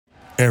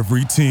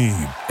Every team,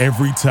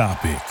 every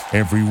topic,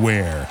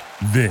 everywhere.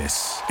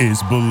 This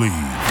is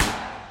Believe.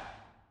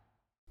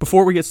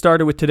 Before we get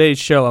started with today's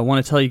show, I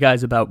want to tell you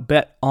guys about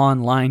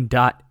betonline.ag.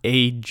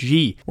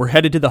 We're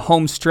headed to the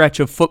home stretch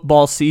of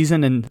football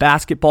season and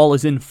basketball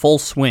is in full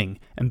swing.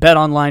 And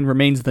BetOnline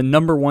remains the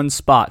number one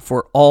spot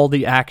for all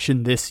the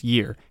action this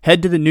year.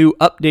 Head to the new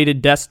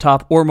updated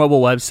desktop or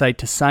mobile website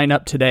to sign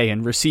up today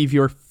and receive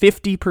your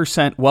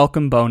 50%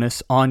 welcome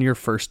bonus on your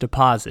first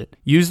deposit.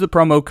 Use the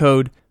promo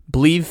code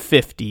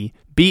BLEAV50,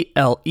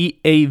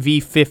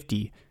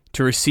 BLEAV50,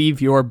 to receive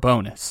your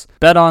bonus.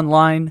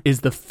 BetOnline is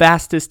the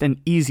fastest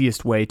and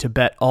easiest way to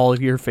bet all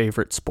of your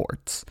favorite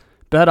sports.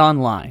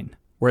 BetOnline,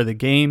 where the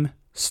game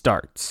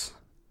starts.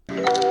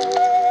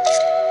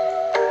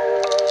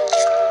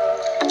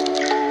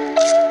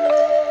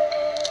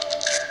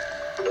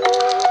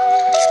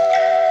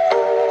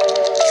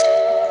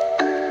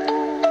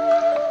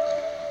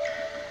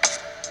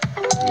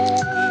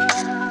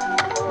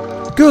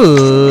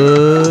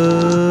 Good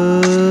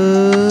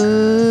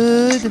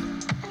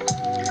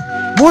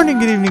morning,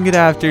 good evening, good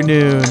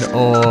afternoon,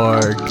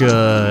 or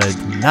good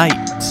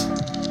night.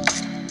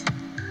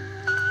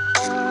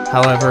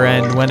 However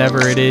and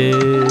whenever it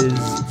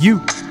is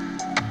you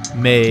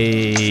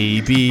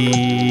may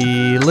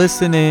be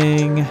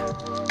listening,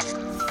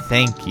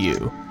 thank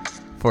you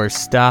for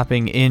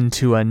stopping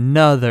into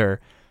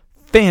another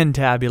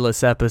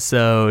fantabulous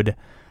episode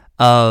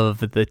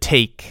of the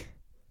Take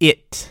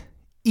It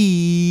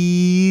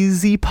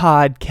Easy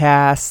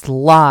podcast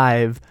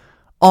live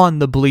on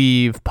the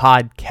Believe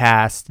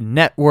Podcast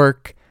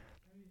Network,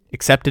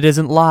 except it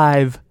isn't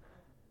live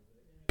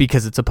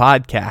because it's a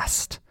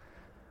podcast.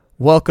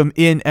 Welcome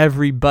in,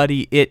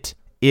 everybody. It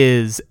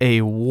is a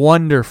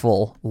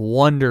wonderful,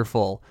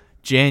 wonderful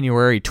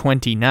December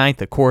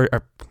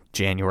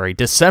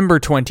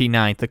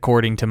 29th,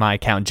 according to my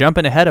count.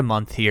 Jumping ahead a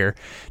month here.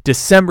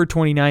 December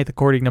 29th,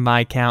 according to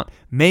my count.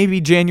 Maybe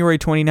January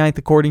 29th,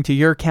 according to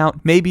your count.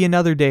 Maybe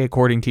another day,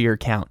 according to your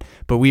count.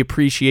 But we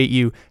appreciate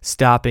you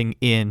stopping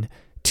in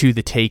to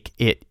the Take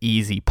It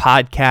Easy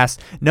podcast.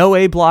 No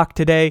A-block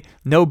today.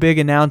 No big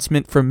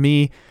announcement from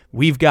me.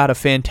 We've got a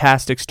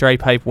fantastic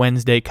Stripe Hype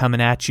Wednesday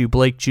coming at you.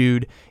 Blake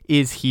Jude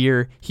is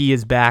here. He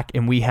is back,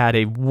 and we had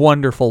a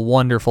wonderful,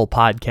 wonderful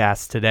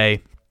podcast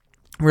today.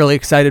 Really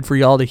excited for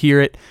y'all to hear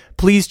it.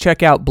 Please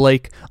check out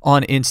Blake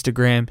on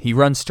Instagram. He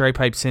runs Stripe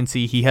Hype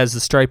Cincy. He has the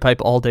Stripe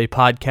Hype All Day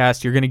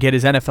podcast. You're going to get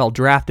his NFL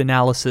draft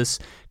analysis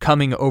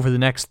coming over the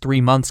next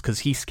 3 months because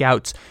he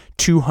scouts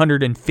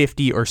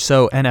 250 or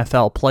so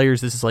NFL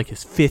players. This is like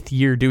his 5th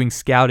year doing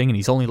scouting, and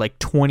he's only like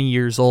 20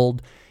 years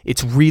old.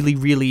 It's really,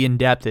 really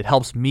in-depth. It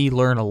helps me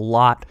learn a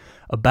lot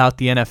about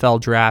the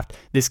NFL draft.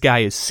 This guy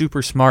is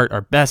super smart,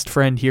 our best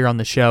friend here on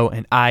the show,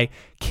 and I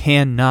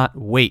cannot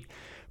wait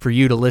for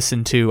you to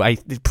listen to. I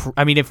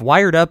mean, if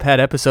Wired Up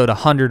had episode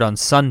 100 on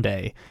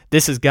Sunday,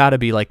 this has got to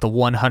be like the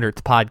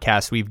 100th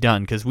podcast we've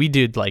done, because we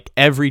did like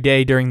every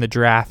day during the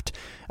draft,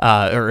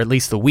 or at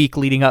least the week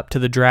leading up to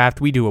the draft.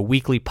 We do a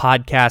weekly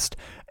podcast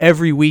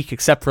every week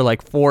except for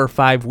like 4 or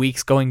 5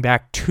 weeks going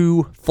back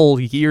 2 full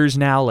years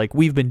now. Like,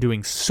 we've been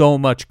doing so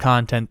much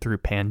content through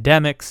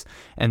pandemics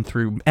and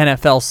through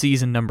NFL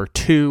season number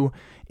 2.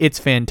 It's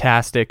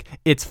fantastic.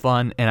 It's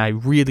fun. And I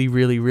really,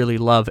 really, really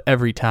love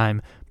every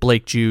time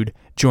Blake Jude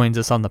joins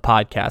us on the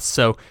podcast.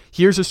 So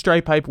here's a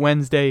Stripe Hype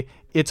Wednesday.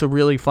 It's a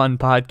really fun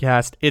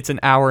podcast. It's an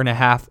hour and a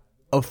half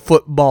of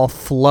football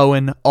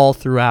flowing all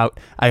throughout.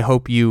 I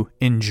hope you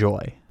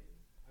enjoy.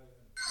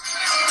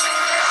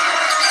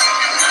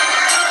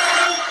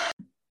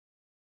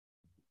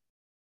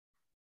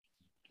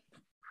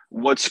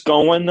 What's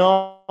going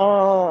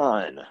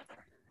on?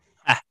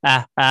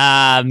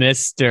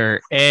 Mr.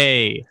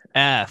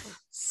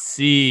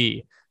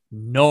 AFC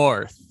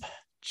North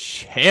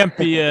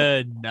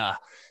champion.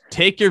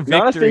 Take your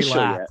victory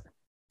lap. Yet.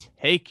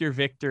 Take your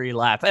victory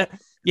lap.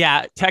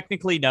 Yeah,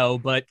 technically no,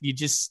 but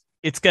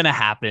it's going to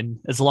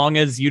happen. As long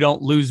as you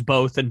don't lose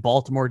both and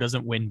Baltimore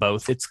doesn't win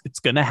both, it's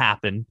going to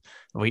happen.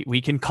 We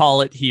can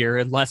call it here,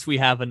 unless we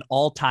have an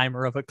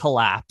all-timer of a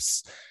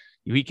collapse.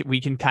 We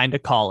can kind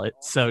of call it.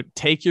 So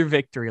take your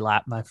victory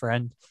lap, my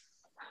friend.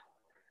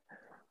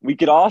 We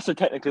could also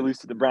technically lose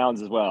to the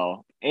Browns as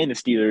well, and the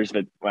Steelers,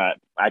 but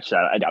actually,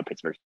 I doubt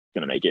Pittsburgh's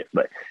going to make it.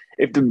 But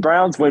if the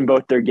Browns win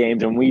both their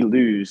games and we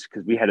lose,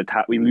 because we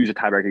lose a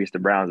tiebreaker against the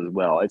Browns as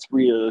well, it's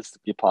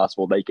realistically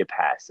possible they could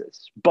pass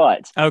us.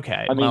 But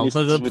okay, I mean,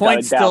 so the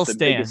point still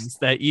stands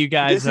that you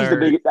guys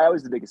that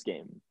was the biggest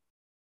game.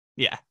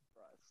 Yeah,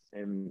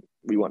 and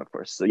we won, of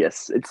course. So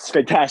yes, it's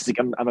fantastic.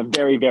 I'm a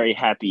very, very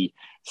happy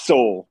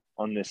soul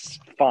on this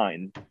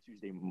fine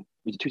Tuesday.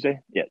 Was it Tuesday?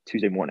 Yeah,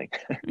 Tuesday morning.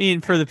 I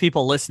mean, for the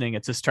people listening,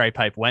 it's a Stripe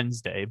Hype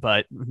Wednesday,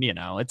 but you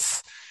know, it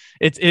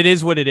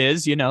is what it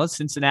is. You know,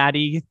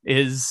 Cincinnati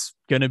is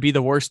going to be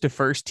the worst to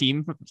first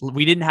team.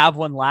 We didn't have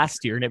one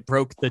last year, and it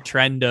broke the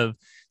trend of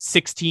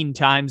 16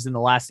 times in the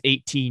last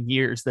 18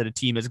 years that a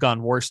team has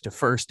gone worst to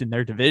first in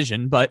their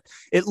division. But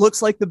it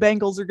looks like the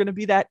Bengals are going to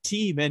be that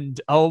team.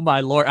 And oh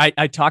my Lord,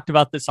 I talked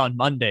about this on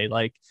Monday.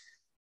 Like,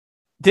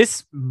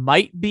 this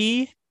might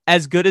be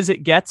as good as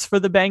it gets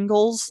for the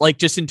Bengals, like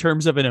just in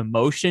terms of an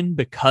emotion,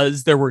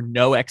 because there were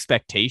no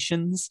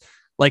expectations.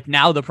 Like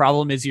now the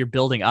problem is you're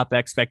building up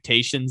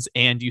expectations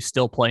and you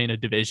still play in a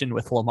division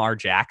with Lamar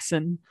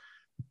Jackson.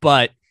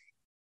 But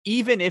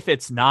even if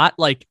it's not,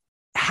 like,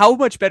 how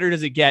much better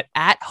does it get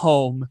at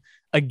home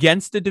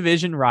against a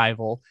division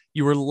rival?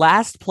 You were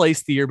last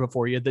place the year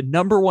before. You had the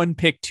number 1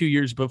 pick 2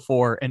 years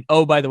before. And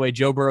oh, by the way,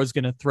 Joe Burrow is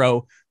going to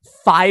throw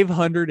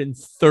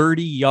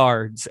 530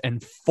 yards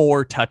and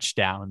 4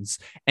 touchdowns.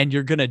 And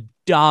you're going to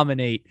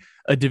dominate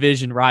a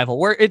division rival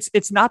where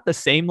it's not the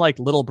same like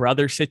little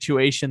brother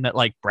situation that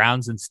like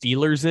Browns and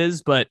Steelers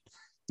is, but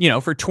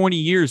for 20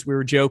 years we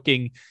were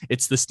joking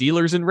it's the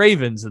Steelers and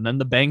Ravens and then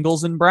the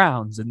Bengals and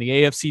Browns in the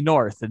AFC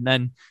North. And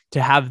then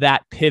to have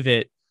that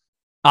pivot,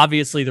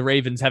 obviously the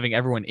Ravens having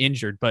everyone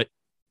injured, but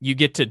you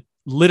get to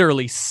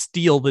literally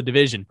steal the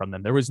division from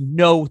them. There was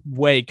no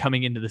way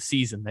coming into the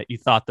season that you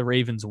thought the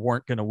Ravens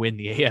weren't going to win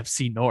the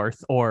AFC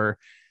North or,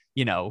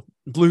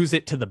 lose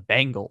it to the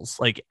Bengals.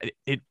 Like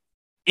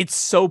it's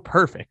so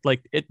perfect.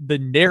 Like the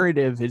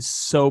narrative is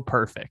so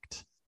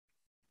perfect.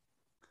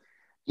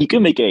 You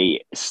can make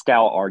a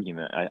stout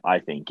argument, I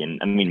think. And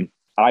I mean,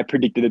 I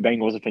predicted the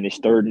Bengals to finish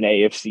 3rd in the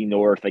AFC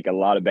North. Like a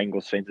lot of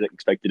Bengals fans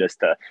expected us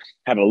to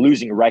have a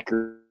losing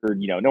record.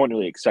 No one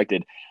really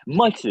expected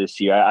much this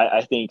year.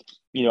 I think,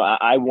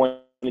 I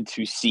wanted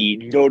to see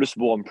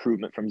noticeable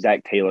improvement from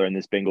Zach Taylor and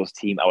this Bengals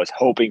team. I was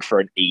hoping for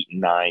an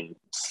 8-9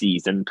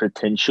 season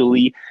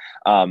potentially.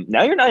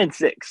 Now you're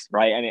 9-6,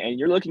 right? And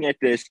you're looking at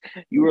this.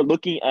 You are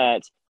looking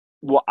at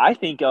what I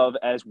think of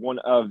as one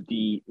of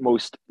the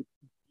most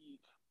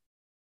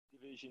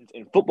divisions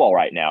in football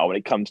right now when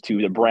it comes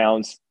to the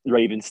Browns,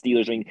 Ravens,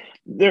 Steelers. I mean,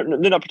 they're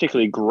not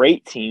particularly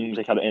great teams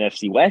like how the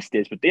NFC West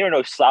is, but they are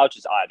no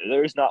slouches either.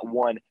 There is not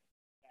one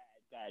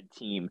bad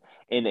team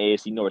in the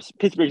AFC North.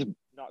 Pittsburgh's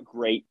not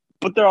great,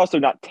 but they're also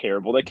not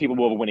terrible. They're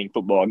capable of winning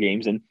football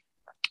games. And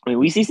I mean,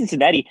 we see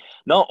Cincinnati,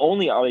 not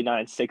only are they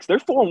 9-6, they're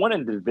 4-1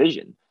 in the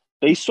division.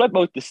 They swept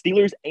both the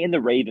Steelers and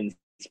the Ravens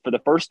for the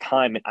first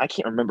time, and I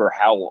can't remember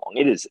how long.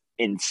 It is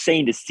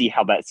insane to see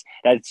how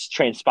that's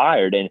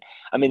transpired. And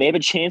I mean, they have a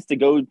chance to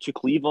go to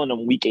Cleveland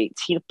on week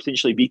 18 and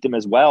potentially beat them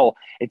as well.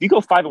 If you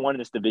go 5-1 in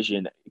this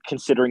division,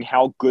 considering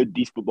how good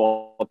these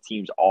football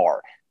teams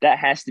are, that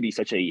has to be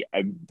such a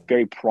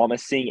very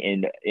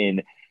promising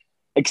and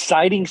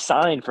exciting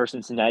sign for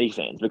Cincinnati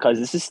fans, because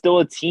this is still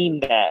a team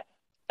that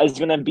is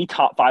going to be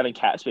top 5 in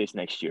cap space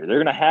next year.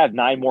 They're going to have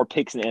 9 more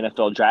picks in the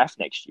NFL draft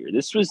next year.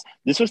 This was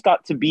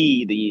thought to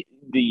be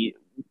the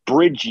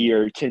bridge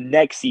year to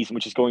next season,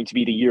 which is going to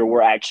be the year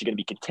we're actually going to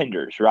be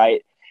contenders,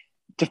 right?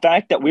 The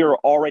fact that we were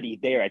already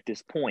there at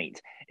this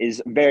point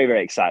is very,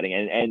 very exciting.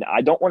 And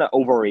I don't want to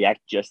overreact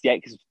just yet,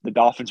 because the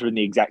Dolphins were in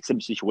the exact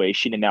same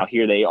situation, and now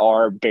here they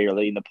are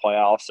barely in the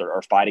playoffs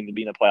or fighting to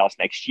be in the playoffs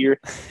next year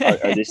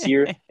or this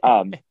year.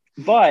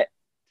 But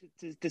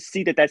to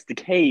see that that's the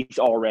case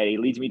already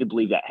leads me to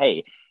believe that,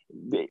 hey,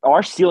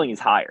 our ceiling is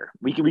higher.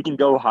 We can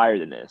go higher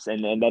than this,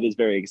 and that is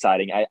very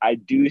exciting. I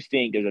do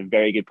think there's a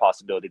very good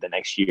possibility that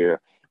next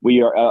year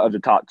we are of the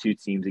top 2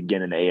 teams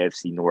again in the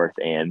AFC North,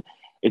 and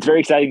it's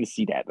very exciting to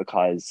see that,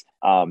 because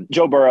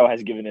Joe Burrow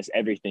has given us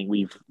everything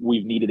we've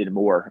needed and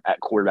more at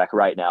quarterback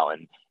right now.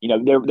 And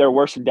there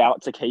were some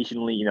doubts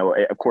occasionally.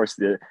 Of course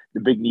the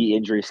big knee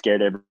injury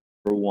scared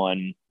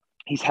everyone.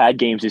 He's had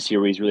games this year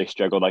where he's really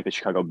struggled, like the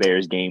Chicago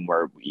Bears game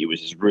where he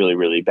was just really,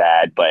 really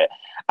bad. But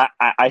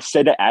I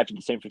said that after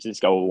the San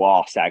Francisco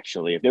loss,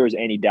 actually, if there was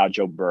any doubt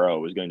Joe Burrow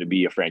was going to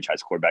be a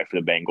franchise quarterback for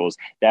the Bengals,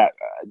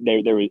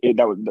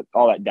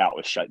 all that doubt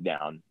was shut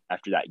down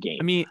after that game.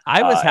 I mean,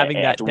 I was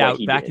having that doubt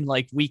back in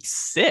like week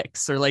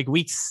 6 or like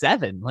week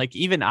 7. Like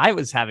even I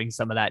was having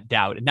some of that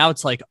doubt. And now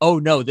it's like, oh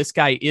no, this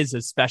guy is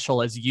as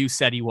special as you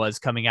said he was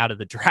coming out of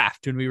the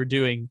draft when we were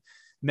doing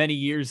many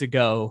years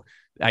ago.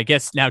 I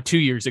guess now 2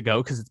 years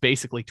ago, because it's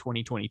basically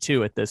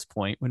 2022 at this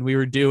point, when we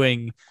were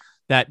doing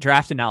that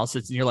draft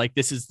analysis and you're like,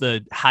 this is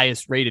the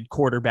highest rated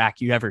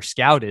quarterback you ever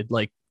scouted.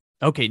 Like,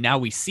 okay, now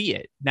we see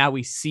it. Now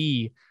we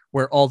see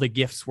where all the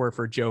gifts were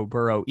for Joe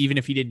Burrow, even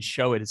if he didn't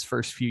show it his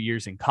first few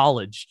years in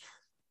college.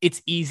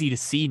 It's easy to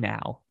see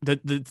now.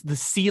 The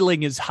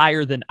ceiling is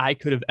higher than I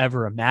could have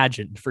ever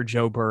imagined for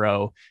Joe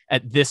Burrow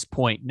at this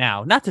point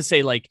now. Not to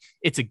say like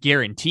it's a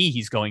guarantee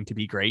he's going to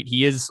be great.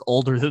 He is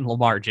older than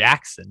Lamar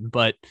Jackson,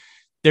 but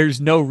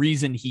there's no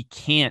reason he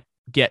can't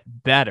get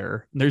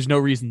better. There's no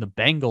reason the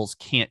Bengals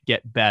can't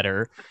get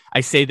better.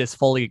 I say this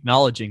fully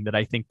acknowledging that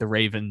I think the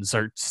Ravens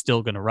are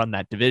still going to run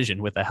that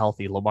division with a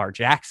healthy Lamar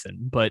Jackson,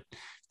 but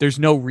there's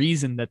no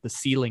reason that the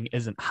ceiling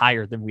isn't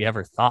higher than we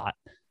ever thought.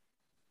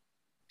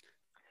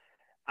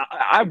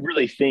 I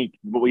really think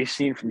what we've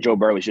seen from Joe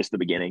Burrow is just the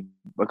beginning,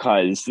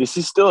 because this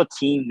is still a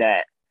team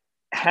that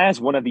has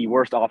one of the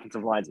worst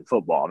offensive lines in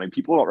football. I mean,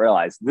 people don't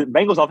realize the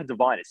Bengals offensive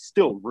line is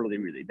still really,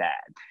 really bad.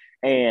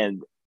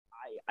 And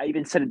I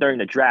even said it during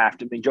the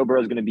draft. I mean, Joe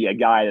Burrow is going to be a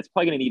guy that's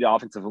probably going to need an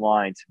offensive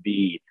line to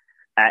be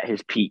at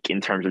his peak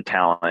in terms of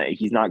talent.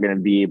 He's not going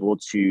to be able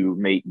to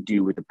make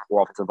do with the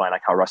poor offensive line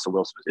like how Russell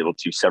Wilson was able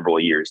to several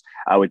years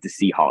with the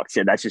Seahawks.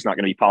 And that's just not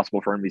going to be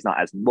possible for him. He's not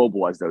as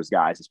mobile as those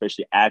guys,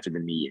 especially after the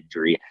knee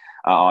injury.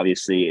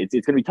 Obviously, it's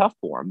going to be tough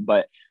for him.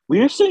 But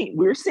we're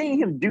seeing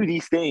him do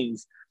these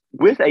things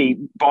with a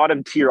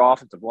bottom tier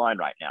offensive line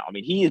right now. I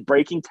mean, he is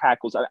breaking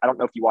tackles. I don't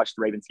know if you watched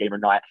the Ravens game or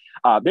not.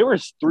 There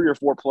was 3 or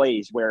 4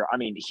 plays where, I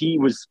mean, he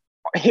was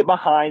hit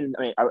behind,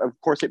 of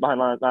course, hit behind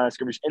line of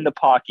scrimmage in the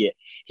pocket.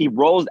 He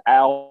rolls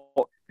out,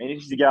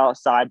 manages to get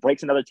outside,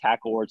 breaks another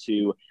tackle or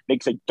two,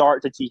 makes a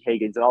dart to T.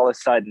 Higgins, and all of a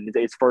sudden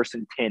it's 1st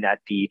and 10 at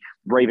the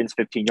Ravens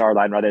 15-yard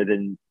line rather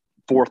than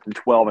 4th and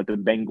 12 at the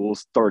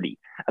Bengals 30.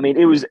 I mean,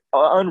 it was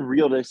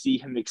unreal to see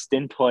him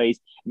extend plays,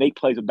 make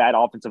plays with bad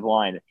offensive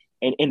line.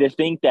 And to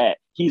think that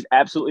he's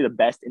absolutely the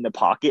best in the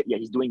pocket, yet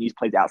he's doing these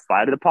plays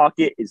outside of the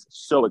pocket is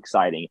so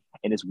exciting.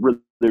 And it's really,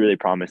 really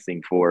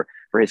promising for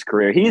his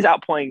career. He's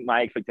outplaying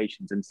my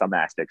expectations in some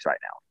aspects right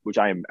now, which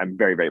I'm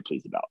very, very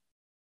pleased about.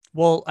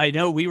 Well, I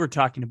know we were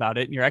talking about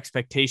it and your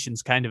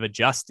expectations kind of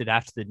adjusted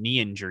after the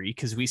knee injury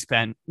because we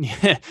spent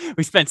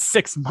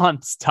 6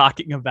 months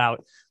talking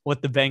about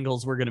what the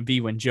Bengals were going to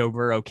be when Joe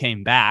Burrow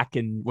came back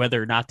and whether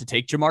or not to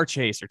take Jamar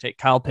Chase or take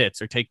Kyle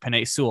Pitts or take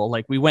Penei Sewell.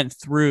 Like we went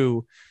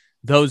through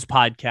those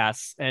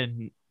podcasts,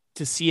 and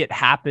to see it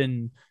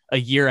happen a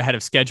year ahead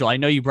of schedule. I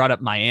know you brought up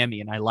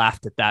Miami and I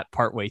laughed at that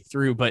partway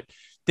through, but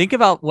think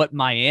about what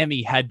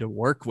Miami had to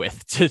work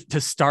with to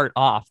start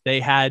off.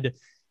 They had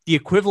the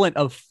equivalent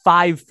of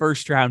 5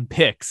 first-round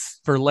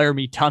picks for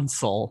Laramie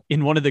Tunsil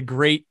in one of the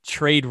great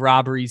trade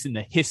robberies in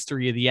the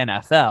history of the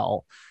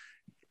NFL,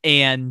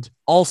 and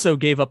also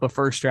gave up a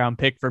first-round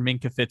pick for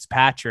Minkah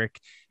Fitzpatrick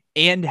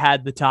and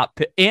had the top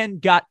pick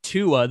and got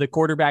Tua, the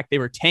quarterback they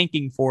were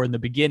tanking for in the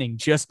beginning,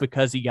 just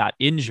because he got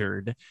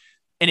injured.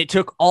 And it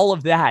took all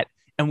of that,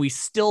 and we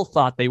still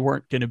thought they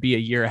weren't going to be a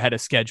year ahead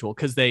of schedule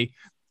because they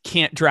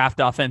can't draft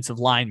offensive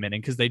linemen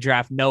and because they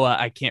draft Noah,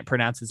 I can't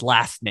pronounce his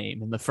last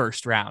name, in the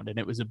first round, and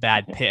it was a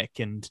bad pick.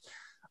 And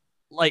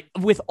like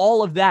with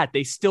all of that,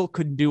 they still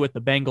couldn't do what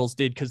the Bengals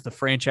did because the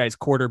franchise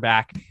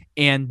quarterback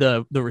and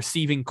the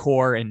receiving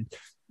core and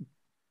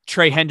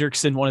Trey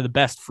Hendrickson, one of the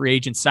best free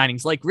agent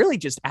signings, like really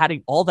just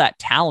adding all that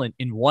talent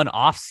in one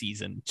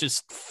offseason,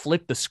 just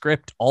flipped the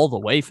script all the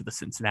way for the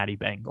Cincinnati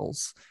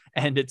Bengals.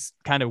 And it's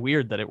kind of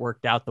weird that it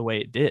worked out the way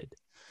it did.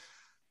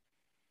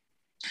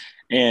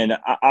 And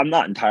I'm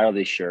not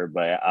entirely sure,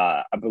 but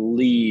I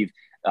believe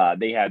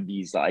they have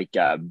these like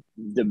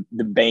the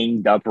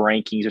banged up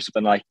rankings or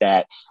something like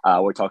that,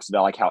 where it talks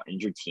about like how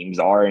injured teams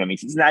are. And I mean,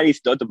 Cincinnati's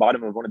still at the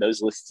bottom of one of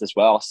those lists as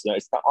well. So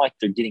it's not like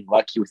they're getting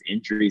lucky with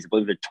injuries. I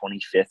believe they're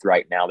 25th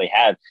right now. They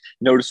have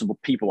noticeable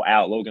people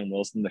out. Logan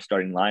Wilson, the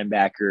starting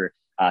linebacker,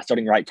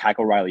 starting right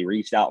tackle Riley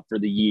Reif's out for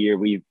the year.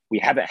 We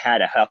haven't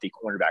had a healthy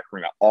cornerback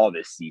room at all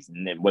this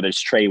season. And whether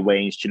it's Trey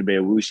Waynes, Chidobe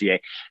Awuzie,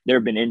 there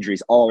have been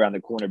injuries all around the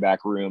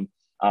cornerback room.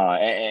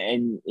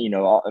 And you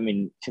know, I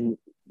mean,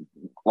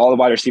 all the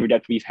wide receiver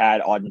depth we've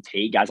had, Auden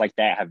Tate, guys like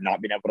that have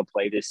not been able to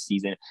play this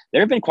season.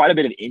 There have been quite a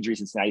bit of injuries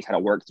Cincinnati's had to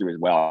work through as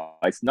well.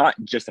 It's not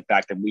just the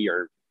fact that we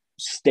are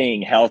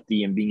staying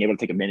healthy and being able to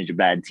take advantage of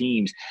bad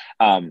teams.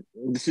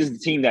 This is the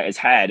team that has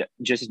had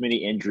just as many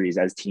injuries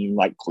as teams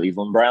like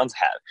Cleveland Browns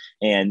have.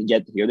 And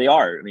yet here they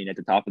are, I mean, at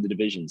the top of the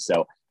division.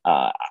 So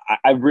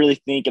I really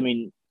think, I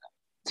mean,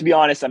 to be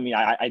honest, I mean,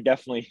 I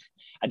definitely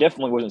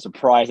wasn't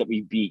surprised that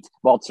we beat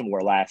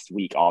Baltimore last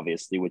week,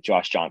 obviously, with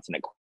Josh Johnson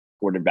at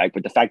quarterback.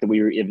 But the fact that we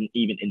were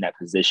even in that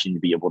position to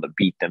be able to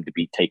beat them, to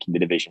be taking the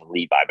division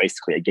lead by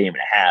basically a game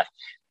and a half,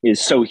 is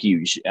so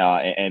huge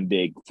and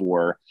big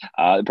for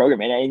the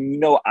program. And you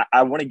know,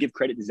 I want to give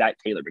credit to Zach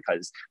Taylor,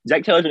 because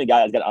Zach Taylor's been a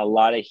guy that's got a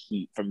lot of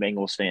heat from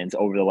Bengals fans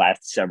over the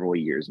last several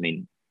years. I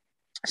mean,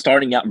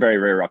 starting out very,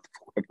 very rough,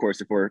 of course,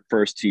 for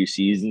first 2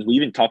 seasons. We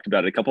even talked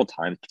about it a couple of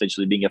times,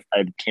 potentially being a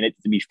candidate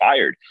to be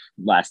fired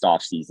last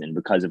offseason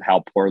because of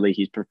how poorly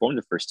he's performed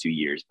the first 2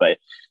 years. But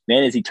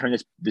man, has he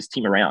turned this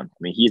team around. I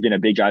mean, he's been a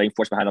big driving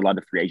force behind a lot of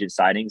the free agent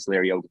signings.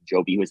 Larry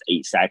Ogunjobi was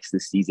 8 sacks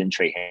this season.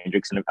 Trey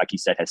Hendrickson, like you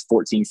said, has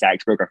 14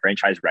 sacks, broke our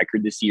franchise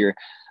record this year.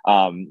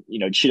 You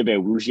know, Chidobe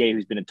Awuzie,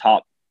 who's been a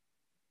top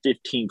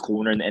 15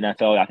 corner in the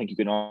NFL, I think you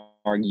can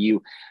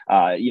argue.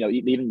 You know,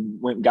 even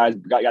when got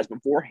guys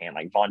beforehand,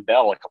 like Von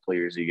Bell a couple of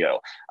years ago.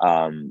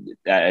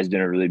 That has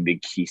been a really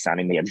big key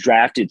signing. They have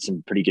drafted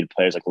some pretty good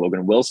players like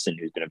Logan Wilson,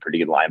 who's been a pretty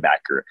good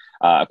linebacker.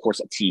 Of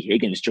course, T.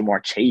 Higgins,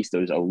 Jamar Chase,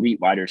 those elite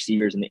wide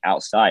receivers on the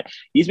outside.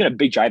 He's been a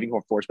big driving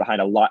force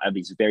behind a lot of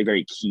these very,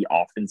 very key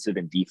offensive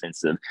and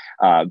defensive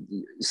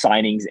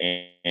signings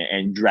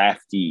and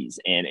draftees.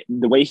 And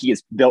the way he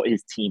has built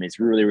his team is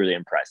really, really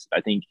impressive.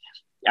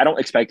 I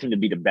don't expect him to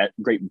be the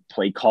great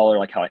play caller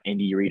like how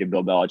Andy Reid and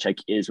Bill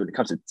Belichick is when it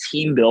comes to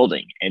team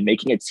building and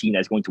making a team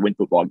that's going to win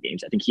football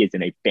games. I think he has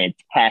done a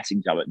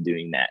fantastic job at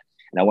doing that.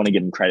 And I want to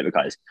give him credit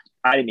because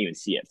I didn't even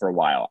see it for a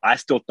while. I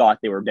still thought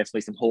there were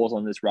definitely some holes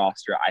on this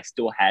roster. I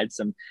still had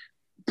some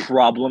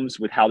problems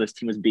with how this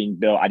team was being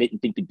built. I didn't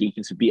think the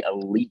defense would be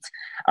elite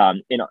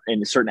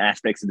in certain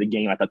aspects of the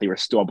game. I thought they were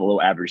still a below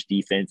average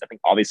defense. I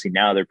think obviously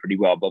now they're pretty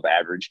well above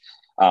average.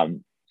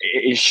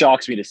 it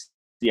shocks me to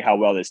see how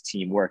well this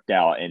team worked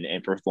out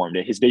and performed.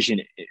 His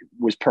vision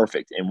was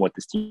perfect in what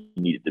this team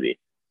needed to be.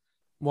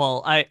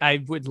 Well,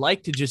 I would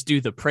like to just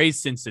do the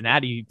Praise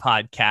Cincinnati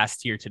podcast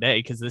here today,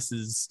 because this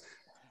is,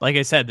 like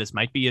I said, this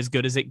might be as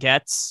good as it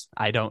gets.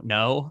 I don't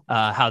know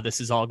how this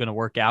is all going to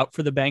work out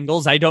for the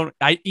Bengals.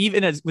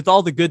 Even as with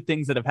all the good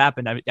things that have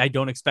happened, I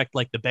don't expect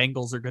like the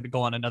Bengals are going to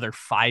go on another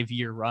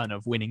 5-year run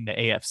of winning the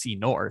AFC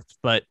North.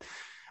 But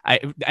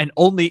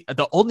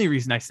the only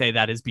reason I say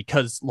that is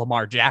because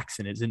Lamar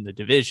Jackson is in the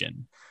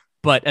division.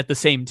 But at the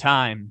same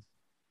time,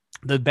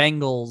 the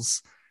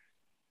Bengals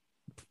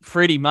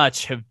pretty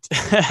much have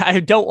I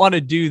don't want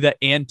to do the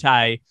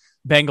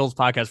anti-Bengals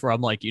podcast where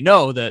I'm like,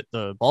 that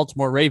the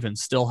Baltimore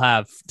Ravens still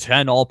have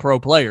 10 all-pro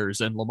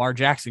players and Lamar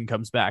Jackson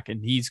comes back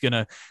and he's going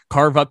to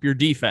carve up your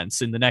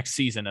defense in the next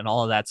season and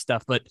all of that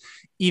stuff. But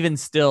even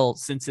still,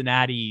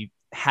 Cincinnati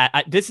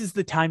this is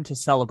the time to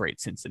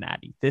celebrate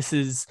Cincinnati. This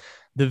is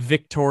the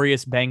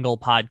victorious Bengal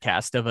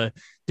podcast of a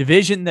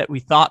division that we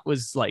thought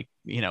was like,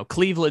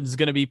 Cleveland's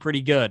going to be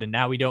pretty good. And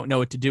now we don't know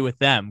what to do with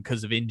them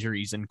because of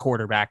injuries and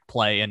quarterback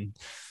play. And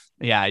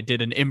yeah, I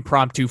did an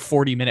impromptu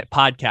 40-minute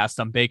podcast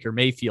on Baker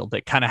Mayfield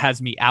that kind of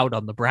has me out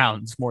on the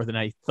Browns more than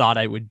I thought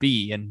I would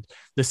be. And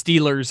the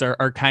Steelers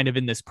are kind of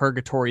in this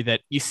purgatory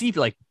that you see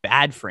like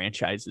bad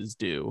franchises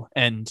do.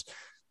 And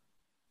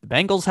the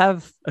Bengals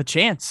have a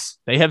chance.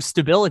 They have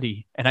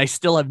stability. And I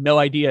still have no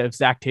idea if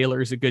Zach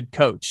Taylor is a good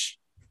coach.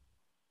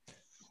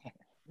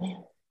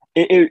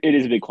 It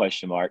is a big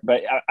question mark,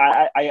 but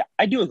I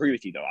do agree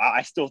with you though.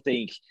 I still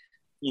think,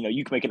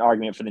 you can make an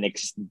argument for the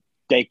next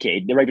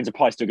decade. The Ravens are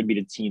probably still going to be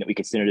the team that we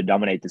consider to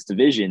dominate this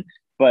division.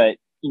 But,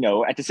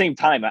 at the same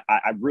time,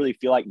 I really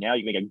feel like now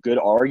you make a good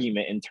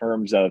argument in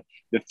terms of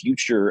the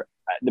future.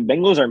 The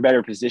Bengals are in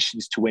better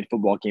positions to win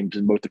football games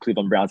than both the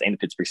Cleveland Browns and the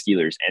Pittsburgh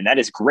Steelers. And that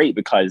is great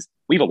because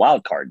we have a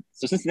wild card.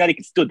 So Cincinnati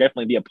can still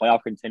definitely be a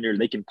playoff contender.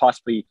 They can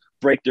possibly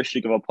break their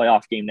streak of a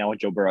playoff game now with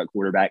Joe Burrow at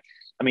quarterback.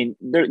 I mean,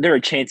 there are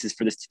chances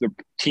for this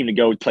team to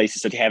go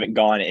places that they haven't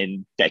gone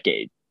in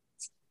decades.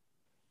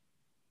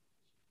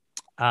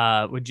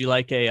 Would you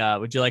like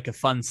a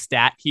fun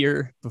stat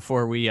here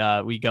before we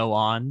go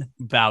on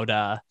about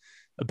a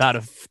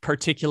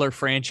particular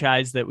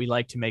franchise that we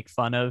like to make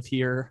fun of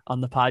here on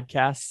the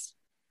podcast?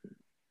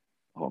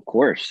 Oh, of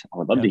course. I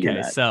would love to hear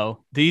that.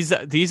 So these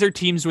are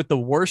teams with the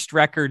worst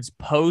records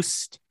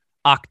post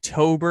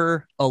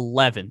October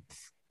 11th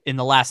in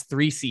the last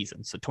 3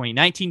 seasons. So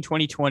 2019,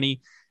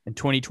 2020, and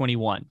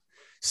 2021.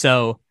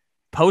 So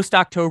post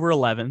October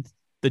 11th,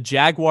 the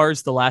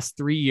Jaguars the last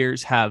 3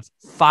 years have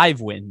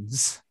 5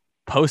 wins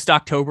post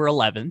October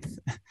 11th.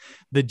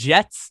 The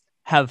Jets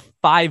have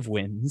 5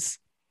 wins.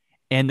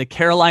 And the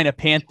Carolina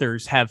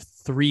Panthers have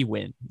 3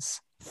 wins,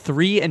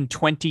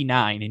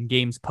 3-29 in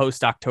games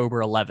post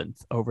October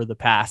 11th over the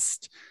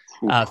past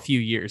few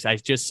years. I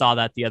just saw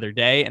that the other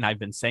day, and I've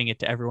been saying it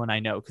to everyone I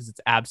know because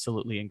it's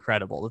absolutely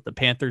incredible that the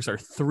Panthers are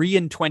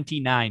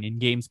 3-29 in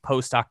games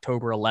post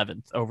October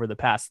 11th over the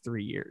past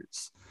 3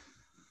 years.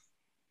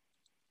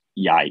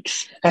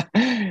 Yikes!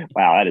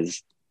 Wow,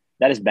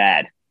 that is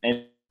bad,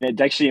 and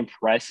it's actually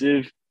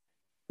impressive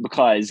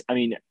because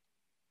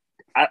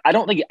I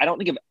don't think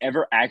I've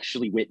ever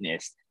actually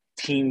witnessed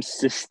teams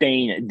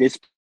sustain this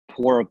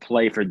poor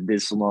play for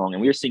this long.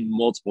 And we are seeing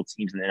multiple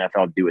teams in the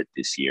NFL do it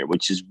this year,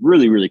 which is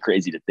really, really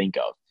crazy to think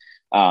of.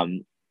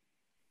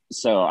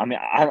 So,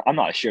 I'm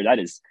not sure. That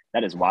is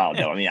wild,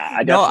 though.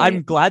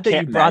 I'm glad that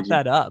you brought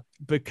that up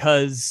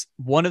because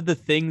one of the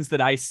things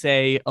that I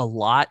say a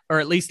lot, or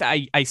at least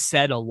I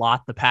said a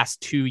lot the past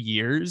 2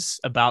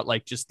 years about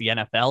like just the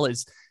NFL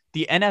is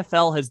the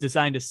NFL has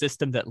designed a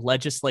system that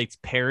legislates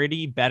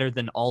parity better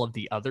than all of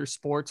the other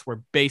sports,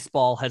 where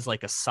baseball has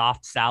like a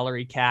soft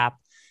salary cap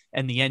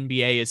and the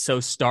NBA is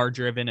so star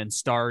driven and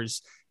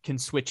stars can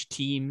switch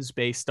teams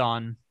based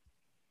on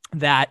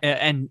that.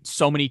 And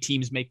so many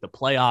teams make the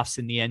playoffs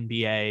in the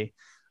NBA.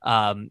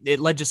 It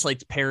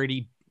legislates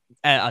parity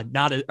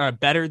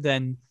better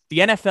than the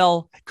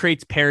NFL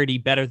creates parity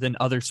better than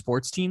other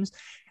sports teams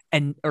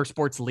or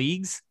sports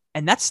leagues.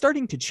 And that's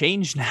starting to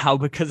change now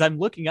because I'm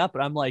looking up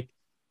and I'm like,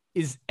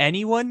 is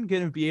anyone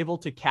going to be able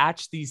to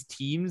catch these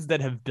teams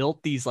that have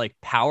built these like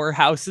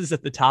powerhouses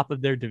at the top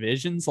of their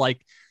divisions?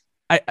 Like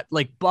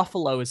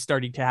Buffalo is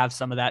starting to have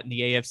some of that in the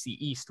AFC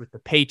East with the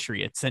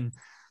Patriots. And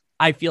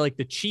I feel like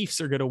the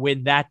Chiefs are going to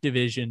win that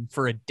division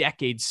for a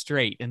decade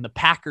straight. And the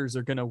Packers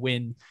are going to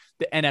win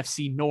the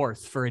NFC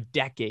North for a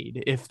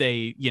decade. If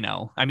they,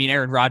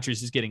 Aaron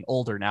Rodgers is getting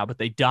older now, but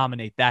they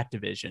dominate that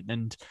division.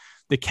 And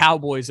the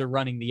Cowboys are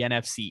running the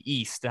NFC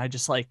East. And I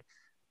just like,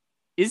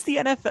 does the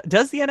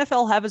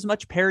NFL have as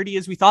much parity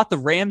as we thought? The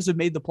Rams have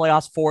made the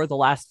playoffs for the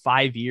last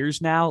 5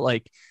 years now.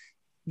 Like,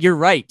 you're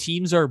right.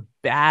 Teams are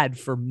bad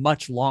for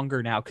much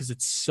longer now because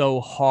it's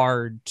so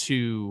hard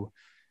to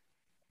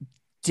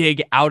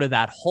dig out of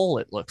that hole,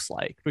 it looks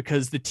like,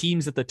 because the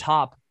teams at the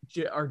top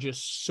are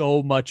just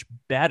so much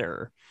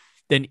better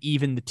than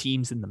even the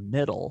teams in the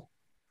middle.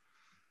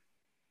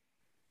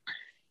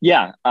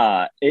 Yeah,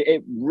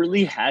 it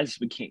really has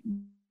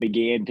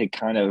began to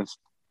kind of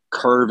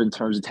curve in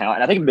terms of talent.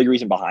 And I think a big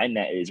reason behind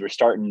that is we're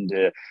starting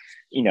to,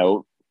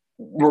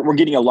 we're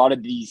getting a lot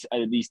of these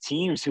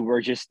teams who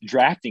are just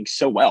drafting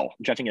so well,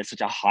 drafting at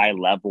such a high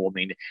level. I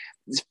mean,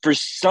 for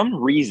some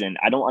reason,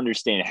 I don't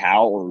understand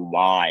how or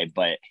why,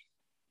 but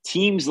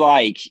teams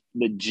like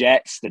the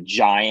Jets, the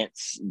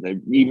Giants,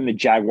 even the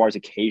Jaguars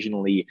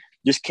occasionally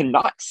just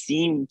cannot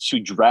seem to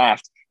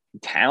draft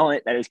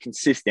talent that is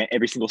consistent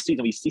every single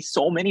season. We see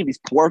so many of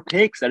these poor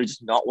picks that are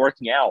just not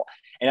working out.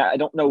 And I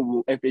don't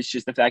know if it's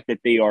just the fact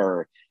that they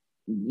are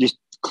just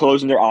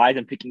closing their eyes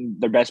and picking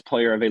their best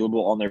player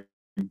available on their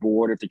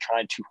board, if they're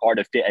trying too hard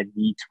to fit a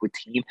need to a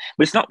team,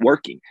 but it's not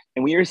working.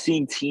 And we are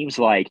seeing teams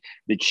like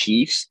the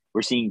Chiefs,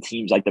 we're seeing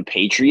teams like the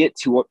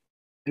Patriots who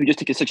just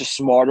take such a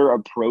smarter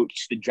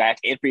approach to draft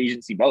and free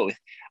agency both,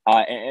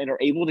 and are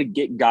able to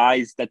get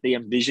guys that they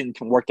envision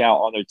can work out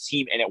on their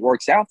team, and it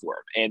works out for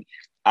them. And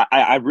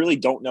I really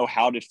don't know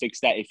how to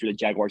fix that if you're the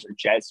Jaguars or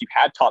Jets. You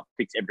have top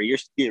picks every year.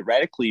 So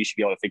theoretically, you should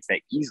be able to fix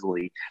that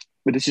easily.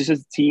 But it's just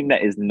a team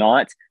that is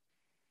not,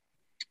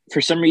 for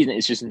some reason,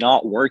 it's just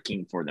not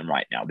working for them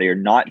right now. They are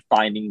not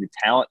finding the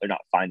talent. They're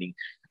not finding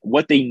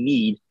what they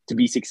need to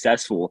be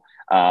successful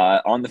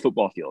on the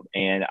football field.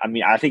 And I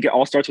mean, I think it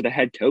all starts with a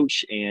head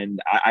coach.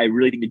 And I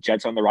really think the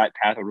Jets are on the right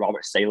path with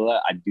Robert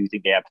Saleh. I do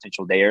think they have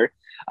potential there.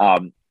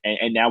 And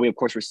now we're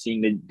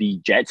seeing the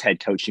Jets head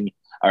coaching,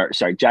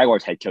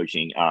 Jaguars head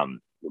coaching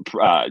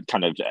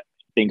kind of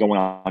thing going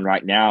on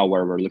right now,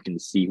 where we're looking to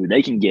see who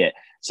they can get.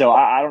 So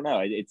I don't know.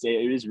 It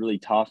is really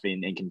tough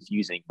and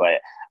confusing,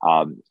 but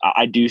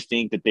I do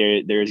think that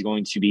there is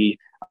going to be,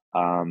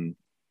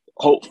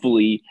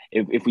 hopefully,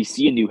 if we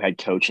see a new head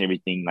coach and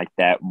everything like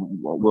that,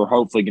 we're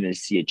hopefully going to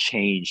see a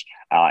change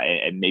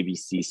and maybe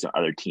see some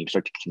other teams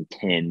start to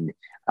contend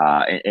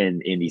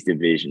in these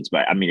divisions.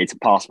 But I mean, it's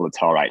impossible to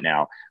tell right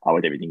now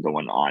with everything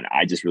going on.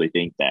 I just really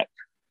think that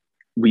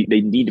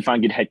they need to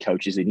find good head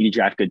coaches. They need to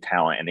draft good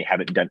talent, and they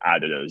haven't done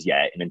either of those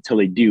yet. And until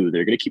they do,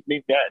 they're going to keep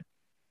being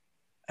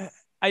bad.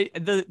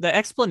 The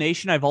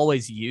explanation I've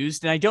always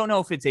used, and I don't know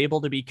if it's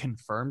able to be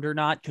confirmed or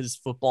not because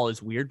football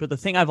is weird, but the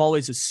thing I've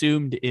always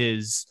assumed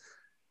is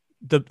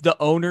the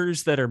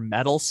owners that are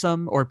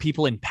meddlesome, or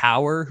people in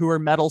power who are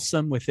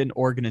meddlesome within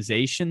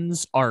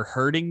organizations, are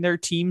hurting their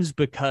teams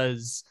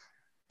because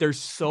there's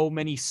so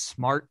many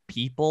smart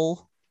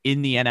people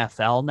in the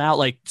NFL now.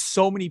 Like,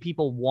 so many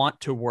people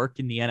want to work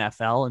in the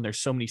NFL, and there's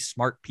so many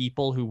smart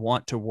people who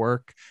want to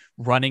work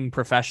running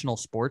professional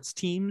sports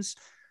teams,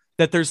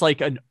 that there's like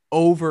a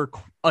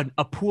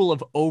pool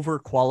of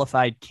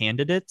overqualified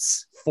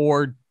candidates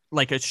for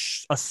like a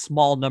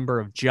small number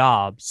of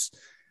jobs.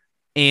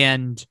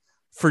 And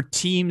for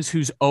teams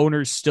whose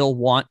owners still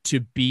want to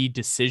be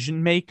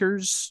decision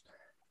makers,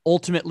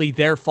 ultimately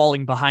they're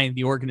falling behind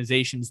the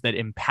organizations that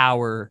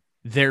empower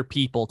their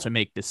people to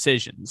make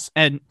decisions.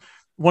 And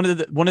one of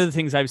the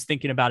things I was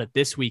thinking about it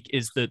this week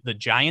is the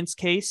Giants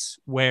case,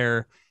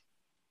 where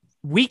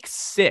week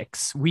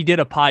 6, we did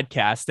a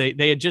podcast.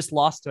 They had just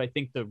lost to, I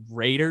think, the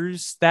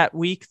Raiders that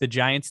week. The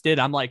Giants did.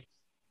 I'm like,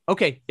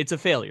 okay, it's a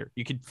failure.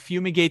 You can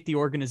fumigate the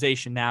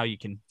organization now. You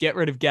can get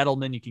rid of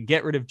Gettleman. You can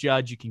get rid of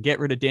Judge. You can get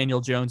rid of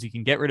Daniel Jones. You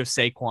can get rid of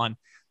Saquon.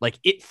 Like,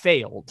 it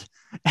failed.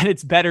 And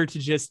it's better to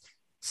just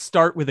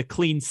start with a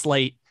clean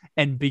slate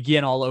and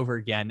begin all over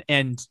again.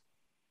 And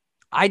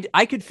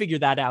I could figure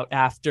that out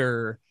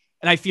after,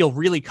 and I feel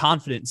really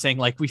confident in saying,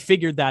 like, we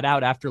figured that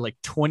out after like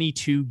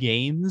 22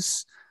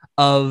 games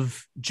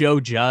of Joe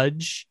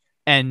Judge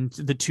and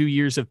the 2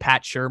 years of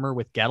Pat Shurmur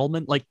with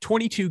Gettleman. Like,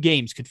 22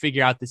 games could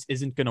figure out this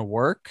isn't going to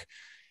work.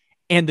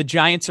 And the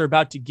Giants are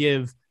about to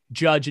give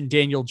Judge and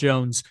Daniel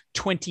Jones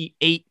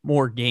 28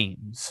 more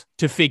games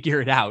to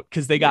figure it out,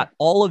 because they got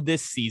all of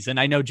this season.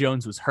 I know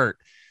Jones was hurt.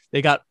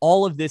 They got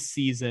all of this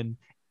season,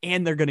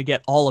 and they're going to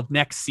get all of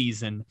next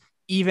season,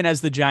 even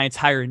as the Giants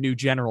hire a new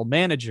general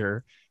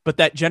manager. But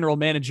that general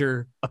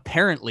manager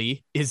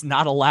apparently is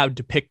not allowed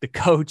to pick the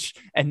coach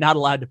and not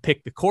allowed to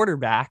pick the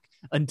quarterback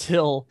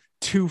until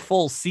 2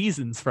 full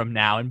seasons from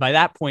now. And by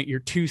that point, you're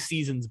 2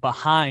 seasons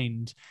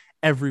behind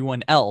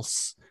everyone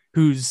else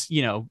who's,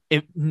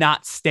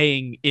 not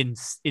staying in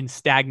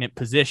stagnant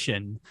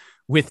position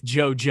with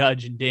Joe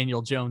Judge and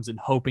Daniel Jones and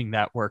hoping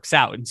that works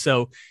out. And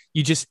so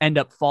you just end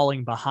up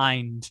falling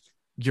behind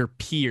your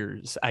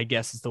peers, I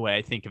guess is the way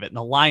I think of it. And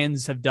the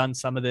Lions have done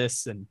some of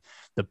this, and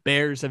the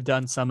Bears have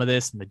done some of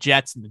this, and the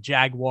Jets and the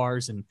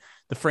Jaguars and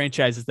the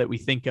franchises that we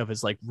think of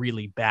as like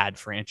really bad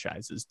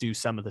franchises do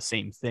some of the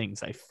same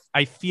things.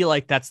 I feel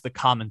like that's the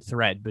common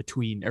thread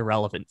between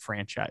irrelevant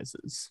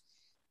franchises.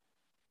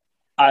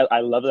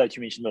 I love that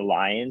you mentioned the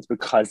Lions,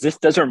 because this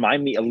does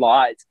remind me a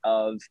lot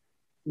of,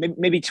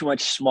 maybe to a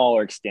much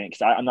smaller extent,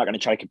 because I'm not going to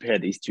try to compare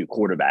these two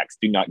quarterbacks.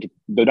 Do not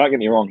get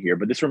me wrong here,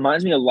 but this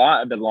reminds me a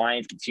lot of the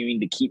Lions continuing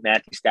to keep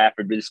Matthew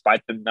Stafford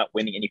despite them not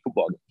winning any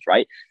football games,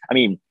 right? I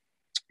mean,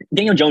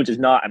 Daniel Jones is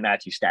not a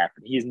Matthew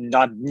Stafford. He is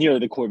not nearly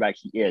the quarterback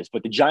he is,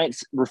 but the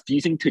Giants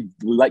refusing to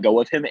let go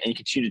of him and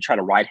continue to try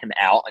to ride him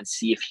out and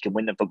see if he can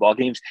win the football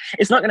games,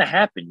 it's not going to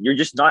happen. You're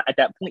just not at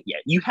that point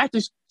yet. You have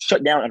to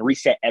shut down and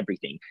reset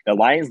everything. The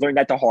Lions learned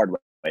that the hard way.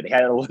 They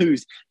had to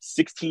lose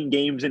 16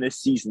 games in a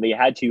season. They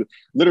had to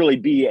literally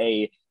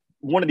be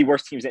one of the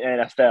worst teams in the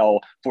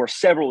NFL for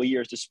several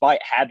years, despite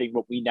having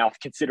what we now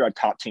consider a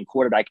top 10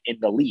 quarterback in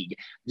the league,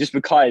 just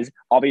because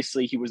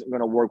obviously he wasn't going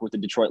to work with the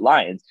Detroit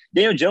Lions.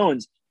 Daniel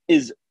Jones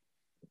is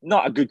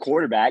not a good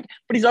quarterback,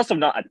 but he's also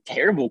not a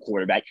terrible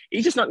quarterback.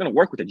 He's just not going to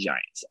work with the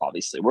Giants,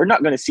 obviously. We're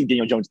not going to see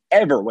Daniel Jones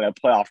ever win a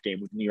playoff game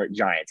with the New York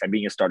Giants and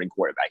being a starting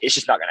quarterback. It's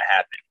just not going to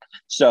happen.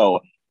 So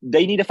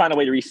they need to find a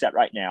way to reset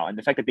right now. And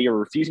the fact that they are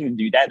refusing to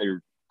do that,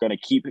 they're going to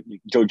keep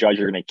Joe Judge,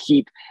 they're going to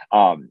keep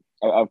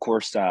of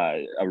course,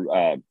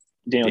 Daniel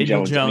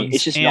Jones. I mean,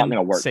 it's just not going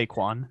to work.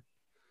 Saquon.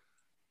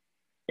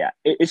 Yeah,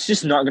 it's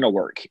just not going to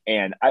work.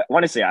 And I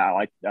want to say I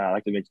like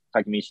the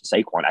fact you mentioned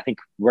Saquon. I think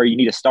where you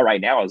need to start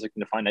right now is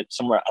looking to find out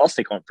somewhere else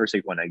Saquon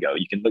to go.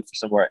 You can look for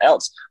somewhere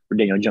else for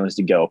Daniel Jones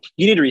to go.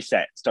 You need to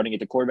reset, starting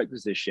at the quarterback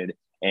position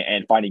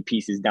and finding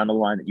pieces down the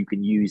line that you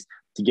can use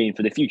to gain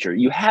for the future.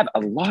 You have a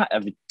lot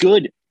of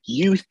good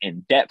youth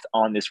and depth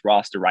on this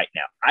roster right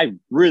now. I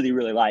really,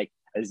 really like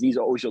Azeez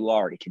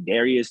Ojulari,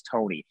 Kadarius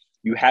Toney.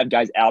 You have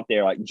guys out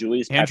there like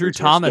Julius Andrew Peppers,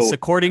 Thomas,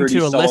 according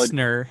to a solid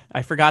listener,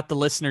 I forgot the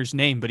listener's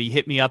name, but he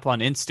hit me up on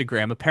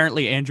Instagram.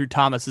 Apparently, Andrew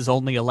Thomas has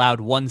only allowed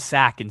 1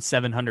 sack in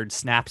 700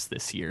 snaps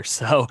this year.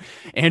 So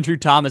Andrew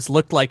Thomas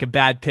looked like a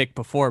bad pick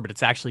before, but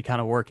it's actually kind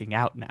of working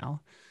out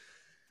now.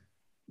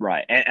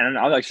 Right. And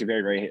I was actually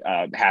very, very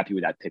happy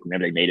with that pick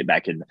whenever they made it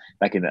back in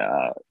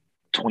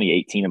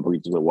 2018, I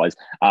believe is what it was.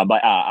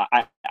 But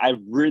I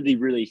really,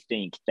 really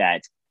think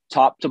that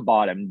top to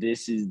bottom,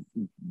 this is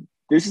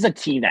a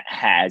team that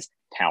has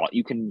talent.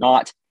 You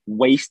cannot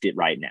waste it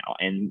right now.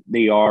 And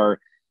they are,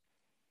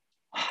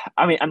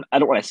 I mean, I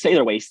don't want to say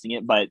they're wasting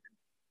it, but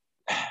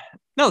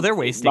no, they're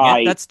wasting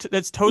it.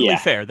 That's totally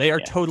fair. They are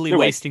totally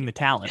wasting the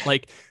talent.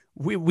 Like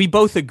we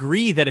both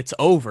agree that it's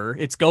over.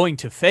 It's going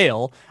to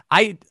fail.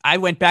 I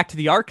went back to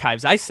the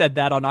archives. I said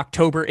that on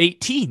October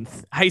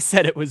 18th. I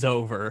said it was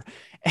over.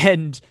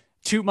 And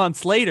 2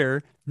 months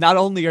later, not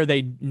only are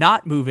they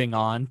not moving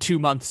on 2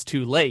 months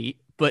too late,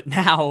 but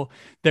now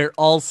they're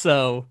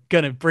also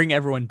going to bring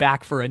everyone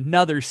back for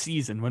another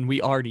season when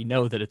we already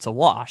know that it's a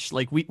wash.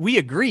 Like we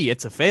agree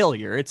it's a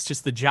failure. It's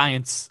just the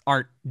Giants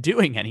aren't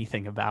doing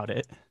anything about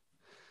it.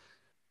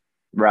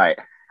 Right.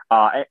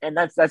 And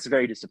that's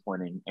very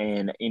disappointing.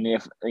 And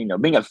if,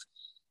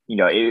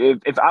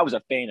 if I was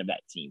a fan of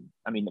that team,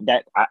 I mean,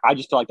 I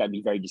just feel like that'd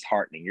be very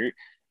disheartening.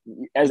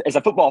 As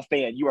a football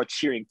fan, you are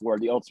cheering for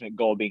the ultimate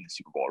goal being the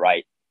Super Bowl,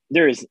 right?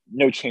 There is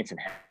no chance in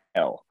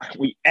hell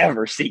we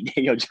ever see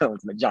Daniel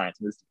Jones and the Giants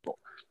in the Super Bowl.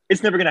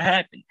 It's never going to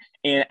happen.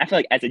 And I feel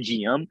like as a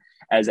GM,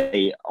 as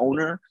a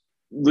owner,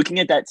 looking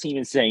at that team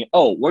and saying,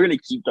 oh, we're going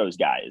to keep those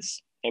guys,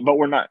 but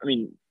we're not. I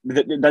mean,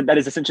 that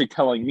is essentially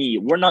telling me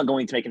we're not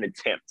going to make an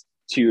attempt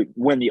to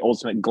win the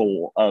ultimate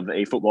goal of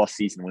a football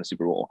season, win a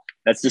Super Bowl.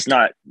 That's just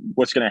not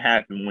what's going to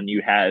happen when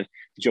you have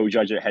Joe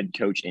Judge at head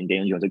coach and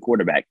Daniel Jones at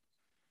quarterback.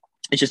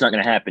 It's just not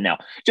going to happen. Now,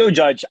 Joe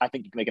Judge, I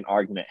think you can make an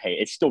argument, hey,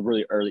 it's still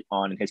really early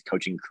on in his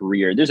coaching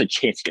career. There's a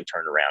chance he can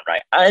turn around,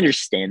 right? I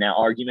understand that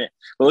argument.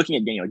 But looking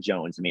at Daniel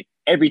Jones, I mean,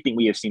 everything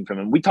we have seen from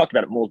him, we talked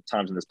about it multiple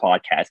times in this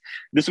podcast.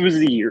 This was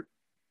the year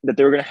that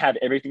they were going to have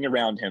everything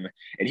around him,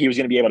 and he was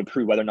going to be able to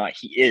prove whether or not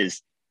he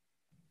is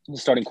the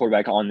starting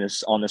quarterback on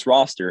this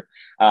roster.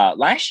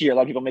 Last year, a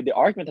lot of people made the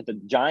argument that the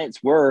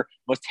Giants were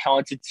the most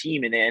talented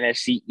team in the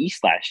NFC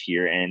East last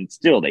year, and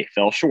still they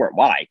fell short.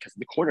 Why? Because of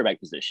the quarterback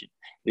position.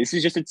 This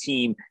is just a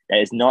team that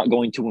is not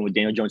going to win with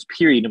Daniel Jones,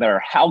 period. No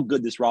matter how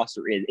good this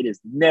roster is, it is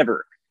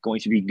never going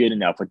to be good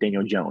enough with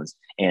Daniel Jones.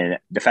 And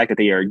the fact that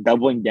they are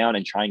doubling down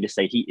and trying to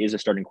say he is a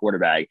starting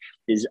quarterback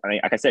is, I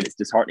mean, like I said, it's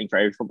disheartening for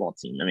every football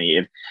team. I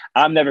mean, if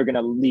I'm never going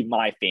to leave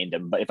my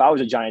fandom, but if I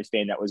was a Giants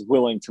fan that was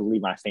willing to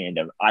leave my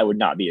fandom, I would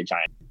not be a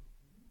Giant.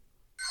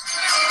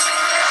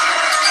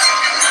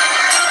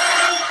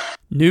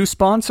 New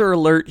sponsor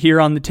alert here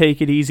on the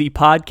Take It Easy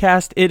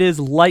podcast. It is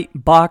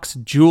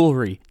Lightbox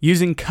Jewelry.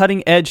 Using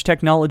cutting-edge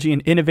technology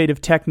and innovative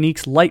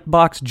techniques,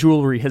 Lightbox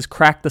Jewelry has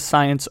cracked the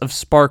science of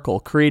sparkle,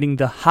 creating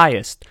the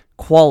highest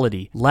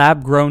quality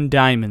lab-grown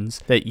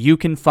diamonds that you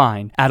can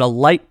find at a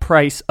light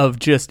price of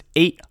just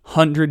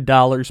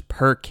 $800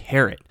 per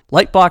carat.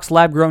 Lightbox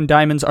lab-grown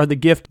diamonds are the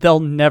gift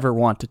they'll never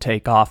want to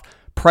take off,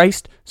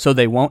 priced so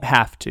they won't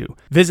have to.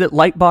 Visit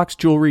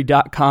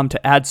lightboxjewelry.com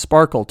to add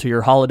sparkle to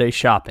your holiday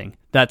shopping.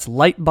 That's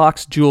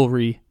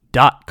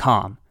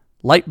lightboxjewelry.com.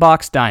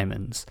 Lightbox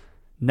Diamonds.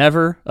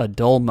 Never a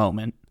dull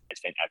moment.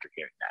 After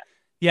hearing that.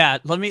 Yeah,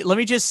 let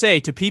me just say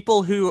to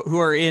people who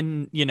are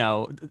in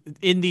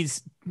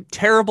these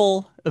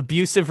terrible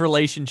abusive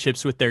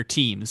relationships with their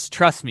teams,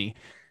 trust me,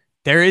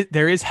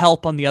 there is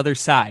help on the other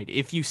side.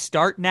 If you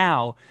start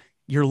now,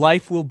 your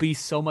life will be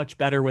so much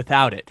better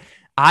without it.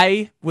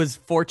 I was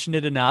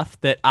fortunate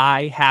enough that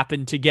I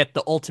happened to get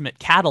the ultimate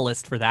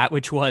catalyst for that,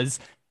 which was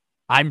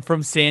I'm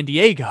from San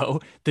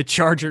Diego. The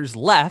Chargers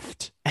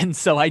left, and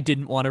so I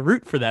didn't want to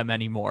root for them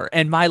anymore.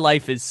 And my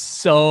life is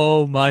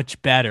so much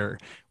better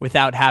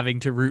without having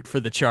to root for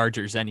the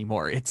Chargers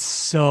anymore. It's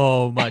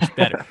so much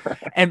better.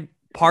 And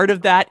part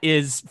of that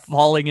is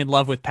falling in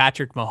love with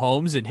Patrick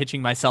Mahomes and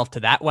hitching myself to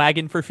that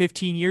wagon for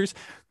 15 years.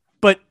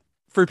 But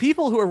for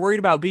people who are worried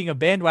about being a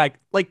bandwagon,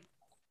 like,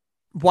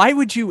 why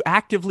would you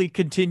actively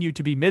continue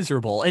to be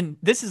miserable? And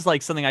this is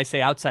like something I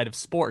say outside of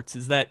sports,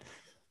 is that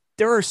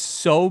there are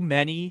so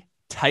many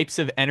types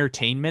of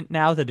entertainment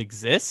now that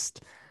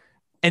exist.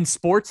 And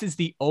sports is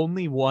the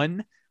only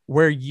one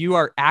where you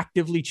are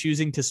actively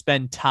choosing to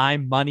spend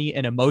time, money,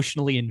 and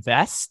emotionally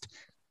invest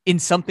in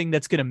something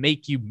that's going to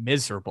make you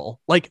miserable.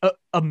 Like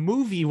a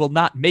movie will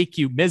not make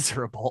you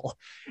miserable.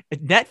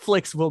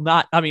 Netflix will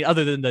not, I mean,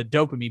 other than the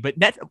dopamine, but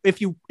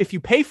if you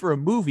pay for a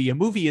movie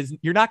is,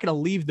 you're not going to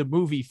leave the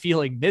movie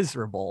feeling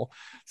miserable.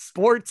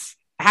 Sports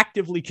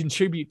actively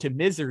contribute to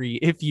misery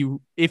if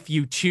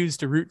you choose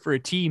to root for a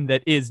team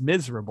that is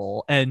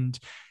miserable. And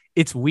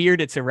it's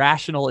weird, it's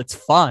irrational, it's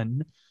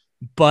fun,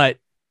 but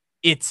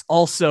it's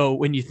also,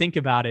 when you think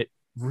about it,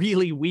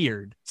 really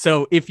weird.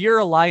 So if you're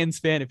a Lions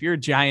fan, if you're a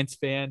Giants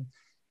fan,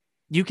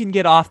 you can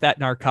get off that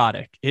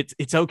narcotic.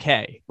 It's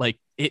okay. Like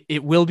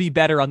it will be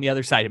better on the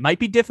other side. It might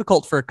be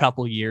difficult for a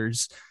couple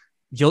years.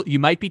 You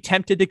might be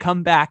tempted to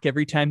come back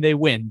every time they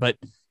win, but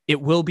it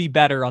will be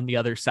better on the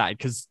other side,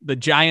 because the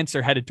Giants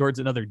are headed towards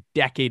another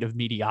decade of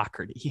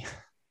mediocrity.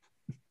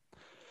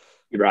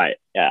 Right.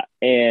 Yeah.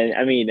 And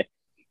I mean,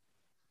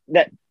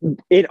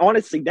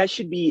 honestly, that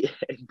should be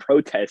in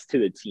protest to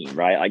the team,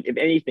 right? Like, if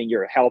anything,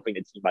 you're helping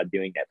the team by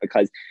doing that,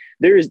 because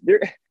I just do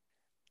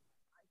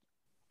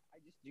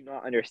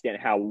not understand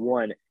how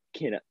one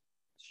can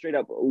straight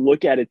up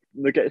look at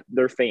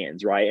their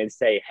fans, right, and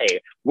say,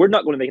 hey, we're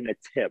not going to make an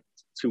attempt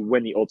to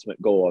win the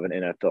ultimate goal of an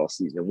NFL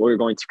season. We're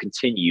going to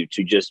continue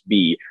to just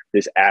be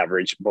this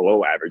average,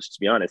 below average, to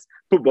be honest,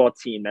 football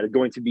team that is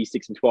going to be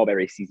 6-12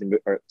 every season,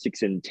 or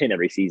 6-10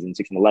 every season,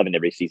 6-11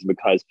 every season,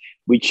 because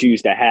we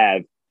choose to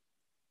have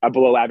a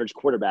below average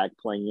quarterback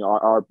playing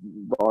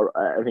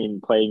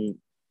playing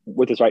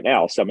with us right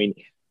now. So, I mean,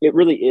 it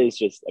really is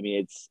just, I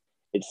mean,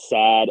 it's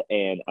sad.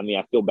 And I mean,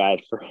 I feel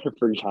bad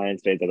for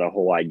Giants fans as a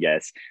whole, I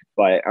guess.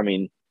 But I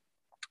mean,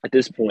 at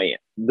this point,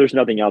 there's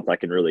nothing else I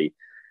can really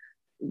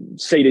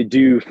say to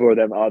do for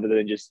them other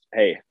than just,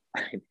 hey,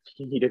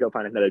 you need to go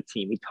find another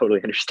team. We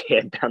totally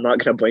understand. I'm not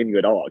going to blame you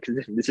at all,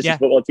 because this is a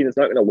football team that's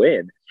not going to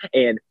win.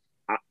 And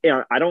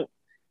I don't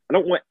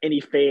want any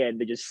fan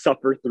to just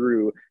suffer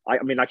through.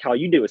 I mean, like how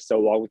you did with so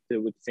long with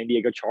the San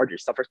Diego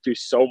Chargers, suffer through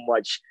so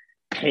much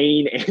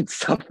pain and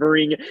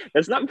suffering.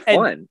 That's not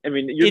fun. And, I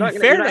mean, in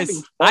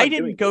fairness, I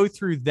didn't go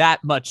through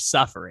that much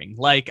suffering.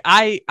 Like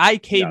I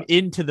came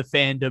into the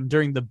fandom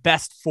during the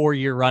best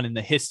 4-year run in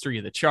the history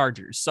of the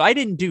Chargers, so I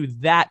didn't do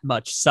that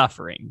much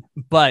suffering.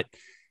 But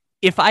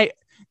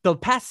the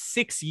past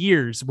 6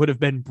 years would have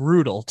been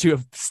brutal to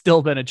have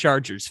still been a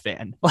Chargers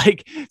fan.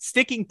 Like,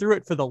 sticking through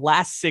it for the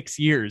last 6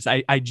 years,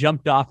 I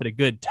jumped off at a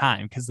good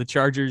time, because the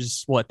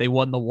Chargers, they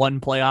won the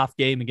one playoff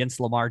game against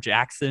Lamar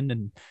Jackson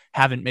and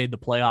haven't made the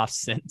playoffs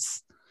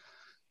since.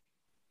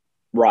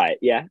 Right.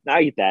 Yeah,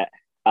 I get that.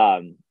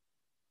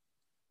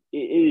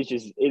 It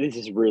is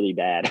just really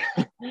bad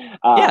for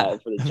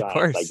the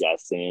Giants, I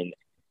guess.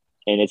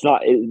 And it's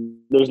not,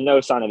 there's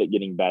no sign of it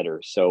getting better.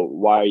 So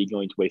why are you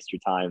going to waste your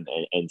time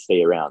and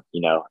stay around,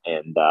 you know?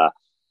 And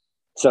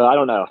so I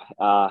don't know.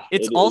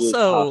 It's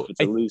also,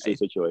 it's a losing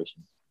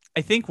situation.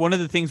 I think one of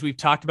the things we've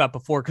talked about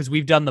before, because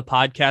we've done the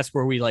podcast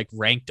where we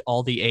ranked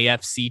all the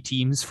AFC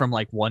teams from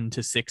 1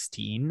 to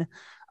 16.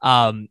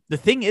 The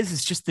thing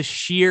is just the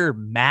sheer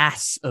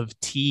mass of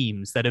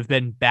teams that have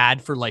been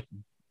bad for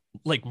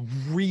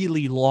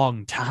really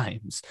long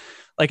times.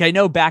 I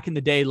know back in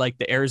the day,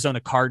 the Arizona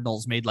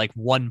Cardinals made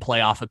one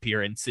playoff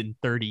appearance in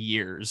 30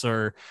 years,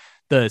 or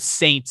the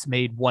Saints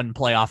made one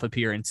playoff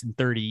appearance in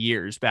 30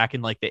 years back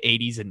in the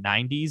 80s and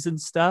 90s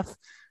and stuff.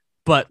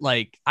 But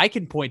I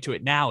can point to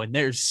it now, and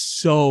there's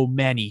so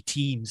many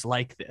teams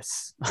like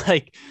this.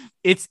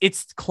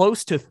 It's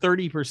close to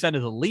 30%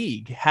 of the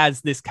league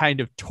has this kind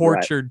of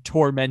tortured,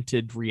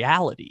 tormented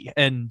reality.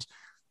 And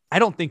I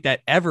don't think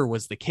that ever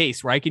was the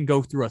case, where I can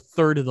go through a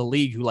third of the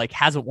league who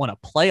hasn't won a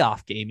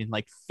playoff game in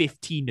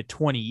 15 to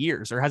 20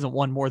 years, or hasn't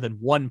won more than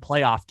one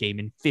playoff game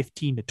in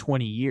 15 to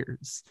 20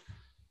 years.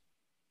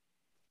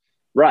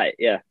 Right.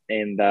 Yeah.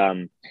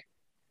 And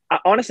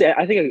honestly,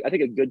 I think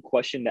a good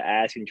question to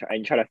ask and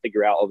try to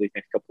figure out over these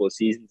next couple of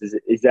seasons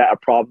is that a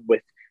problem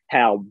with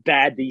how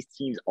bad these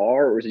teams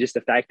are, or is it just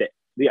the fact that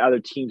the other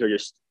teams are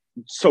just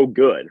so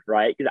good,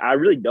 right? Because I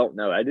really don't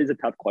know. It is a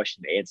tough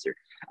question to answer.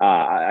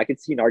 I could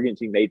see an argument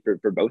to be made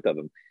for both of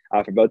them,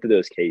 for both of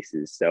those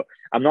cases. So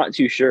I'm not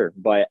too sure.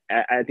 But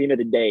at the end of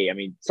the day, I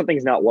mean,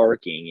 something's not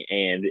working.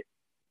 And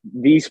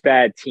these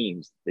bad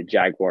teams, the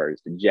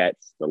Jaguars, the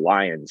Jets, the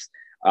Lions,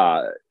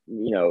 they're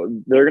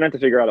going to have to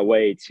figure out a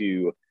way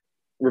to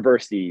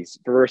reverse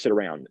it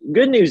around.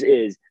 Good news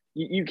is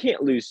you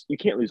can't lose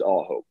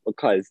all hope,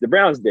 because the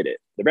Browns did it.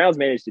 The Browns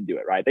managed to do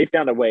it, right? They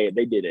found a way.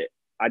 They did it.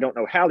 I don't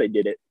know how they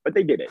did it, but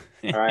they did it.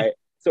 All right.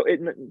 So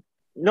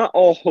not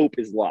all hope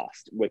is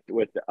lost with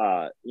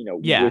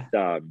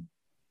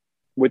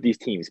these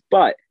teams.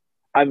 But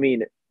I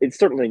mean, it's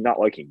certainly not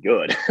looking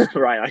good,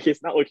 right? Like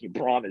it's not looking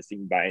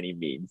promising by any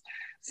means.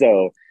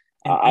 So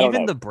And I don't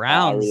even know. the I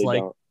Browns, really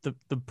like don't.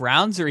 the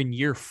Browns are in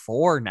year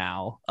 4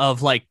 now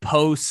of like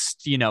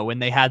post, when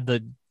they had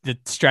the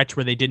stretch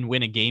where they didn't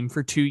win a game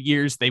for 2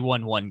 years. They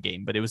won one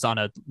game, but it was on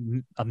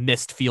a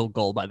missed field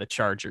goal by the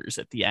Chargers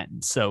at the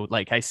end. So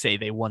like I say,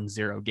 they won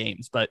 0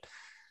 games, but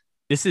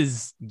this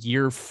is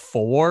year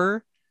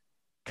 4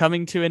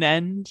 coming to an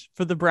end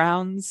for the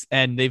Browns.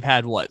 And they've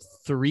had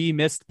 3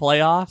 missed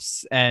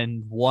playoffs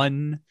and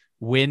 1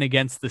 win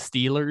against the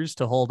Steelers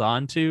to hold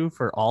on to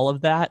for all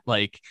of that.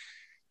 Like,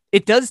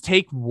 it does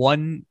take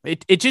one.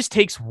 It just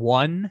takes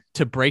one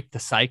to break the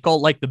cycle.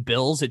 Like the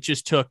Bills, it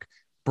just took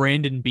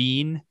Brandon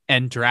Beane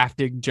and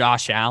drafting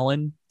Josh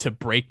Allen to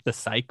break the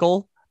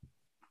cycle.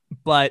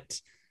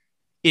 But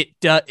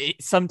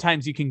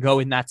sometimes you can go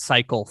in that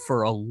cycle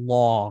for a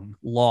long,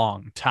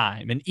 long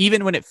time. And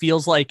even when it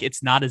feels like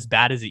it's not as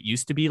bad as it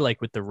used to be, like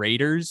with the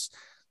Raiders,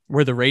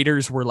 where the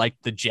Raiders were like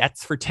the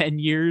Jets for 10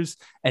 years,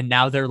 and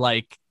now they're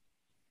like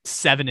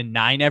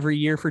 7-9 every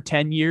year for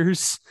 10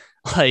 years.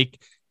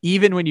 Like,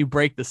 even when you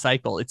break the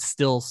cycle, it's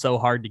still so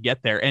hard to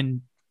get there.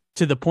 And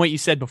to the point you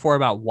said before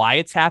about why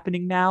it's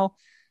happening now,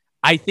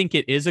 I think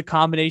it is a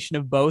combination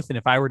of both. And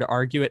if I were to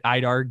argue it,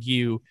 I'd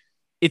argue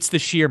it's the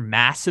sheer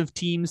mass of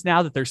teams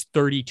now, that there's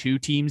 32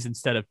 teams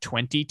instead of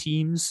 20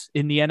 teams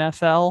in the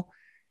NFL,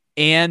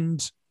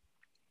 and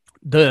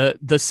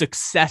the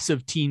success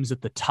of teams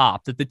at the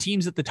top, that the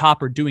teams at the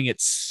top are doing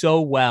it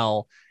so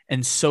well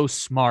and so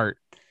smart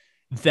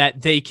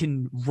that they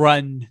can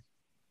run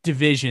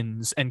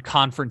divisions and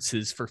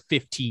conferences for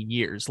 15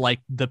 years, like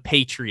the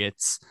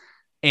Patriots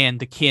and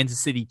the Kansas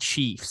City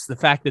Chiefs. The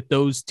fact that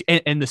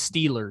and the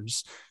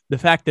Steelers, the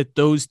fact that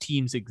those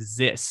teams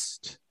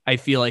exist, I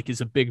feel like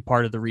is a big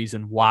part of the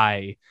reason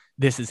why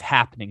this is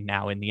happening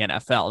now in the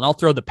NFL. And I'll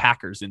throw the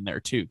Packers in there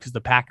too, because the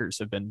Packers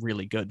have been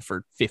really good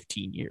for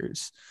 15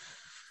 years.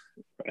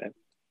 Right.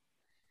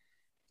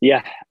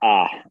 Yeah,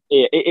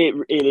 it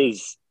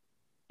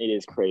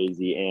is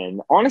crazy.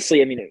 And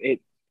honestly, I mean,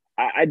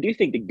 I do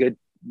think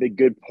the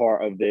good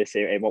part of this,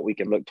 and what we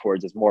can look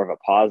towards is more of a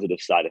positive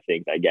side of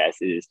things, I guess,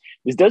 is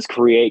this does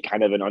create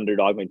kind of an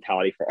underdog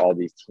mentality for all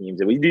these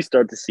teams. And we do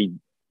start to see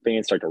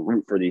fans start to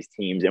root for these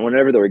teams. And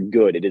whenever they're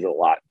good, it is a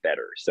lot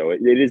better. So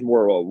it is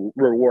more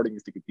rewarding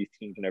to get these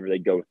teams whenever they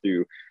go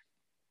through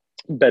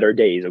better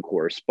days, of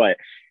course. But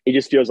it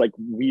just feels like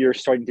we are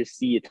starting to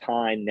see a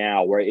time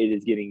now where it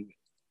is getting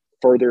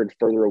further and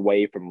further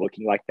away from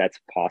looking like that's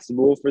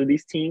possible for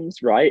these teams,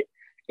 right?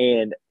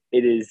 And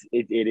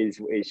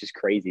it's just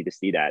crazy to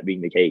see that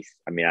being the case.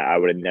 I mean, I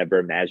would have never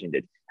imagined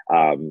it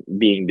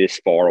being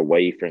this far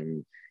away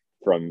from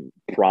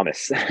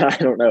promise. I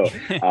don't know,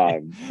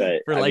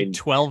 but for I like mean,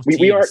 12 we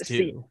teams are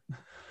too.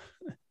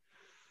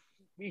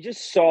 We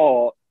just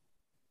saw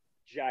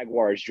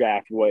Jaguars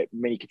draft what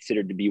many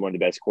considered to be one of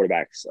the best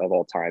quarterbacks of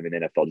all time in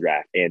the NFL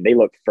draft, and they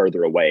look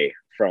further away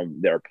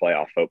from their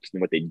playoff hopes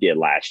than what they did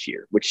last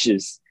year, which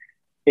is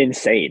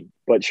insane,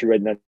 but true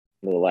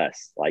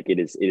nonetheless. Like it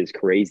is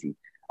crazy.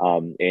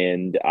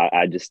 And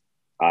I just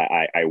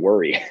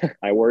worry.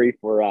 I worry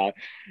for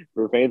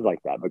fans like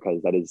that,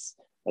 because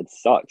that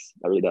sucks.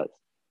 That really does.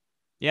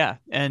 Yeah,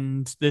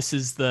 and this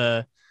is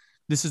the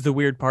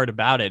weird part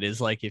about it, is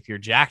like, if you're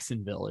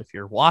Jacksonville, if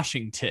you're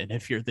Washington,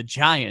 if you're the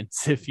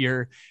Giants, if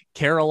you're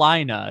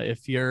Carolina,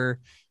 if you're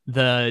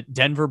the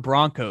Denver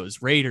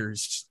Broncos,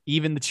 Raiders,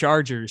 even the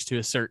Chargers to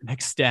a certain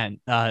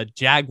extent,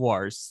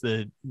 Jaguars,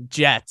 the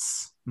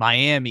Jets,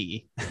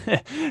 Miami,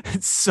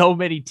 so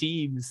many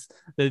teams,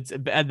 and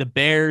the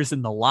Bears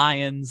and the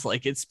Lions.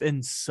 Like, it's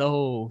been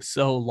so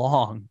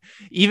long.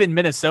 Even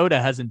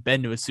Minnesota hasn't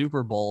been to a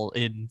Super Bowl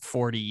in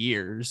 40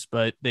 years,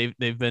 but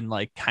they've been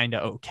like kind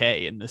of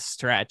okay in this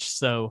stretch.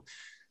 So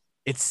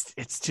it's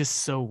just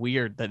so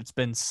weird that it's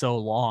been so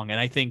long. And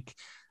I think,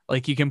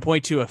 like, you can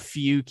point to a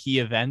few key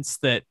events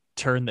that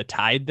turn the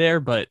tide there,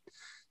 but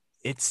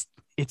it's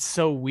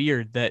so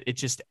weird that it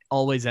just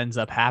always ends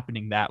up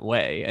happening that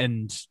way.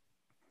 And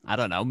I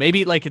don't know,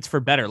 maybe like it's for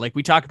better. Like,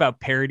 we talk about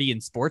parity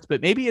in sports,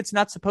 but maybe it's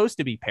not supposed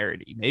to be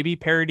parity. Maybe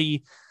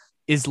parity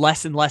is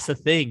less and less a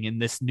thing in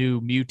this new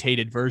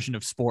mutated version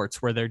of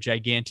sports, where they're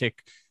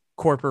gigantic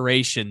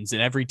corporations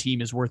and every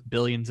team is worth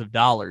billions of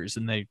dollars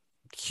and they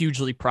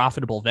hugely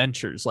profitable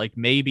ventures. Like,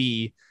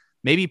 maybe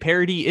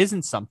parity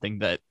isn't something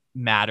that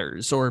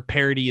matters, or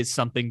parity is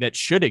something that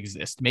should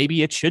exist.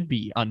 Maybe it should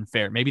be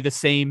unfair. Maybe the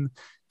same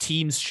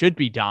teams should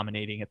be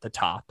dominating at the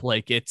top.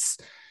 Like, it's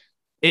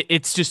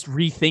just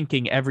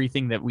rethinking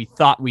everything that we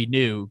thought we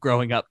knew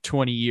growing up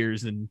 20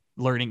 years and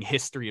learning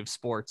history of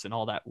sports and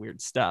all that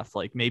weird stuff.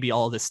 Like, maybe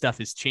all this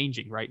stuff is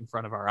changing right in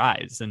front of our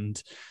eyes.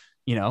 And,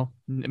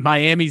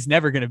 Miami's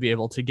never going to be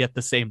able to get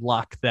the same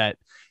luck that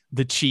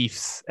the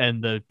Chiefs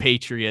and the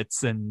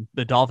Patriots and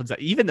the Dolphins,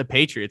 even the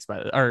Patriots,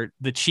 or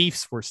the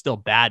Chiefs, were still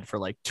bad for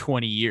like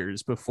 20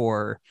 years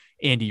before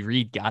Andy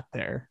Reid got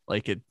there.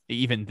 Like,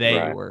 even they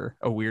Right. were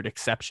a weird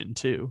exception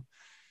too.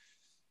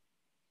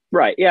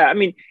 Right. Yeah. I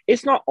mean,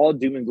 it's not all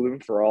doom and gloom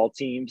for all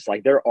teams.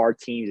 Like there are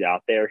teams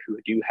out there who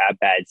do have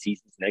bad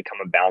seasons and they come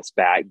and bounce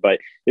back. But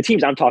the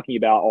teams I'm talking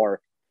about are,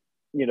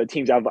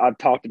 teams I've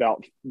talked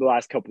about the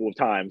last couple of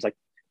times. Like,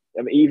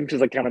 I mean, even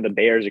because like kind of the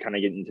Bears are kind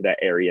of getting into that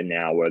area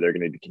now where they're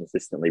going to be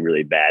consistently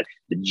really bad.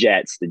 The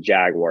Jets, the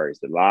Jaguars,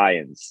 the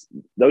Lions,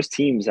 those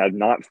teams have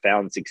not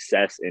found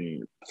success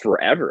in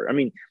forever. I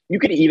mean, you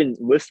could even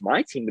list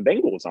my team, the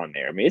Bengals, on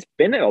there. I mean, it's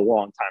been a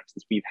long time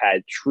since we've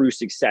had true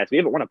success. We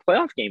haven't won a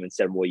playoff game in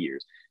several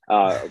years.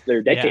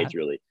 They're decades,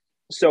 really.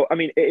 So, I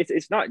mean,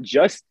 it's not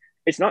just.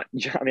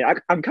 I mean,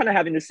 I'm kind of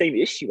having the same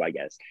issue, I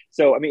guess.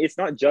 So, I mean, it's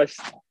not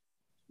just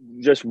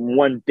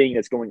one thing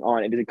that's going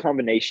on. It is a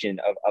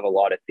combination of a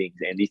lot of things,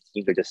 and these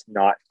teams are just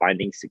not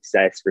finding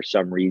success for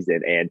some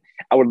reason. And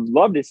I would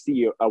love to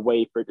see a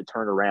way for it to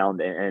turn around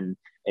and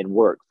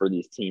work for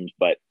these teams,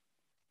 but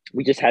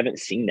we just haven't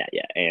seen that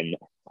yet. And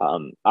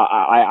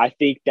I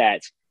think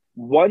that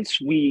once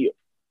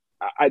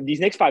these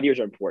next 5 years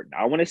are important.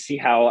 I want to see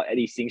how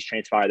these things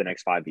transpire the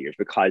next 5 years,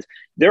 because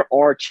there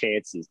are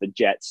chances the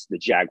Jets, the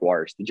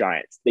Jaguars, the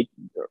Giants,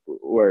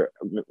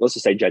 let's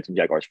just say Jets and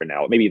Jaguars for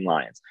now, maybe even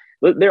Lions.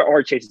 There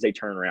are chances they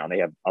turn around. They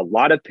have a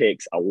lot of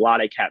picks, a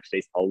lot of cap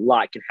space, a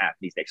lot can happen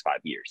these next 5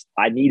 years.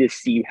 I need to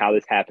see how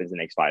this happens in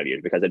the next 5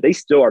 years, because if they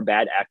still are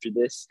bad after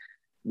this,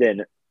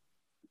 then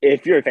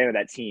if you're a fan of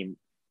that team,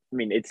 I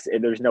mean,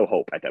 there's no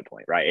hope at that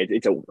point, right?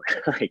 It's over.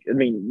 Like, I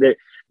mean,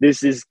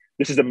 this is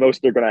the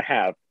most they're going to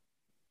have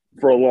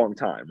for a long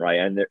time, right?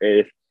 And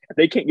if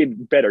they can't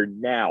get better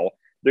now,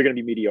 they're going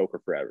to be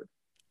mediocre forever.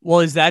 Well,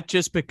 is that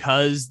just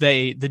because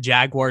the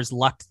Jaguars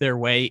lucked their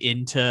way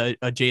into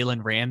a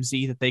Jalen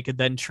Ramsey that they could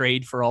then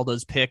trade for all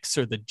those picks,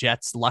 or the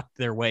Jets lucked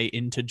their way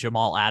into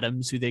Jamal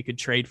Adams, who they could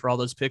trade for all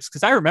those picks?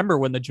 Because I remember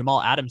when the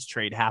Jamal Adams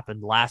trade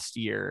happened last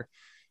year,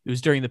 it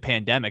was during the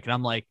pandemic, and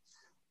I'm like,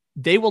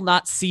 they will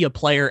not see a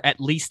player, at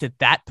least at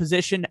that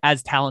position,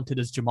 as talented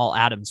as Jamal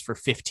Adams for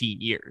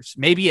 15 years.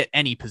 Maybe at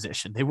any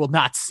position, they will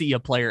not see a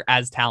player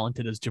as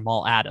talented as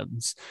Jamal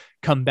Adams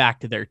come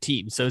back to their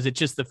team. So is it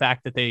just the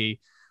fact that they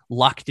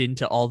lucked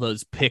into all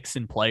those picks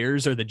and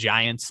players, or the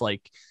Giants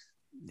like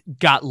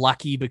got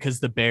lucky because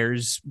the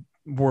Bears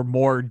were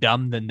more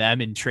dumb than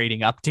them in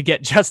trading up to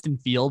get Justin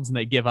Fields, and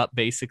they give up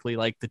basically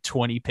like the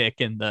 20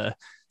 pick and the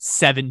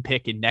 7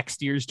 pick in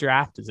next year's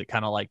draft? Is it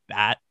kind of like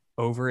that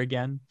over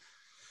again?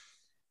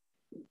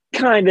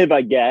 Kind of,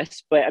 I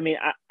guess. But I mean,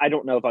 I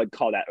don't know if I'd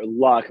call that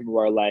luck.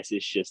 More or less,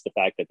 it's just the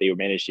fact that they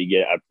managed to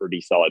get a pretty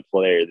solid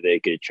player that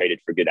they could have traded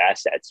for good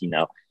assets,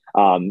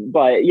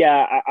 But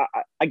yeah,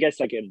 I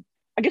guess I can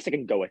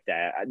go with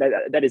that.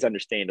 That is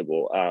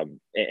understandable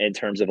in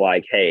terms of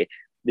like, hey,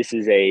 this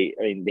is they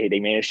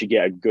managed to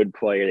get a good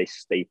player.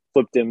 They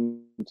flipped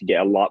him to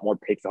get a lot more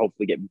picks to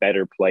hopefully get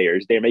better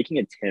players. They're making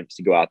attempts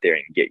to go out there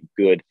and get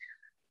good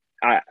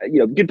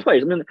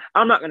players. I mean,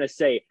 I'm not going to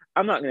say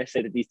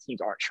that these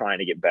teams aren't trying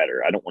to get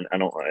better. I don't want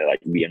to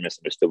like be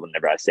misunderstood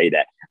whenever I say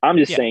that. I'm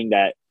just saying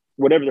that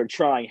whatever they're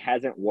trying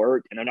hasn't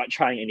worked, and they're not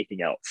trying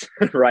anything else,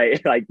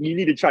 right? Like, you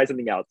need to try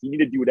something else. You need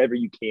to do whatever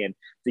you can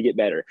to get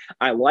better.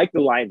 I like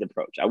the Lions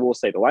approach. I will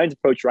say the Lions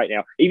approach right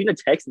now, even the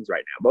Texans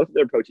right now, both of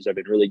their approaches have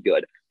been really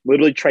good.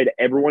 Literally trade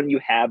everyone you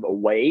have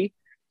away,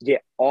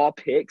 get all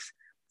picks,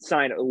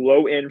 sign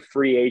low-end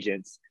free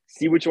agents,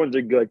 see which ones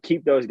are good,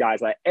 keep those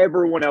guys, let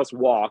everyone else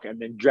walk,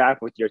 and then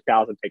draft with your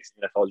 1,000 picks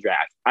in the NFL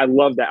draft. I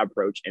love that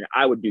approach, and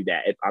I would do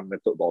that if I'm the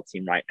football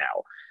team right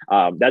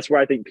now. That's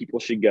where I think people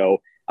should go.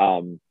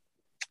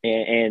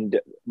 And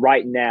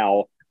right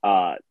now,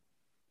 I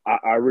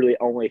really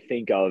only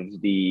think of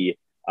the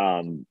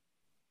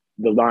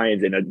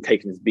Lions and the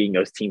Texans being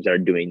those teams that are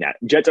doing that.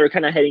 Jets are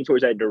kind of heading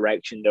towards that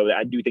direction, though.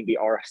 I do think they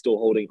are still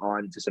holding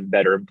on to some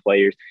veteran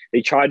players.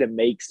 They tried to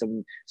make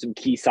some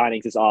key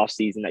signings this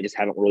offseason that just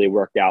haven't really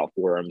worked out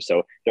for them.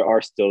 So there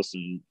are still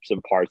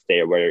some parts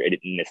there where it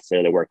didn't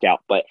necessarily work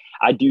out. But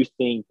I do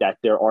think that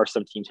there are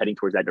some teams heading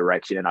towards that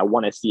direction, and I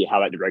want to see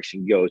how that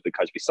direction goes,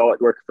 because we saw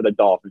it work for the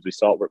Dolphins. We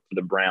saw it work for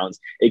the Browns.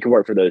 It can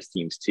work for those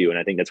teams too, and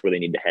I think that's where they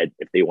need to head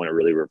if they want to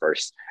really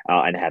reverse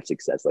and have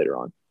success later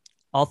on.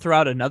 I'll throw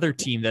out another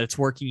team that it's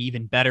working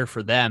even better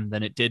for them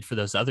than it did for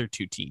those other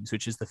two teams,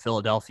 which is the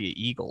Philadelphia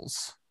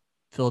Eagles.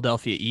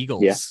 Philadelphia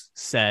Eagles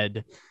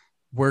said,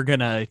 we're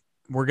going to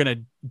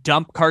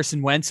dump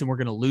Carson Wentz and we're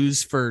going to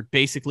lose for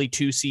basically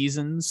 2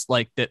 seasons.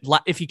 Like that.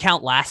 If you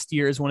count last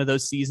year as one of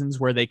those seasons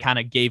where they kind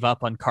of gave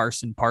up on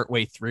Carson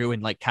partway through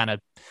and like kind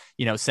of,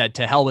 said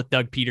to hell with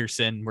Doug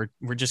Peterson,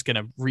 we're just going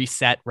to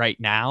reset right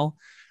now.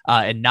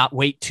 And not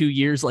wait 2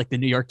 years like the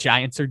New York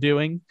Giants are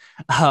doing.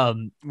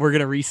 We're going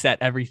to reset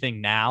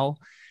everything now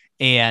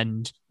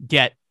and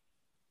get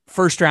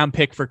first-round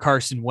pick for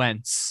Carson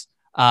Wentz,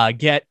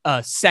 get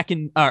a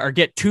second or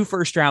get 2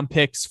 first-round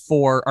picks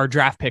for our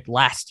draft pick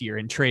last year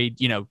and trade,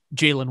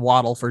 Jalen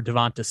Waddle for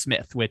Devonta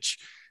Smith, which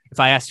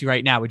if I asked you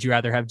right now, would you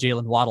rather have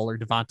Jalen Waddle or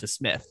Devonta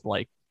Smith?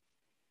 Like,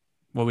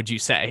 what would you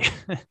say?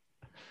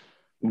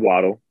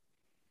 Waddle.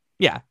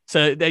 Yeah.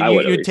 So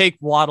you would take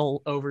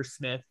Waddle over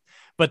Smith.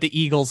 But the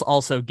Eagles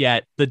also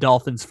get the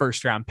Dolphins'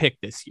 first-round pick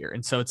this year.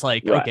 And so it's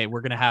like, okay,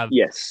 we're going to have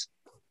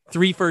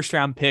 3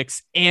 first-round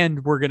picks,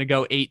 and we're going to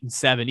go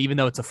 8-7, even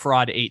though it's a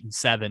fraud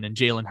 8-7, and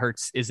Jalen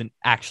Hurts isn't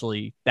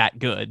actually that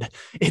good.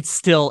 It's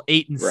still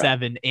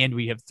 8-7, and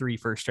we have 3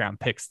 first-round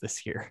picks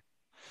this year.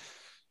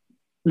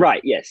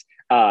 Right. Yes.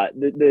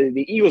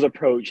 The Eagles'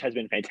 approach has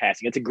been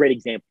fantastic. It's a great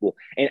example.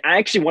 And I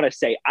actually want to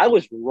say I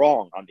was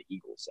wrong on the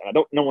Eagles. And I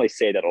don't normally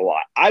say that a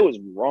lot. I was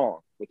wrong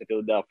with the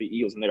Philadelphia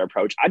Eagles and their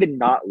approach. I did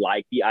not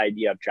like the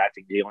idea of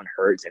drafting Jalen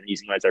Hurts and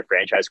using him as their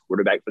franchise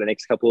quarterback for the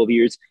next couple of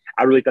years.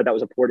 I really thought that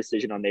was a poor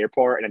decision on their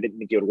part, and I didn't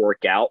think it would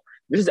work out.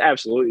 This is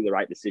absolutely the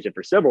right decision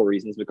for several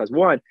reasons. Because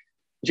one,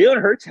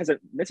 Jalen Hurts hasn't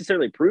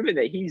necessarily proven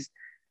that he's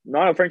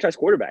not a franchise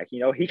quarterback.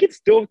 He could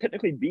still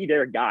technically be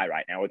their guy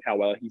right now with how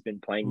well he's been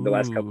playing the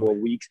last couple of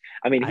weeks.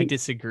 I mean, I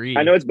disagree.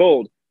 I know it's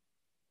bold.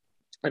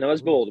 But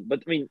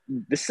I mean,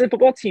 this is a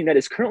football team that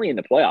is currently in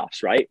the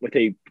playoffs, right? With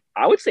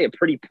I would say a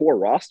pretty poor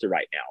roster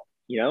right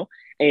now,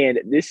 and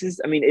this is,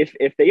 I mean,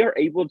 if they are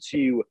able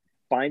to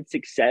find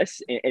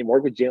success and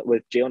work with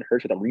Jalen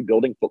Hurts with a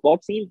rebuilding football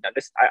team, now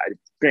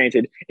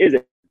granted, is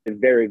a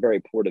very,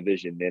 very poor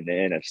division in the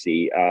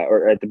NFC,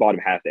 or at the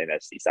bottom half of the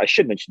NFC. So I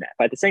should mention that.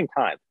 But at the same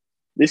time,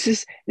 this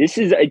is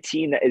a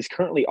team that is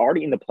currently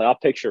already in the playoff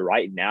picture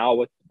right now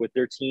with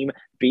their team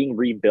being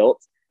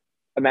rebuilt.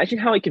 Imagine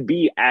how it could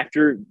be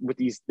after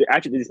this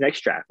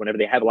next draft, whenever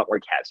they have a lot more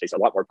cap space, a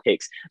lot more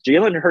picks.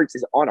 Jalen Hurts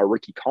is on a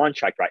rookie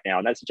contract right now,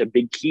 and that's such a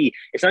big key.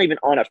 It's not even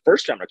on a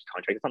first-round rookie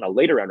contract. It's on a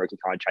later-round rookie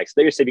contract. So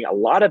they're saving a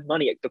lot of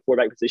money at the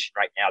quarterback position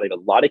right now. They have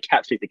a lot of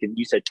cap space they can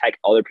use to attack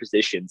other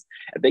positions.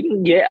 If they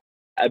can get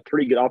a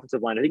pretty good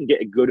offensive line, if they can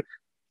get a good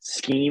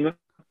scheme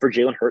for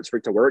Jalen Hurts for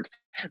it to work,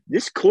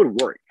 this could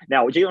work.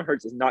 Now, Jalen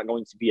Hurts is not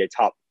going to be a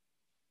top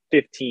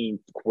 15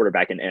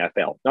 quarterback in the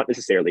NFL, not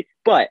necessarily,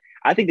 but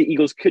I think the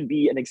Eagles could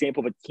be an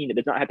example of a team that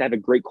does not have to have a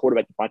great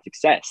quarterback to find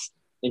success.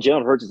 And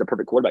Jalen Hurts is a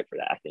perfect quarterback for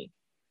that, I think.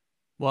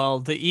 Well,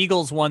 the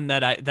Eagles one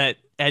that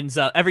ends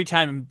up every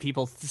time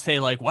people say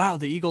like, wow,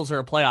 the Eagles are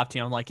a playoff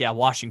team. I'm like, yeah,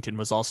 Washington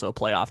was also a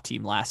playoff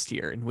team last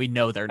year, and we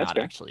know they're not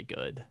actually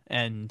good.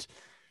 And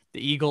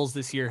the Eagles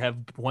this year have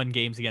won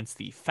games against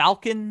the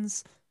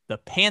Falcons, the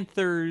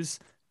Panthers,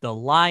 the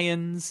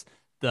Lions,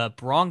 the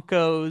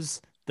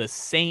Broncos, the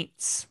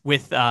Saints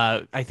with,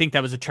 I think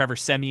that was a Trevor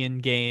Siemian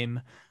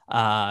game,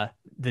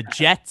 the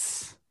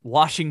Jets,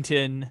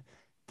 Washington,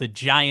 the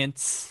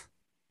Giants.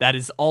 That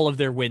is all of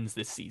their wins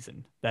this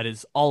season. That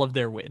is all of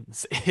their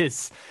wins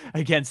is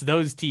against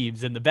those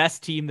teams. And the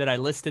best team that I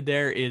listed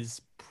there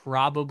is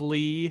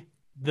probably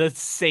the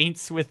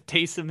Saints with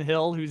Taysom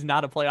Hill, who's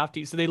not a playoff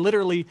team. So they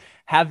literally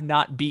have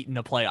not beaten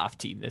a playoff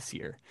team this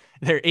year.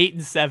 They're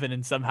 8-7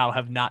 and somehow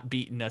have not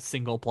beaten a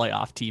single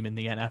playoff team in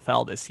the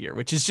NFL this year,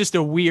 which is just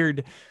a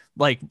weird,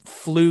 like,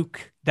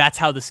 fluke. That's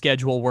how the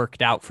schedule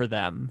worked out for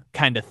them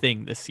kind of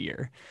thing this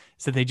year.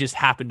 So they just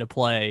happened to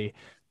play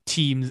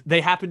teams.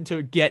 They happened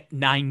to get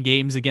 9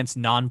 games against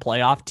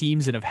non-playoff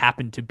teams and have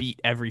happened to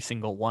beat every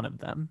single one of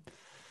them.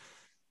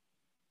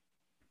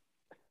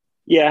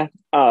 Yeah.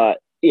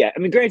 Yeah, I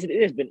mean, granted,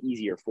 it has been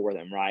easier for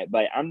them, right?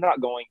 But I'm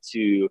not going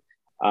to.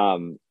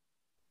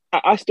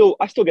 I still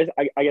guess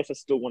I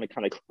still want to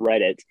kind of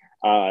credit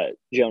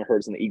Jalen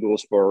Hurts and the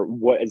Eagles for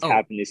what has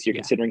happened this year,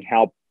 considering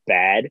how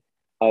bad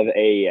of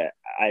a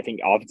I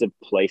think offensive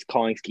play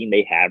calling scheme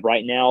they have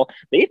right now.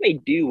 They've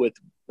made do with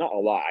not a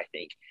lot, I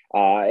think,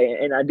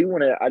 and I do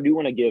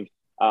want to give.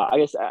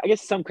 I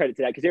guess some credit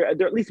to that because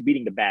they're at least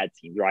beating the bad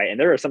teams, right? And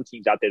there are some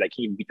teams out there that can't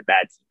even beat the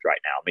bad teams right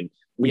now. I mean,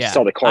 we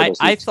saw the Cardinals.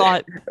 I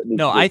thought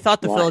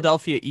the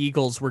Philadelphia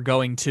Eagles were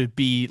going to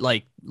be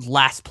like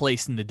last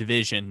place in the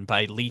division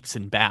by leaps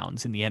and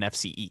bounds in the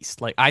NFC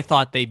East. Like I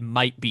thought they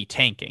might be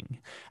tanking.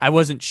 I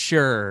wasn't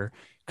sure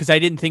because I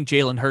didn't think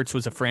Jalen Hurts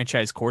was a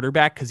franchise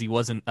quarterback because he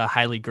wasn't a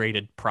highly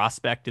graded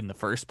prospect in the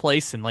first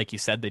place. And like you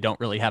said, they don't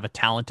really have a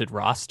talented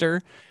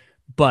roster.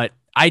 But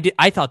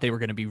I thought they were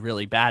going to be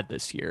really bad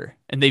this year,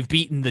 and they've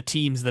beaten the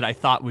teams that I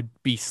thought would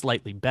be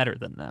slightly better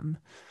than them.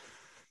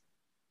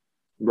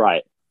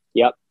 Right.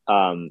 Yep.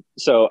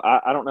 So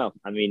I don't know.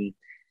 I mean,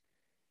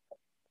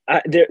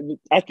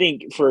 I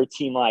think for a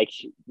team like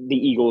the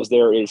Eagles,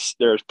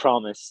 there's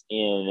promise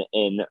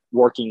in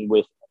working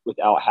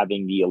without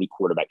having the elite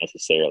quarterback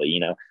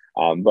necessarily,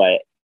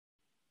 but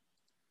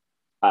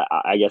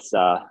I guess.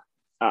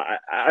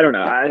 I don't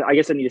know. I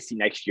guess I need to see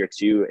next year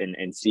too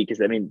and see because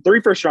I mean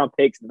 3 first-round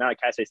picks, the amount of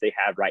cap space they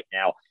have right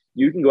now,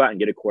 you can go out and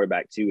get a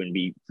quarterback too and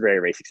be very,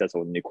 very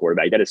successful with a new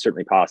quarterback. That is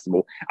certainly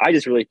possible. I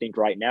just really think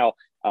right now,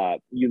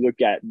 you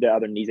look at the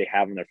other needs they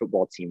have on their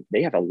football team.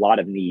 They have a lot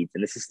of needs,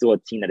 and this is still a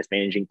team that is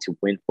managing to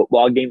win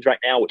football games right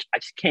now, which I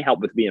just can't help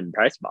but be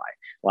impressed by.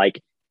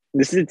 Like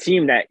this is a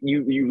team that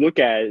you look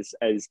at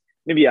as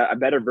maybe a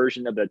better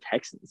version of the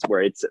Texans,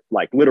 where it's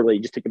like literally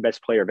just take the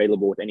best player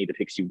available with any of the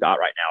picks you've got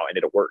right now, and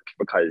it'll work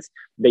because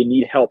they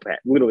need help at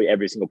literally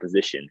every single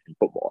position in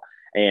football.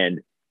 And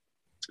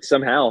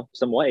somehow,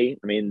 some way,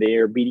 I mean, they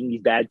are beating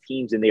these bad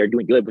teams and they are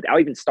doing good without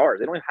even stars.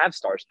 They don't even have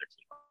stars in their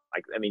team.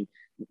 Like, I mean,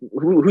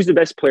 who's the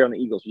best player on the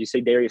Eagles? Would you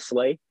say Darius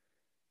Slay?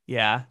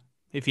 Yeah.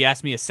 If you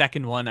ask me a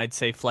second one, I'd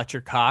say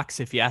Fletcher Cox.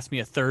 If you ask me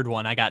a third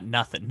one, I got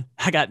nothing.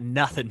 I got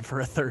nothing for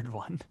a third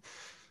one.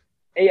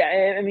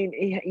 Yeah, I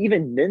mean,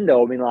 even then,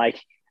 though, I mean,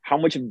 like, how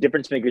much of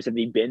difference makers have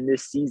they been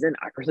this season?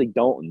 I personally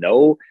don't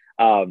know.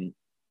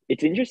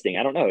 It's interesting.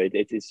 I don't know.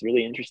 It's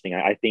really interesting.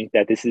 I think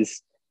that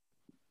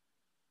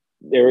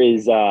there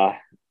is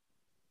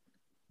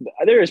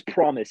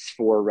promise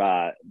for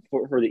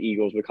the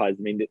Eagles, because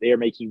I mean they are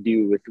making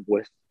do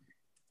with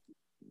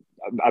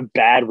a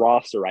bad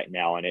roster right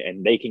now,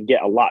 and they can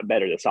get a lot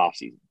better this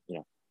offseason.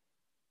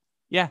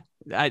 Yeah,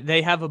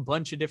 they have a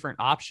bunch of different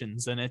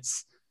options, and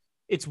it's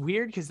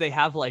weird because they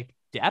have like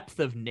depth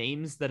of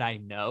names that I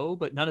know,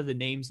 but none of the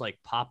names like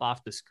pop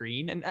off the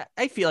screen. And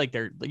I feel like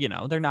they're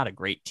not a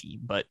great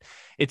team, but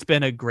it's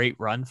been a great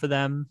run for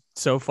them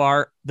so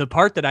far. The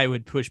part that I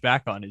would push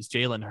back on is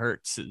Jalen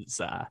Hurts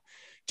is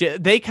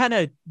they kind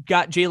of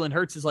got Jalen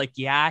Hurts as like,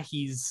 yeah,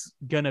 he's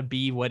going to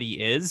be what he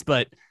is,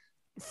 but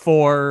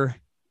for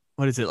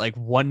what is it, like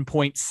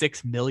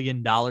 $1.6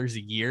 million a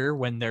year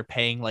when they're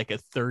paying like a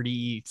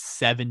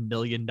 $37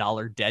 million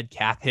dead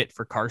cap hit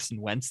for Carson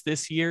Wentz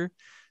this year.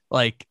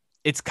 Like,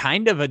 it's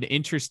kind of an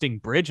interesting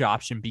bridge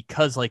option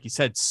because, like you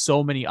said,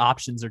 so many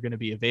options are going to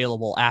be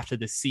available after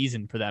this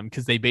season for them,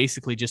 because they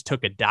basically just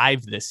took a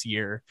dive this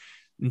year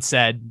and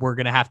said, we're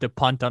going to have to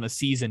punt on a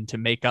season to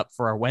make up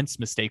for our Wentz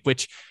mistake,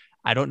 which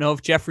I don't know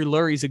if Jeffrey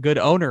Lurie's a good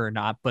owner or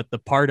not, but the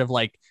part of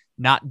like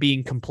not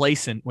being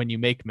complacent when you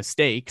make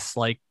mistakes,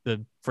 like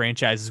the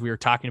franchises we were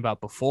talking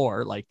about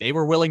before, like they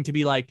were willing to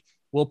be like,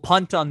 we'll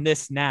punt on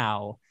this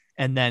now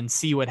and then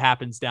see what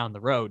happens down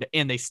the road.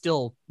 And they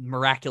still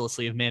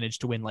miraculously have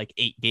managed to win like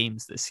 8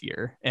 games this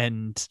year.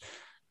 And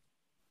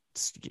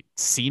it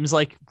seems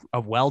like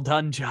a well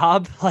done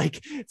job.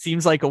 Like, it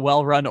seems like a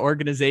well run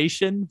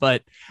organization,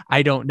 but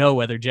I don't know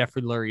whether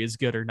Jeffrey Lurie is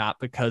good or not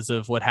because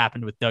of what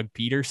happened with Doug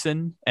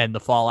Peterson and the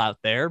fallout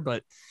there.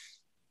 But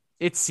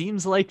it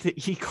seems like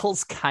the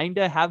Eagles kind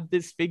of have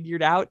this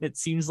figured out. It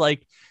seems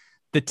like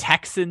the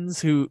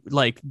Texans, who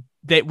like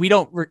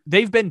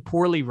they've been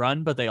poorly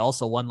run, but they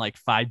also won like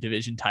 5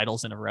 division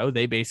titles in a row.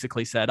 They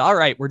basically said, all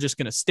right, we're just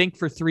going to stink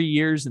for 3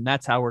 years. And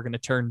that's how we're going to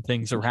turn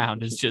things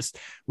around. It's just,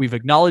 we've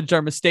acknowledged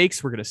our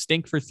mistakes. We're going to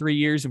stink for 3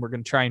 years and we're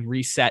going to try and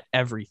reset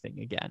everything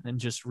again and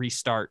just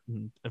restart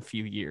in a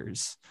few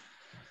years.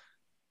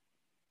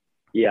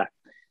 Yeah.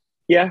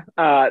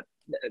 I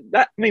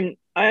mean,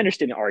 I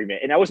understand the argument,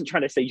 and I wasn't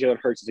trying to say Jalen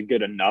Hurts is a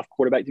good enough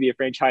quarterback to be a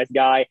franchise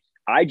guy.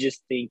 I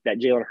just think that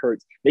Jalen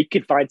Hurts, they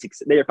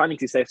are finding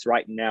success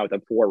right now with a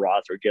poor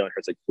roster of Jalen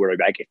Hurts at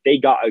quarterback if they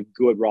got a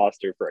good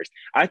roster first.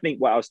 I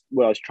think what I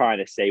was trying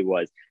to say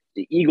was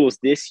the Eagles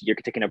this year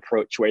could take an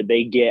approach where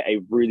they get a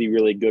really,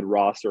 really good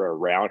roster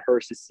around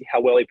Hurts to see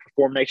how well they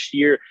perform next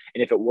year.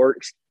 And if it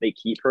works, they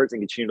keep Hurts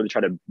and continue to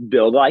try to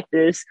build like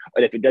this.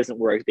 But if it doesn't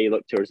work, they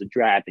look towards the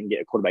draft and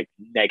get a quarterback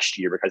next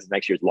year, because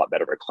next year is a lot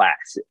better of a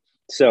class.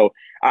 So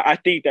I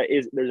think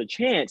there's a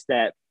chance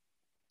that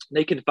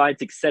they can find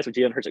success with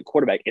Jalen Hurts at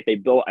quarterback if they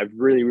build a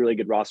really, really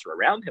good roster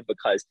around him,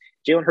 because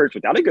Jalen Hurts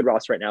without a good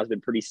roster right now has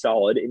been pretty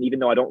solid. And even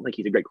though I don't think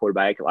he's a great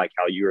quarterback, like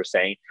how you were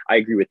saying, I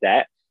agree with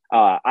that.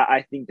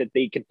 I think that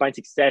they can find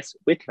success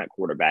with that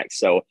quarterback.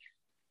 So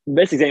the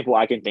best example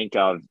I can think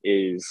of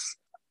is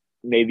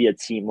maybe a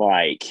team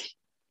like,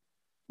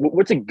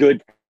 what's a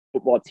good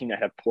football team that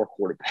have poor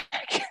quarterback?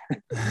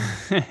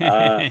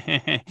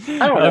 I don't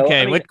know.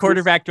 Okay, I mean, what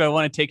quarterback do I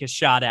want to take a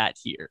shot at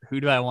here?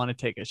 Who do I want to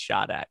take a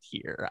shot at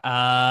here? 49ers.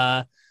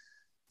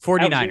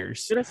 I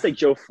was going to say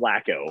Joe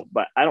Flacco,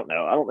 but I don't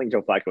know. I don't think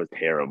Joe Flacco is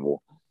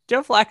terrible.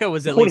 Joe Flacco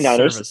was at least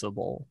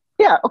serviceable.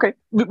 Yeah, okay.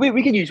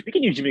 We can use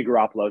Jimmy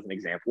Garoppolo as an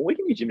example.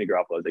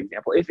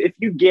 If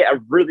you get a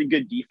really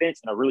good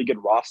defense and a really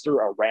good roster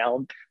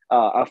around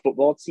a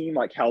football team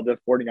like how the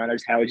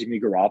 49ers have with Jimmy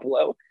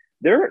Garoppolo,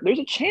 there's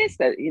a chance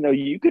that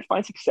you could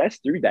find success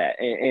through that.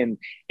 And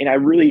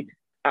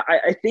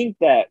I think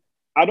that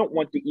I don't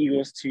want the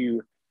Eagles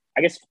to.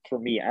 I guess for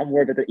me, I'm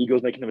worried that the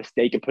Eagles making the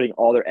mistake of putting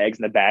all their eggs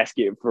in the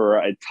basket for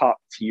a top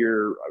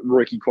tier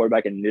rookie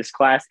quarterback in this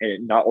class and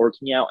it not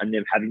working out, and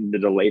them having to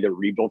delay the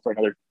rebuild for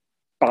another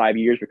 5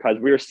 years, because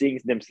we're seeing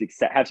them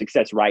have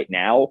success right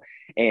now.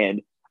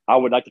 And I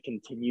would like to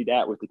continue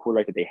that with the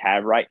quarterback that they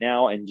have right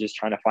now and just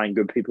trying to find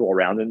good people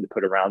around them to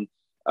put around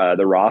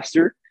the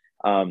roster.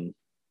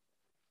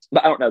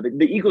 But I don't know.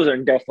 The Eagles are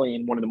definitely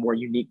in one of the more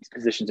unique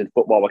positions in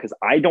football, because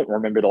I don't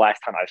remember the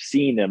last time I've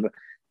seen them,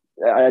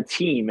 a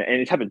team,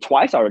 and it's happened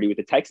twice already with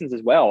the Texans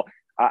as well.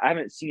 I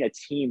haven't seen a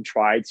team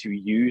try to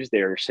use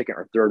their second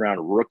or third round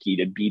rookie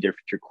to be their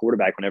future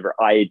quarterback whenever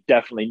I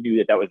definitely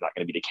knew that was not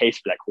going to be the case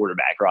for that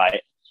quarterback,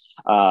 right?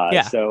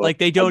 So like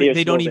they don't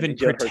even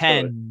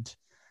pretend.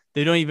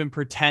 They don't even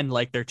pretend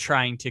like they're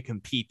trying to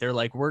compete. They're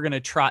like, we're going to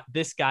trot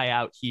this guy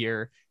out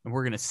here and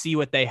we're going to see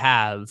what they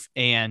have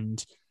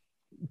and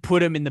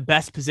put him in the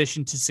best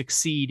position to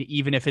succeed,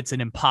 even if it's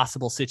an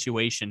impossible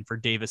situation for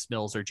Davis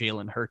Mills or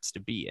Jalen Hurts to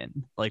be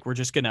in. Like, we're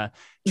just going to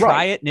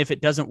try it. And if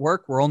it doesn't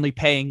work, we're only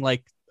paying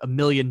like $1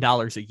 million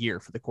a year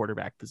for the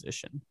quarterback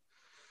position.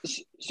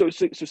 So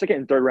second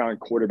and third round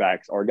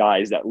quarterbacks are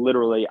guys that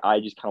literally I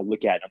just kind of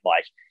look at and I'm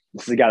like,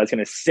 this is a guy that's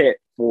going to sit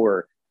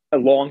for a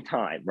long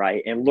time,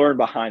 right, and learn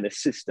behind the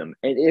system.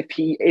 And if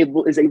he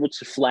is able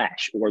to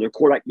flash or the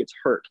quarterback gets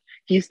hurt,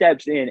 he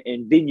steps in,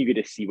 and then you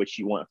get to see what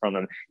you want from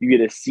him. You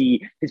get to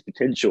see his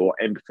potential,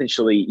 and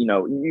potentially,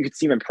 you could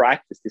see him in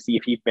practice to see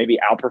if he maybe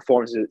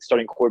outperforms the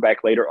starting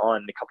quarterback later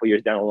on a couple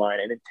years down the line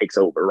and then takes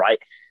over, right?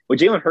 With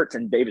Jalen Hurts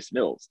and Davis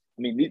Mills,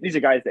 I mean, these are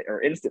guys that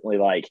are instantly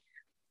like,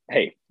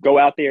 hey, go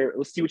out there.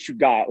 Let's see what you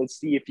got. Let's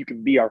see if you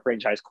can be our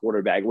franchise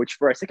quarterback, which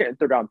for a second and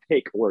third round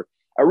pick, or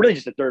really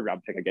just a third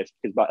round pick, I guess,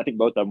 because I think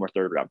both of them were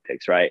third round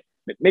picks, right?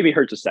 Maybe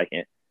Hurts a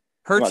second.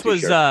 Hurts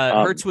was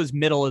Hurts was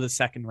middle of the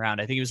second round.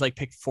 I think he was like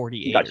pick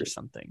 48 or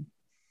something.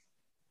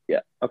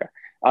 Yeah. Okay.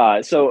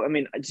 So I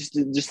mean, just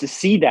to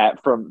see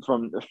that from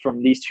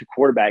these two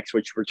quarterbacks,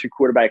 which were two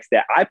quarterbacks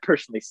that I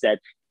personally said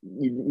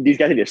these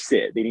guys need to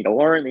sit. They need to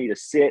learn. They need to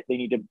sit.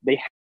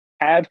 They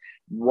have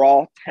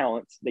raw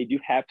talents. They do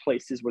have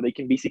places where they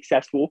can be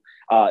successful.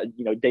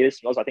 Davis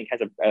Mills, I think,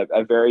 has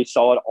a very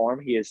solid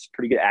arm. He has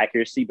pretty good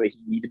accuracy, but he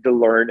needed to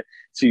learn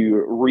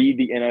to read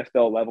the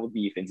NFL level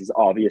defenses,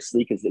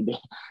 obviously, because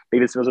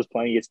Davis Mills was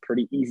playing against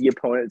pretty easy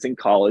opponents in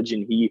college,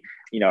 and he,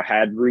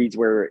 had reads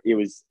where it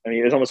was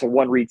almost a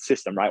one read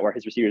system, right, where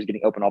his receivers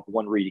getting open off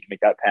one read, he can make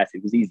that pass.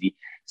 It was easy.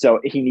 So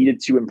he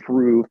needed to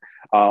improve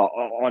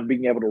on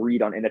being able to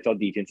read on NFL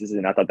defenses,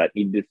 and I thought that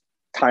needed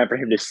time for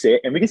him to sit.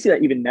 And we can see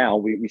that even now.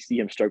 We see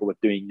him struggle with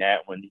doing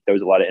that when he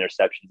throws a lot of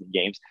interceptions in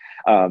games.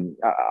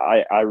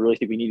 I really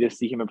think we need to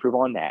see him improve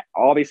on that.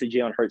 Obviously,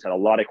 Jalen Hurts had a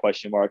lot of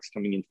question marks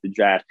coming into the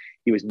draft.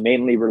 He was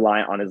mainly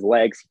reliant on his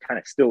legs. He kind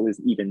of still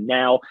is even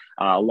now.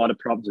 A lot of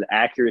problems with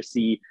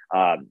accuracy.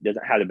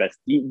 Doesn't have the best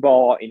deep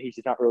ball, and he's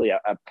just not really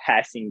a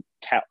passing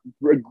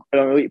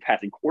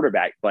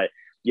quarterback. But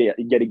yet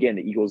again,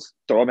 the Eagles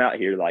throw him out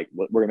here like,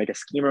 we're going to make a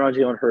scheme around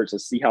Jalen Hurts.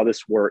 Let's see how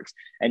this works.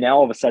 And now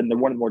all of a sudden, they're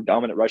one of the more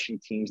dominant rushing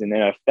teams in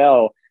the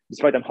NFL,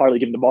 despite them hardly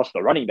giving the ball to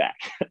the running back.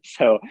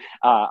 So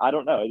I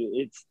don't know.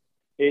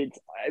 It's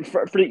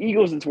for the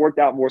Eagles, it's worked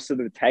out more so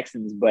than the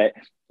Texans, but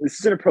this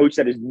is an approach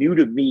that is new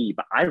to me,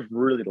 but I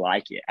really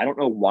like it. I don't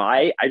know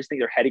why. I just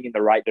think they're heading in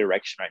the right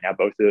direction right now,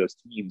 both of those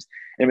teams.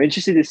 And I'm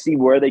interested to see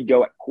where they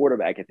go at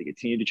quarterback. If they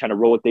continue to try to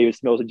roll with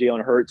Davis Mills and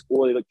Jalen Hurts,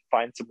 or they look to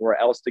find somewhere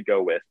else to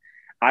go with.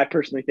 I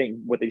personally think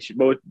what they should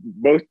both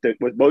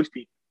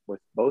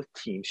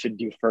teams should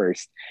do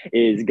first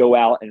is go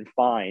out and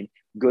find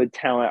good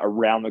talent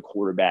around the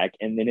quarterback.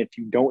 And then if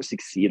you don't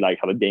succeed, like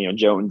how the Daniel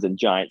Jones and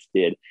Giants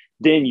did,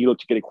 then you look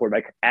to get a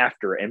quarterback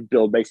after and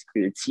build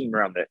basically the team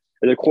around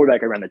the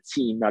quarterback around the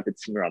team, not the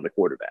team around the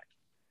quarterback.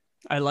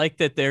 I like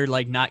that they're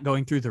like not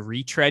going through the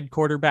retread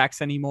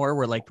quarterbacks anymore,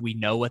 where like we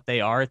know what they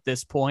are at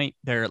this point.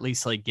 They're at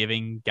least like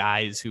giving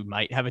guys who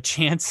might have a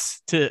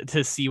chance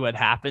to see what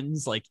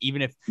happens. Like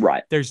even if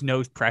there's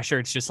no pressure,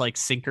 it's just like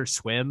sink or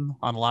swim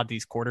on a lot of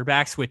these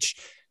quarterbacks, which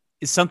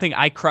is something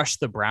I crushed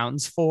the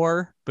Browns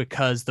for,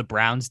 because the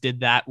Browns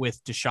did that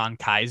with DeShone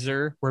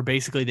Kizer, where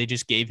basically they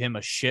just gave him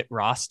a shit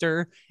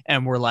roster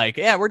and we're like,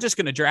 yeah, we're just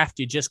going to draft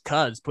you just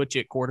cuz, put you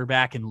at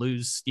quarterback and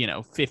lose,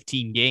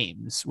 15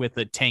 games with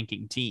a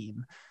tanking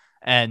team.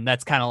 And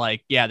that's kind of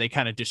like, yeah, they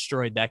kind of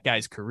destroyed that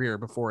guy's career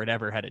before it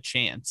ever had a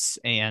chance.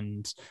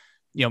 And,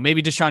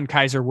 maybe DeShone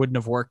Kizer wouldn't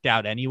have worked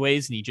out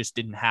anyways, and he just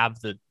didn't have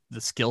the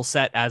skill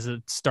set as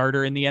a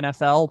starter in the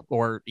NFL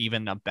or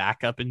even a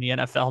backup in the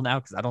NFL now,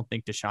 because I don't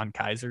think DeShone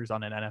Kizer's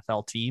on an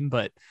NFL team,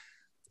 but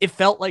it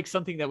felt like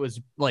something that was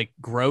like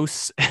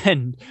gross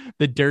and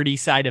the dirty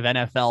side of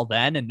NFL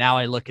then. And now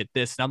I look at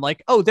this and I'm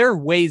like, oh, there are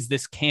ways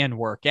this can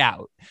work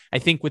out. I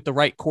think with the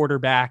right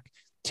quarterback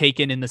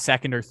taken in the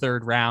second or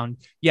third round,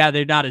 yeah,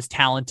 they're not as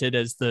talented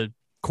as the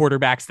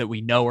quarterbacks that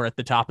we know are at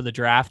the top of the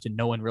draft, and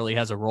no one really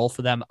has a role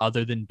for them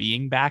other than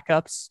being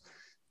backups.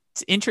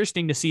 It's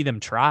interesting to see them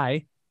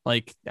try.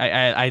 Like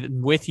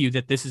I'm with you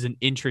that this is an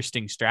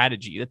interesting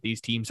strategy that these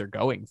teams are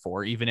going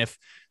for, even if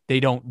they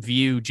don't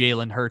view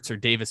Jalen Hurts or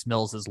Davis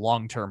Mills as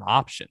long-term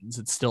options.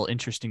 It's still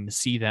interesting to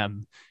see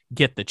them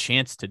get the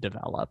chance to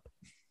develop.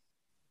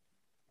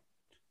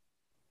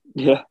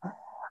 Yeah.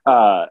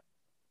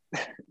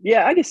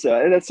 Yeah, I guess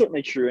so. That's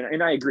certainly true.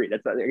 And I agree.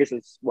 I guess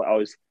that's what I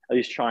was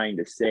trying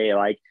to say.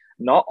 Like,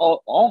 not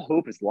all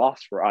hope is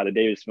lost for either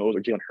Davis Mills or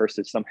Jalen Hurts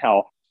to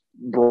somehow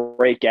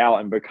break out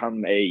and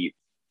become a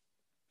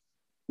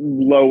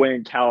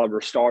low-end caliber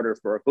starter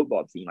for a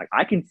football team. Like,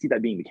 I can see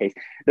that being the case.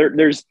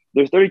 There's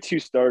 32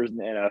 starters in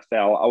the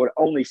NFL. I would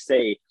only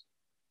say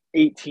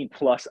 18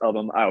 plus of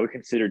them I would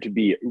consider to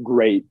be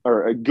great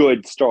or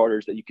good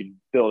starters that you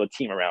can build a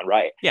team around,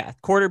 right? Yeah,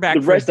 quarterback.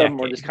 The rest of them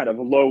are just kind of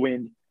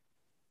low-end.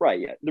 Right,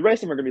 yeah. The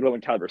rest of them are going to be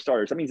low-end caliber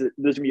starters. That means that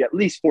there's going to be at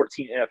least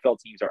 14 NFL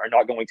teams are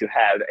not going to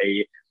have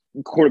a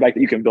quarterback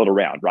that you can build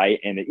around, right?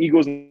 And the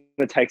Eagles and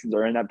the Texans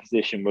are in that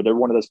position where they're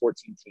one of those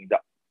 14 teams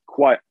that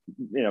quite,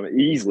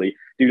 easily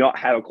do not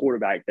have a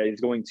quarterback that is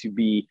going to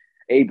be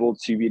able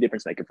to be a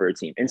difference maker for a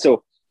team. And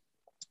so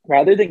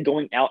rather than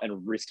going out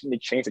and risking the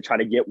chance to try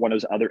to get one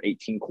of those other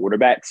 18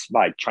 quarterbacks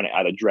by trying to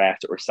either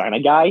draft or sign a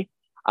guy,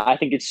 I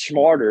think it's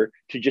smarter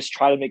to just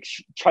try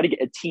to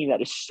get a team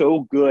that is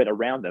so good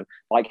around them,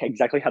 like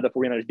exactly how the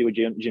 49ers do with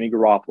Jimmy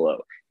Garoppolo.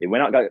 They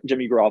went out and got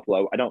Jimmy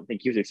Garoppolo. I don't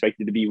think he was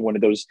expected to be one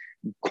of those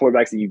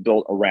quarterbacks that you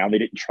built around. They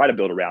didn't try to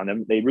build around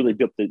him. They really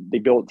built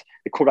the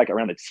quarterback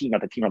around the team,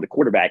 not the team around the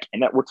quarterback,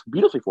 and that worked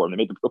beautifully for them. They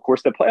made, of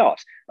course, the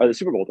playoffs or the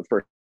Super Bowl the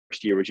first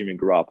year with Jimmy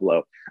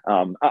Garoppolo.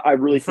 I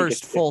really think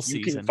if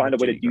you can find a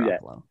way to do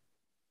that.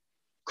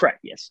 Correct.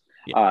 Yes.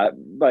 Yeah.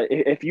 But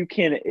if you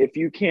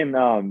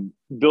can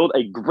build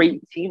a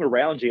great team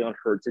around Jalen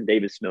Hurts and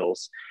Davis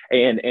Mills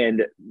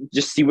and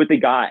just see what they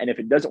got, and if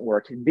it doesn't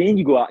work, then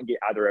you go out and get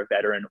either a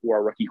veteran or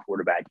a rookie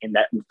quarterback, and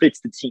that fits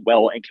the team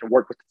well and can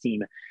work with the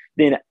team,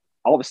 then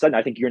all of a sudden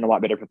I think you're in a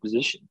lot better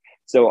position.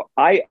 So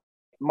my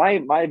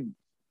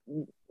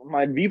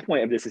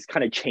viewpoint of this has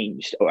kind of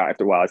changed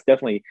after a while. It's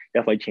definitely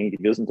changed.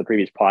 If you listen to the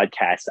previous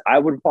podcasts, I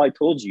would have probably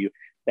told you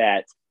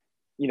that,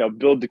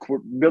 build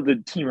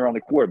the team around the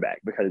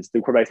quarterback, because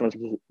the quarterback's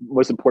the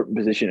most important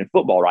position in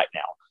football right now.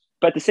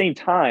 But at the same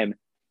time,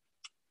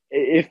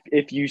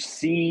 if you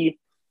see,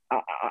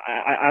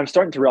 I'm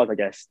starting to realize, I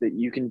guess, that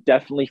you can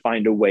definitely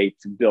find a way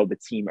to build the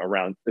team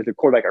around the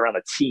quarterback around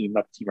the team,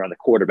 not the team around the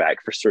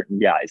quarterback for certain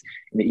guys.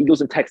 And the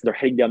Eagles and Texans are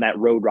heading down that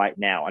road right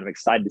now. I'm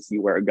excited to see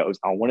where it goes.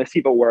 I want to see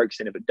if it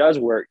works. And if it does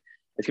work,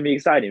 it's going to be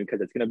exciting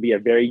because it's going to be a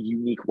very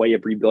unique way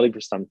of rebuilding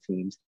for some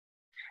teams.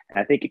 And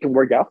I think it can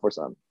work out for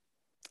some.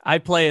 I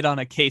play it on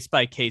a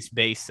case-by-case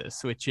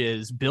basis, which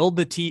is build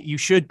the team. You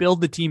should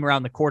build the team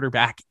around the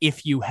quarterback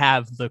if you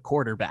have the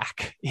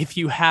quarterback. If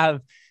you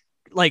have,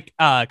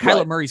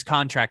 Kyler Murray's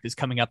contract is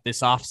coming up this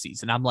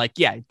offseason. I'm like,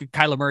 yeah,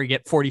 Kyler Murray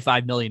get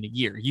 $45 million a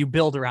year. You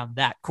build around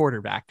that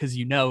quarterback because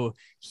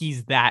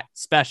he's that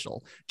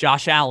special.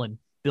 Josh Allen,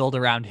 build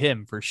around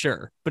him for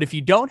sure. But if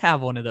you don't have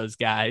one of those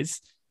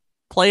guys,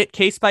 play it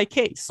case by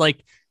case.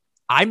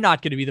 I'm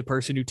not going to be the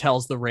person who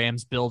tells the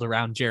Rams build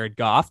around Jared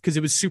Goff, because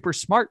it was super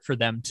smart for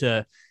them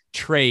to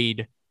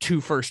trade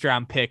 2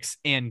 first-round picks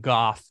and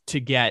Goff to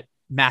get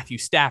Matthew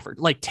Stafford.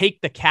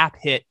 Take the cap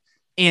hit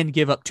and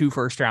give up 2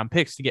 first-round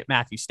picks to get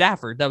Matthew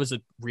Stafford. That was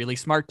a really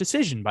smart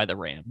decision by the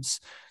Rams.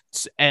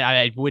 And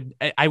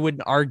I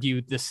wouldn't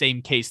argue the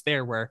same case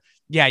there where,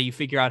 yeah, you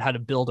figure out how to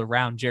build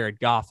around Jared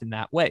Goff in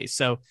that way.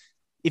 So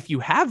if you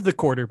have the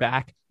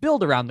quarterback,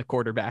 build around the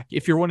quarterback.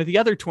 If you're one of the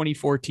other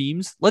 24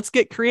 teams, let's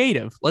get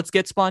creative. Let's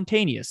get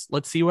spontaneous.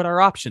 Let's see what our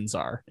options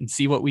are and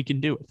see what we can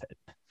do with it.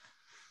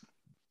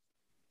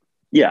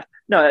 Yeah,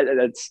 no,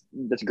 that's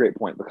a great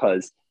point,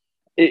 because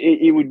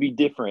it would be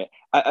different.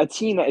 A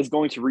team that is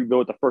going to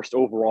rebuild the first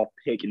overall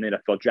pick in the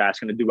NFL draft is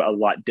going to do it a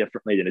lot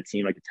differently than a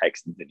team like the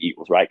Texans and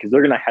Eagles, right? Because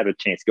they're going to have a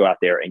chance to go out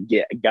there and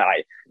get a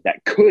guy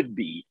that could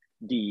be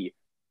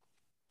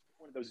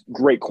one of those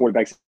great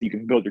quarterbacks you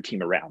can build your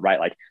team around, right?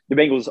 Like the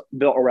Bengals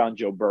built around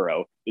Joe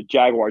Burrow. The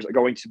Jaguars are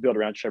going to build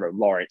around Trevor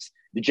Lawrence.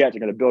 The Jets are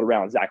going to build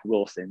around Zach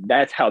Wilson.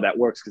 That's how that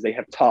works, because they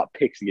have top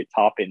picks to get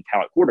top end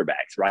talent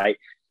quarterbacks, right?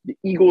 The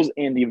Eagles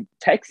and the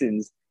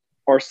Texans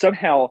are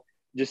somehow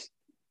just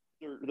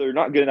they're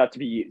not good enough to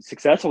be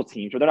successful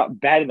teams, or they're not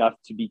bad enough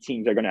to be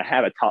teams that are going to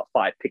have a top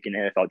 5 pick in the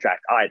NFL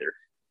draft either.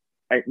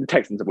 The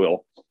Texans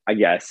will, I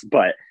guess,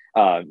 but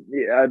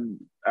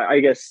I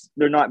guess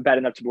they're not bad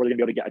enough to where they're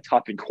going to be able to get a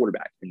top end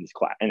quarterback in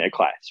a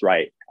class,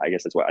 right? I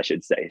guess that's what I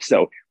should say.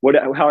 So what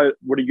are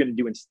you going to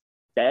do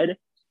instead?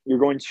 You're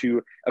going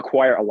to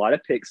acquire a lot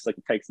of picks, like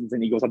the Texans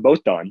and Eagles have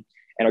both done,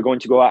 and are going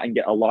to go out and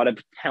get a lot of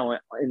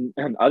talent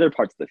in other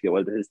parts of the field,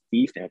 whether it's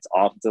defense,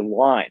 offensive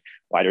line,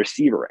 wide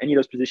receiver, any of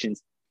those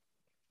positions,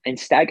 and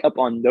stack up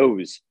on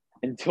those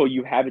until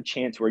you have a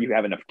chance where you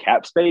have enough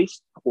cap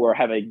space or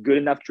have a good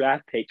enough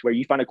draft pick to where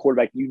you find a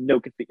quarterback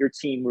can fit your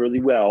team really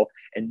well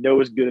and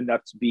is good enough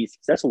to be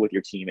successful with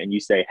your team. And you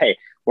say, hey,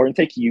 we're going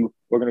to take you,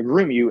 we're going to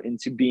groom you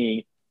into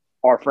being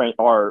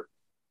our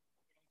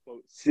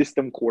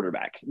system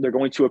quarterback. They're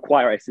going to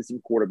acquire a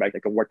system quarterback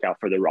that can work out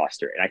for their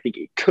roster. And I think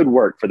it could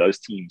work for those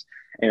teams.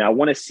 And I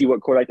want to see what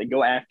quarterback they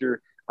go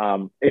after.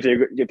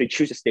 If they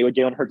choose to stay with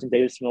Jalen Hurts and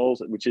Davis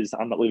Mills, which is,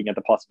 I'm not leaving at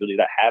the possibility of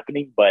that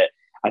happening, but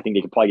I think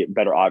they could probably get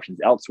better options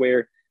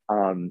elsewhere.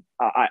 I'm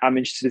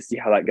interested to see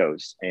how that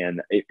goes.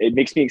 And it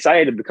makes me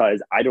excited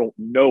because I don't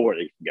know where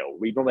they can go.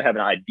 We normally have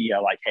an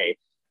idea like, hey,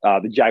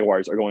 the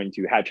Jaguars are going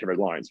to have Trevor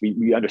Lawrence.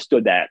 We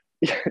understood that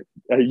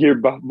a year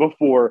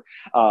before,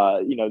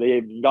 they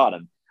even got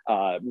him.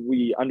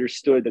 We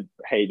understood that,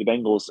 hey, the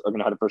Bengals are going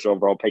to have the first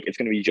overall pick. It's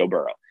going to be Joe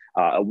Burrow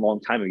a long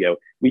time ago.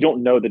 We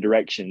don't know the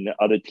direction that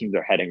other teams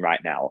are heading right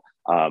now.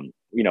 A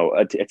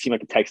team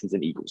like the Texans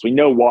and Eagles. We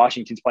know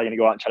Washington's probably going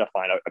to go out and try to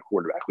find a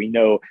quarterback. We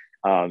know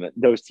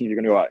those teams are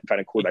going to go out and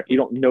find a quarterback. You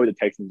don't know what the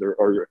Texans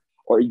or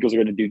Eagles are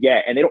going to do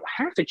yet, and they don't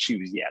have to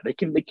choose yet. They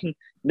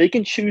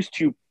can choose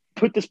to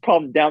put this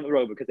problem down the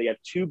road because they have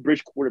 2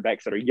 bridge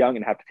quarterbacks that are young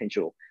and have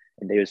potential,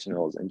 in Davis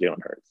Mills and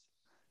Jalen Hurts.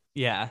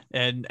 Yeah,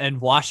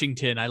 and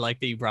Washington, I like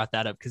that you brought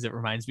that up because it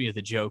reminds me of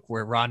the joke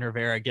where Ron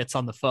Rivera gets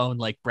on the phone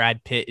like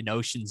Brad Pitt in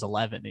Ocean's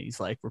 11. And he's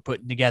like, we're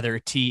putting together a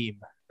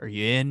team. Are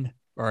you in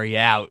or are you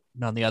out?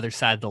 And on the other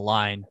side of the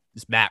line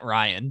is Matt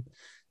Ryan. And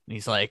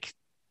he's like,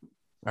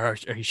 Are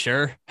you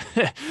sure?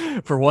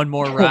 For one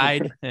more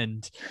ride?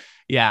 And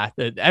yeah,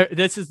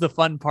 this is the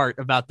fun part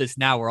about this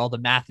now, where all the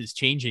math is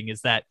changing,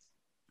 is that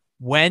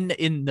when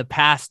in the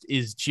past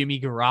is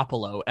Jimmy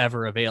Garoppolo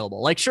ever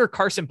available? Like, sure,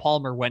 Carson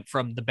Palmer went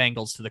from the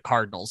Bengals to the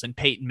Cardinals, and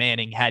Peyton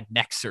Manning had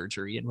neck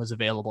surgery and was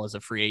available as a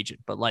free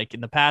agent. But like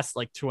in the past,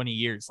 like 20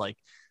 years, like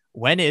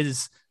when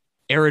is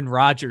Aaron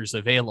Rodgers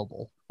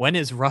available? When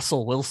is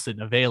Russell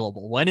Wilson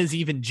available? When is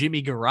even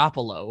Jimmy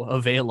Garoppolo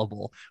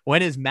available?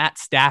 When is Matt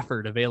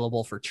Stafford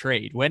available for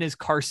trade? When is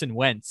Carson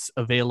Wentz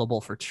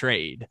available for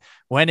trade?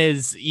 When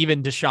is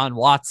even Deshaun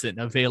Watson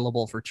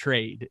available for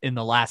trade in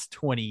the last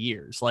 20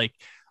 years? Like,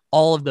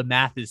 all of the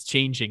math is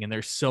changing, and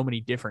there's so many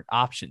different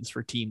options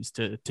for teams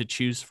to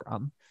choose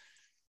from.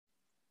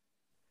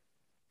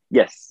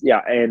 Yes.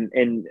 Yeah.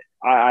 And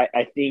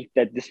I think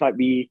that this might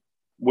be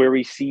where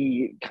we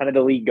see kind of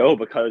the league go,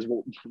 because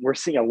we're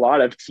seeing a lot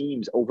of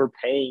teams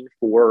overpaying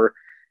for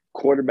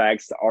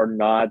quarterbacks that are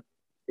not,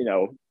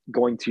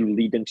 going to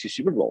lead them to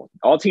Super Bowl.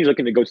 All teams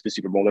looking to go to the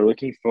Super Bowl, they're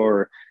looking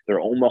for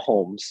their own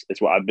Mahomes. That's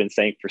what I've been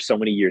saying for so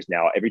many years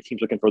now. Every team's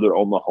looking for their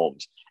own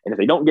Mahomes. And if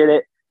they don't get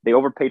it, they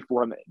overpaid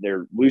for him.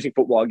 They're losing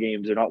football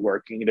games. They're not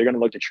working. They're going to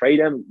look to trade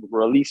him,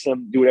 release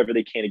him, do whatever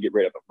they can to get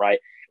rid of him, right?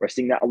 We're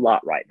seeing that a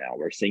lot right now.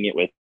 We're seeing it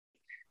with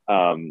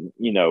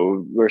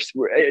we're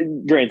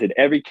granted,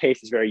 every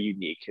case is very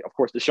unique. Of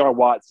course, Deshaun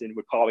Watson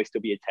would probably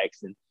still be a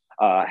Texan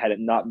had it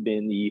not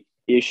been the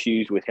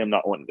issues with him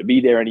not wanting to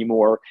be there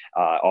anymore,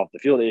 off the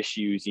field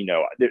issues.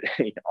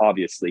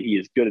 Obviously he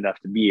is good enough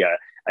to be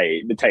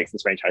the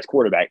Texans franchise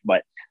quarterback,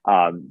 but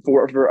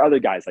for other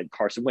guys like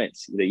Carson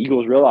Wentz, the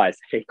Eagles realized,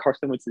 hey,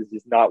 Carson Wentz is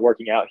just not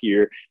working out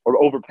here. We're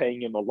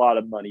overpaying him a lot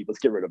of money. Let's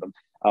get rid of him.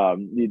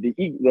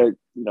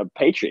 The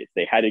Patriots,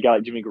 they had a guy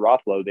like Jimmy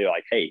Garoppolo. They're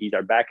like, hey, he's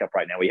our backup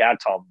right now. We have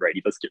Tom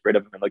Brady. Let's get rid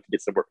of him and look to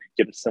get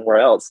him somewhere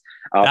else.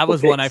 That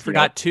was one I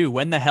forgot too.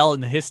 When the hell in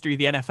the history of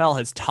the NFL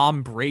has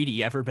Tom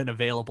Brady ever been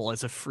available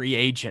as a free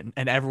agent?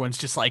 And everyone's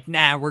just like,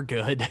 nah, we're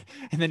good.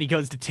 And then he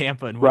goes to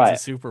Tampa and wins a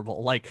Super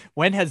Bowl. Like,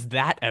 when has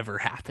that ever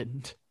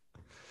happened?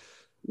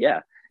 Yeah.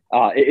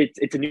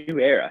 It's a new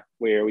era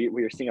where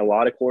we are seeing a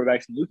lot of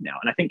quarterbacks move now,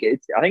 and I think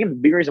the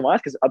big reason why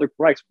is because other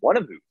quarterbacks want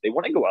to move. They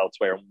want to go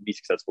elsewhere and be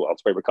successful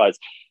elsewhere, because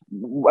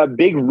a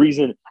big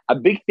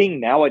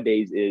thing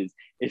nowadays is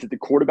it the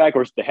quarterback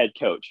or it's the head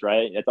coach,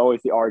 right? That's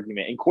always the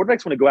argument. And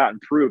quarterbacks want to go out and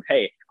prove,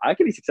 hey, I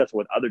can be successful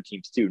with other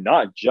teams too,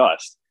 not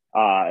just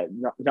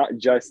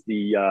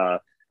the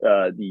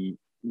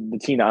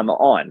team that I'm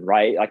on,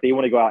 right? Like, they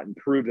want to go out and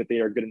prove that they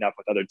are good enough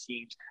with other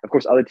teams. Of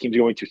course, other teams are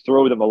going to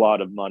throw them a lot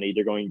of money.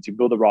 They're going to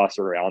build a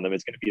roster around them.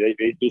 It's going to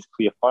be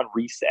basically a fun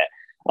reset.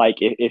 Like,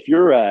 if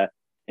you're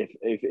if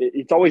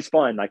it's always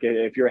fun, like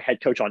if you're a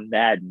head coach on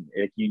Madden,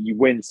 if you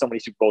win so many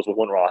Super Bowls with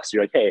one roster,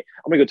 you're like, hey,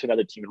 I'm gonna go to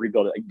another team and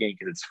rebuild it again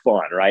because it's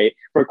fun, right?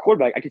 For a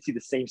quarterback, I could see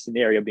the same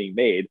scenario being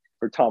made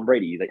for Tom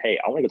Brady. He's like, hey,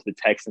 I want to go to the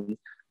Texans,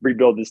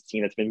 rebuild this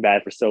team that's been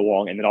bad for so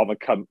long, and then all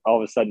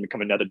of a sudden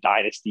become another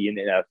dynasty in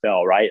the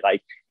NFL, right?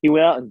 Like, he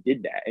went out and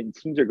did that, and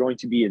teams are going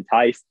to be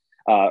enticed,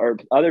 or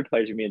other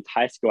players are going to be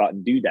enticed to go out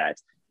and do that.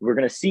 We're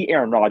going to see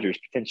Aaron Rodgers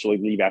potentially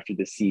leave after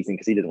this season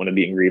because he doesn't want to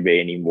be in Green Bay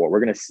anymore. We're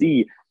going to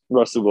see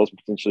Russell Wilson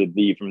potentially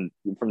leave from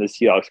the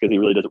Seahawks because he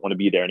really doesn't want to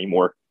be there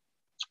anymore.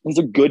 These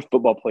are good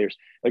football players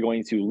that are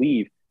going to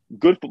leave.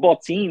 Good football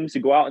teams to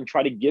go out and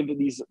try to give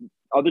these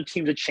other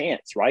teams a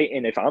chance, right?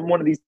 And if I'm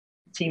one of these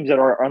teams that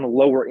are on the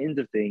lower end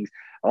of things,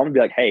 I'm going to be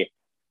like, hey,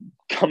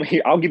 come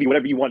here. I'll give you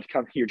whatever you want to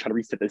come here, try to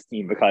reset this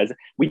team because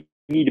we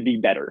need to be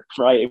better,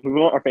 right? If we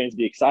want our fans to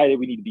be excited,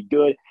 we need to be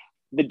good.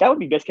 That would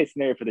be best case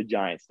scenario for the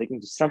Giants. They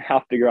can just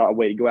somehow figure out a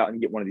way to go out and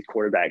get one of these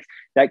quarterbacks.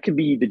 That could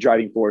be the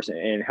driving force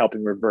in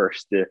helping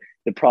reverse the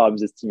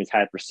problems this team has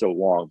had for so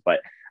long.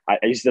 But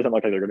it just doesn't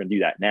look like they're going to do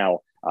that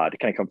now to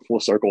kind of come full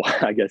circle,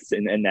 I guess,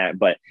 in that.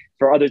 But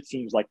for other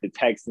teams like the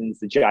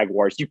Texans, the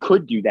Jaguars, you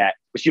could do that,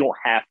 but you don't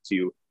have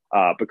to.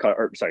 Not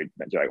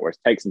Jaguars,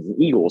 Texans,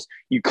 and Eagles.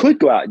 You could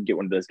go out and get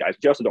one of those guys,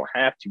 but you also don't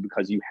have to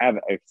because you have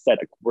a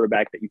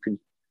quarterback that you can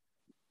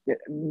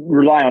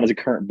rely on as a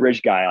current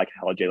bridge guy, like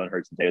how Jalen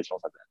Hurts and Taylor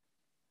Swift like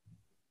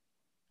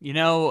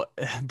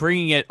that.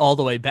 Bringing it all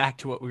the way back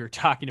to what we were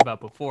talking about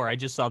before, I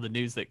just saw the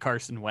news that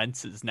Carson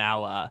Wentz is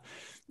now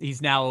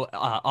he's now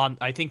on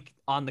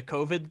the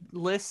COVID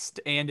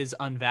list and is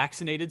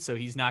unvaccinated, so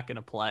he's not going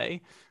to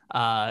play.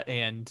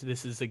 And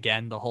this is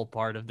again the whole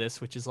part of this,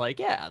 which is like,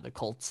 yeah, the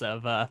Colts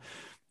have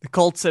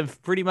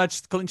pretty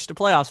much clinched a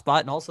playoff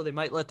spot, and also they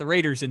might let the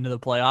Raiders into the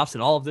playoffs,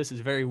 and all of this is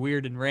very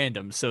weird and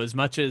random. So as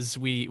much as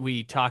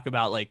we talk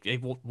about like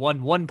they've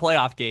won one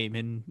playoff game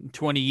in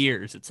 20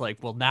 years, it's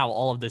like, well, now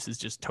all of this is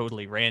just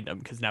totally random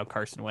because now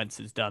Carson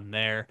Wentz is done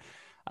there.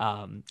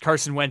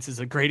 Carson Wentz is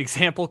a great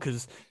example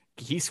because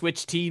he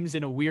switched teams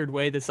in a weird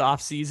way this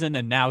offseason,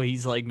 and now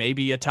he's like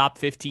maybe a top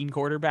 15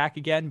 quarterback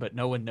again, but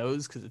no one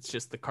knows because it's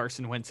just the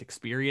Carson Wentz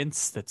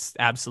experience that's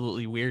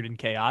absolutely weird and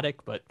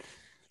chaotic. But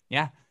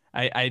yeah,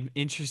 I'm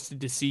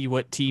interested to see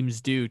what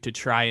teams do to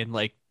try and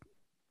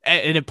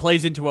and it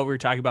plays into what we were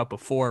talking about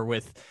before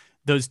with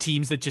those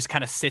teams that just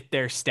kind of sit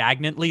there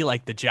stagnantly,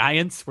 like the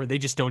Giants, where they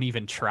just don't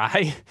even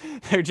try.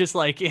 They're just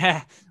like,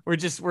 yeah,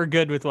 we're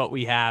good with what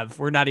we have.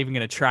 We're not even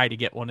going to try to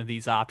get one of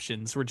these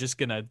options. We're just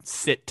going to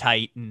sit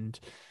tight and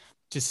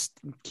just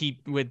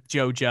keep with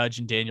Joe Judge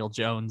and Daniel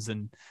Jones,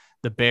 and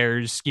the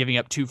Bears giving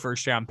up 2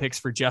 first-round picks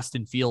for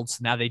Justin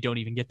Fields. Now they don't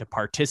even get to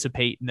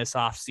participate in this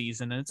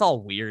offseason, and it's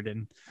all weird,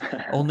 and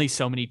only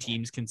so many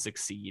teams can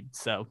succeed.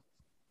 So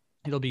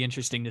it'll be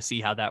interesting to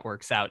see how that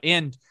works out.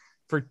 And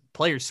for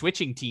players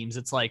switching teams,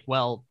 it's like,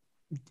 well,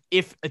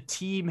 if a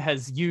team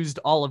has used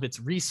all of its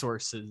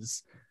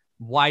resources,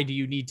 why do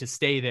you need to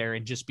stay there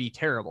and just be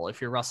terrible if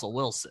you're Russell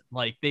Wilson?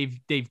 Like they've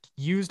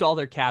used all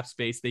their cap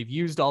space. They've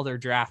used all their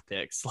draft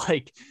picks.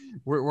 Like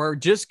we're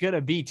just going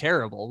to be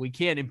terrible. We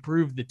can't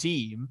improve the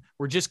team.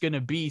 We're just going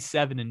to be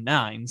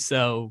 7-9.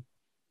 So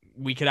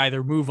we could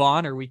either move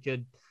on or we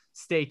could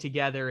stay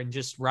together and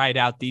just ride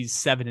out these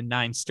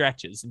 7-9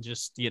 stretches and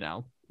just,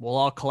 we'll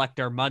all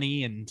collect our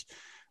money and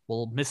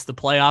we'll miss the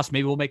playoffs.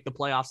 Maybe we'll make the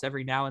playoffs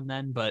every now and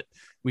then, but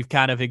we've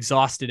kind of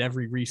exhausted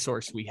every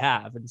resource we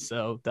have. And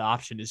so the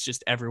option is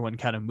just everyone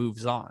kind of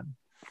moves on.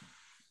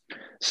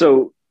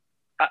 So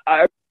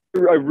I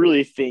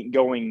really think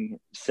going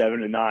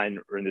 7-9,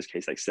 or in this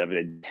case, like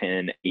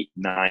 7-10,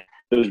 8-9,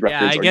 those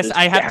records. Yeah, I guess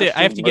I have to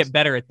most... get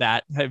better at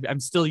that. I'm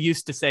still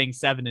used to saying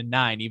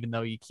 7-9, even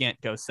though you can't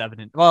go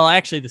 7. Well,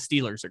 actually the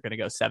Steelers are going to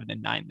go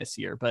 7-9 this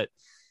year, but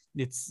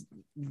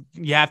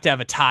you have to have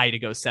a tie to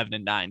go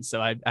 7-9.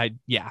 So I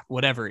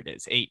whatever it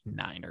is,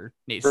 8-9 or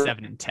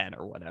 7-10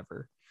 or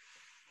whatever.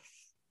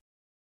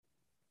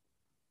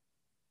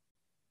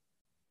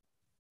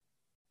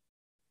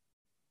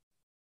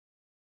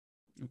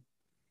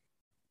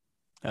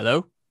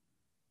 Hello,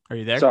 are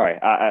you there? Sorry,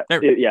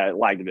 it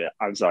lagged a bit.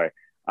 I'm sorry.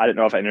 I didn't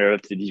know if I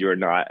interrupted you or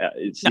not.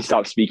 You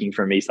stopped speaking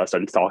for me, so I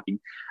started talking.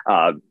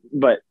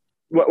 But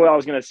what I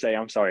was going to say,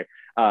 I'm sorry.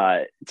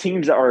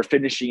 Teams that are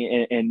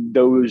finishing in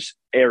those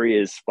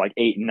areas like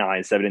 8-9,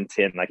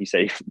 7-10, like you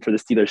say, for the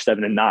Steelers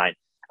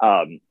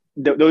 7-9,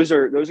 those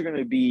are going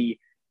to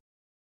be.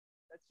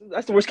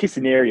 That's the worst case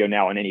scenario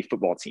now in any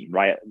football team,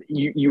 right?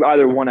 You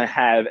either want to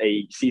have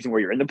a season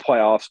where you're in the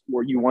playoffs,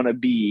 or you want to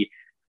be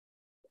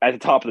at the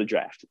top of the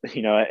draft.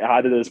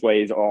 Either of those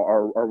ways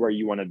are where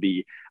you want to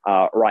be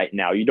right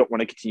now. You don't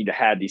want to continue to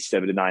have these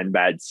 7-9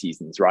 bad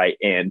seasons, right?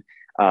 And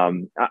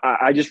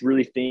I just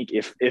really think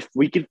if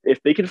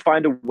they could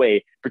find a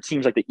way for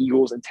teams like the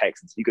Eagles and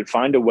Texans, you could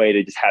find a way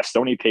to just have so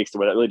many picks to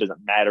where it really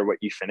doesn't matter what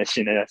you finish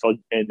in NFL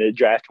in the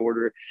draft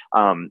order,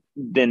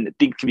 then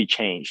things can be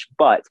changed.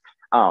 But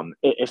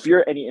if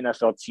you're any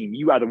NFL team,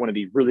 you either want to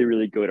be really,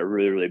 really good or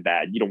really, really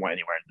bad. You don't want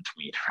anywhere in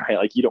between, right?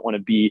 Like you don't want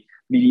to be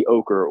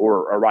mediocre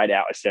or ride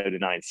out a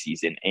 7-9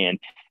 season. And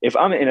if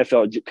I'm an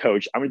NFL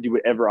coach, I'm going to do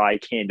whatever I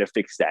can to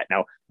fix that.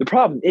 Now, the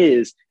problem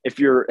is if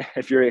you're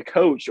a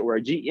coach or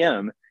a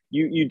GM,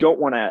 you don't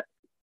want to.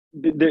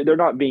 They're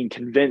not being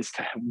convinced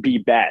to be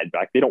bad.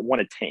 Like they don't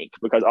want to tank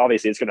because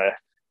obviously it's going to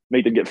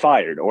make them get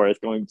fired or it's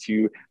going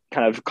to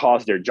kind of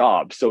cause their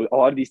job. So a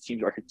lot of these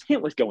teams are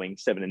content with going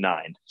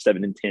 7-9,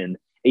 7-10,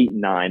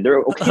 8-9. They're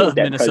okay with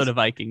that. Minnesota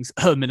Vikings.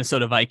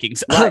 Minnesota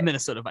Vikings. Right.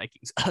 Minnesota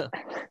Vikings.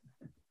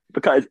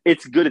 Because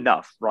it's good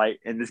enough, right?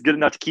 And it's good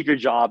enough to keep your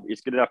job.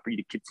 It's good enough for you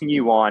to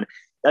continue on.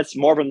 That's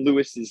Marvin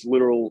Lewis's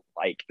literal,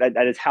 like,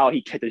 that is how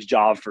he kept his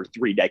job for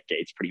 3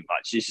 decades, pretty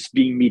much. It's just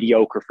being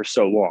mediocre for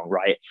so long,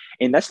 right?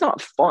 And that's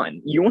not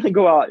fun. You want to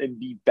go out and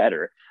be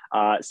better.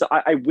 So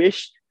I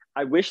wish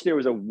there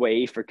was a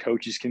way for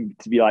coaches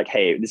to be like,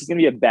 hey, this is going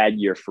to be a bad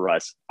year for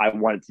us. I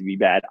want it to be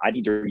bad. I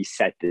need to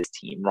reset this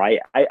team, right?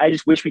 I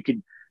just wish we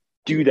could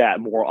do that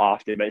more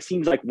often. But it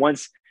seems like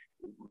once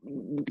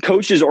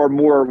coaches are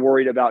more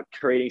worried about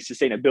creating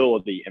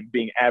sustainability and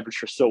being average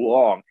for so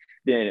long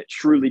than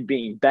truly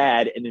being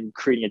bad and then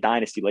creating a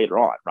dynasty later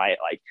on, right?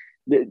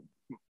 Like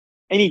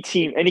any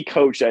team, any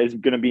coach that is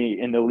going to be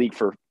in the league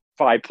for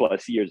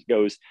 5+ years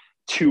goes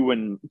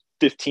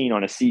 2-15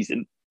 on a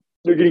season.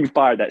 They're getting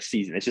fired that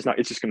season. It's just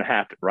going to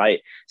happen, right?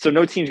 So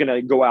no team's going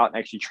to go out and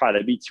actually try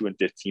to be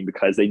 2-15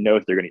 because they know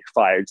if they're going to get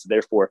fired. So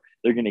therefore,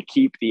 they're going to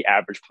keep the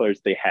average players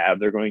they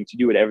have. They're going to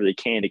do whatever they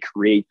can to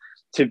create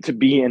to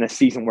be in a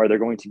season where they're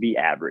going to be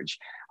average.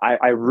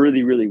 I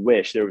really, really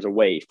wish there was a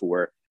way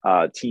for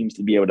teams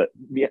to be able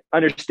to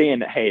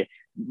understand that, hey,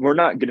 we're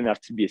not good enough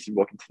to be a Super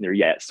Bowl contender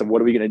yet. So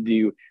what are we going to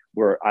do?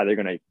 We're either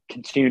going to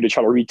continue to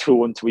try to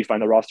retool until we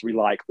find the roster we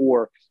like,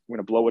 or we're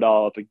going to blow it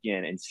all up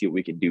again and see what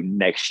we can do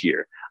next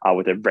year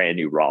with a brand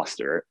new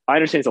roster. I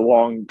understand it's a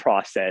long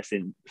process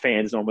and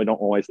fans normally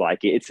don't always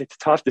like it. It's a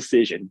tough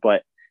decision,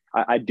 but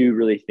I do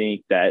really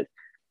think that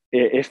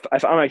if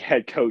I'm a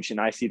head coach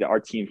and I see that our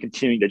team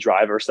continuing to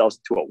drive ourselves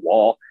into a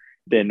wall,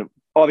 then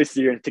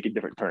obviously you're going to take a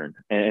different turn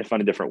and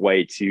find a different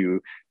way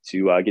to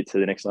get to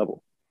the next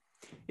level.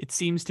 It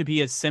seems to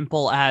be as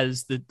simple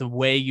as the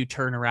way you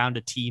turn around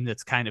a team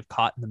that's kind of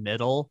caught in the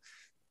middle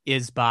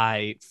is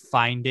by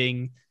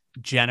finding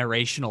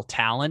generational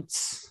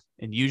talents.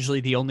 And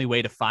usually the only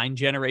way to find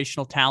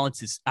generational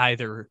talents is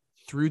either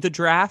through the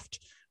draft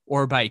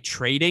or by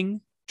trading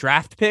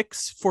draft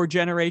picks for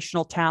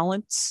generational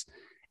talents.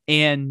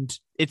 And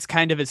it's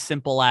kind of as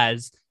simple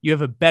as you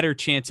have a better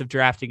chance of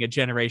drafting a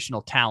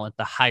generational talent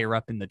the higher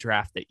up in the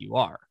draft that you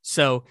are.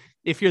 So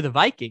if you're the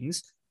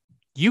Vikings,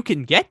 you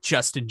can get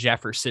Justin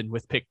Jefferson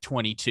with pick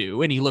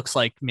 22, and he looks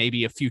like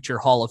maybe a future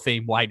Hall of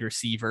Fame wide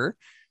receiver.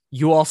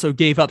 You also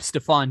gave up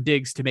Stephon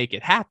Diggs to make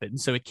it happen,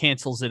 so it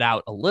cancels it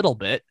out a little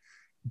bit.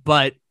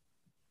 But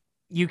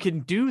you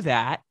can do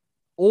that,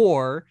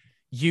 or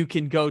you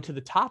can go to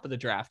the top of the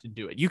draft and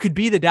do it. You could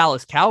be the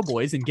Dallas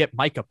Cowboys and get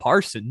Micah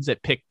Parsons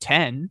at pick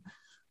 10,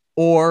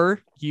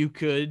 or you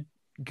could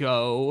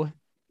go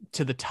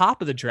to the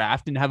top of the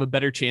draft and have a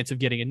better chance of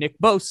getting a Nick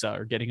Bosa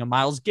or getting a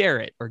Myles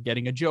Garrett or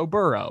getting a Joe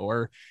Burrow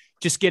or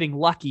just getting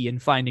lucky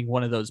and finding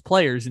one of those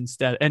players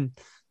instead. And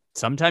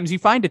sometimes you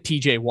find a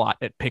TJ Watt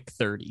at pick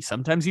 30.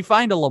 Sometimes you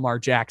find a Lamar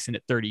Jackson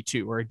at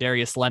 32 or a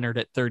Darius Leonard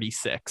at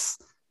 36.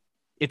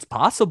 It's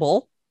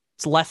possible.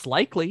 It's less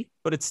likely,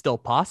 but it's still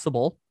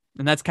possible.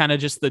 And that's kind of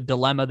just the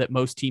dilemma that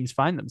most teams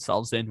find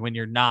themselves in when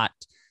you're not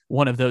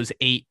one of those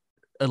 8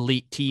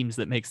 elite teams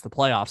that makes the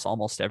playoffs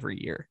almost every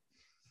year.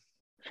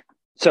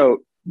 So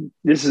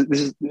it's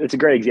a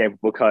great example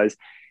because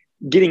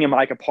getting a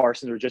Micah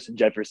Parsons or Justin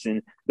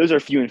Jefferson, those are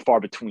few and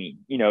far between.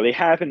 You know, they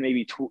happen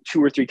maybe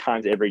 2 or 3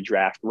 times every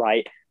draft,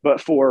 right?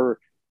 But for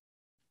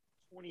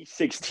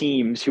 26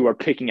 teams who are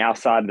picking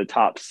outside of the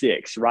top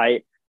 6,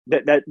 right?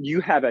 That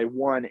you have a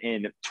 1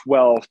 in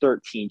 12,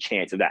 13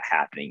 chance of that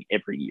happening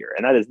every year.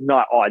 And that is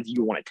not odds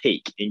you want to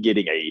take in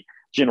getting a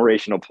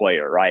generational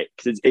player, right?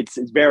 Because it's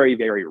very,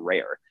 very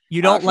rare.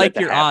 You don't like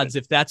your odds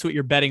if that's what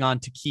you're betting on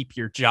to keep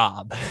your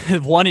job.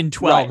 1 in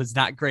 12 is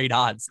not great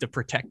odds to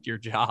protect your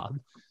job.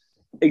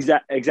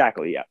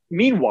 Exactly, yeah.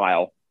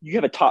 Meanwhile, you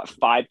have a top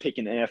 5 pick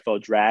in the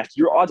NFL draft.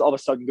 Your odds all of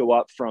a sudden go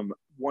up from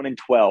 1 in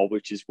 12,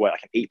 which is like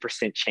an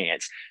 8%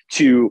 chance,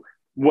 to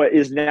what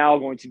is now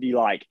going to be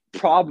like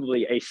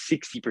probably a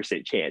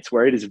 60% chance,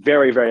 where it is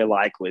very, very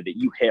likely that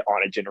you hit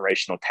on a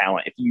generational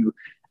talent if you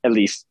at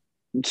least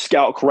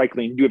scout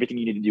correctly and do everything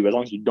you need to do, as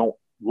long as you don't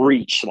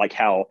reach like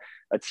how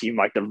a team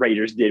like the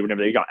Raiders did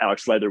whenever they got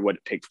Alex Leatherwood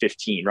at pick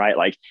 15, right?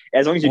 Like,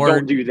 as long as you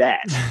don't do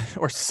that.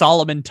 Or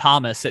Solomon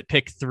Thomas at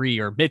pick 3,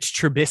 or Mitch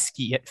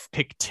Trubisky at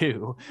pick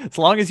 2. As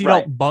long as you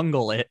don't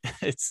bungle it.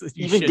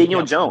 Even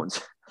Daniel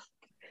Jones.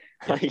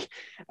 Like,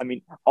 I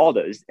mean, all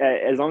those.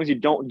 As long as you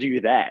don't do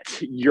that,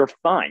 you're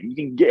fine. You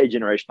can get a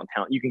generational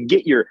talent. You can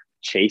get your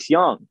Chase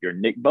Young, your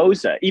Nick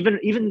Bosa,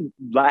 even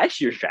last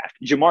year's draft,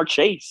 Jamar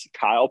Chase,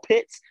 Kyle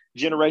Pitts,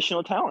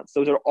 generational talents.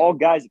 Those are all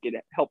guys that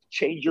can help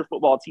change your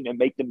football team and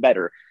make them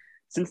better.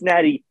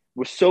 Cincinnati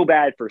was so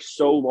bad for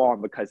so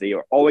long because they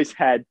always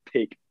had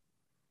pick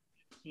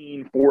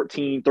 15,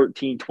 14,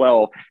 13,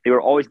 12. They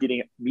were always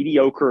getting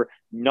mediocre,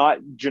 not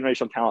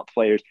generational talent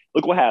players.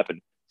 Look what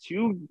happened.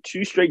 Two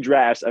straight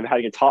drafts of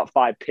having a top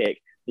 5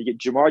 pick. They get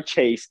Jamar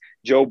Chase,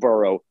 Joe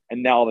Burrow,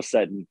 and now all of a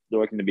sudden they're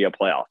looking to be a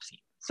playoff team.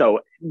 So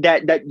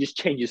that just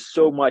changes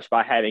so much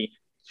by having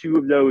 2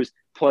 of those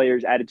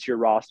players added to your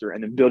roster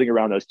and then building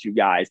around those 2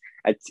 guys.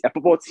 A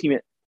football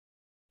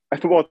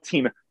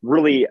team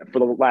really for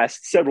the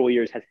last several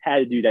years has had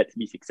to do that to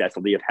be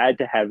successful. They have had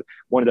to have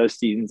one of those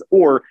seasons,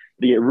 or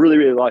they get really,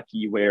 really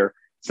lucky where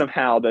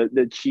somehow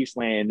the Chiefs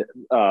land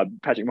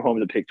Patrick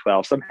Mahomes at pick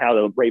 12. Somehow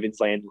the Ravens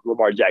land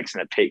Lamar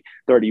Jackson at pick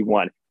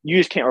 31. You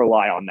just can't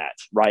rely on that,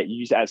 right?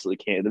 You just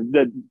absolutely can't.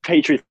 The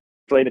Patriots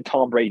landed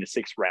Tom Brady in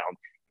the 6th round.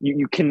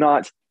 You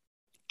cannot.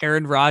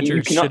 Aaron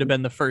Rodgers should have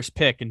been the first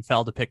pick and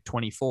fell to pick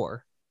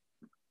 24.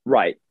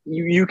 Right.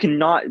 You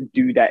cannot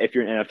do that if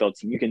you're an NFL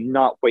team. You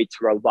cannot wait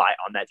to rely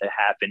on that to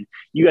happen.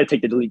 You got to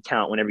take the elite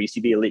talent whenever you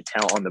see the elite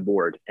talent on the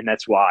board. And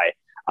that's why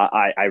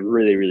I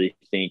really, really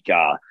think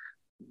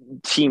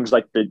teams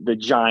like the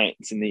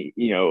Giants and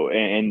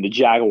and the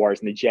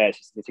Jaguars and the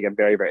Jets, they take a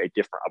very, very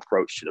different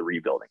approach to the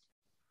rebuilding.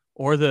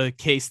 Or the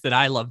case that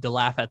I love to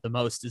laugh at the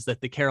most is that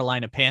the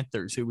Carolina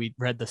Panthers, who we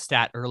read the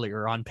stat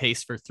earlier, are on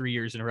pace for 3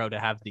 years in a row to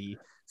have the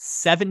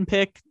 7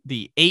 pick,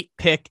 the 8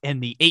 pick,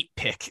 and the 8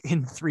 pick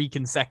in 3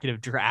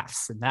 consecutive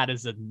drafts. And that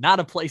is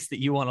not a place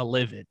that you want to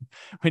live in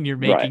when you're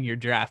making your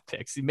draft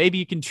picks. Maybe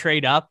you can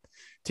trade up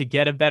to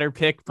get a better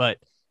pick, but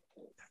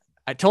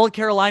I told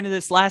Carolina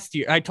this last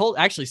year.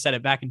 Actually said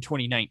it back in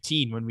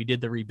 2019 when we did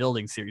the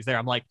rebuilding series there.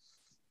 I'm like,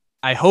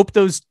 I hope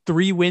those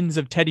 3 wins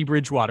of Teddy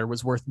Bridgewater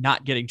was worth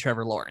not getting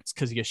Trevor Lawrence,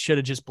 because you should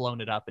have just blown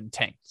it up and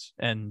tanked,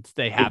 and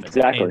they haven't.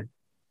 Exactly. And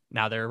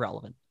now they're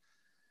irrelevant.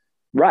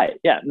 Right.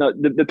 Yeah. No,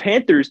 the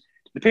Panthers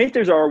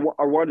are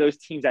one of those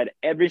teams that had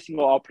every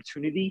single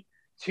opportunity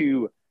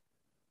to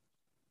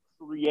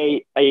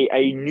create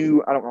a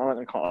new, I'm not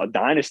going to call it a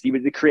dynasty,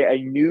 but to create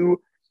a new,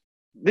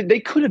 they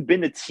could have been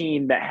the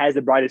team that has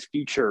the brightest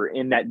future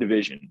in that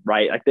division,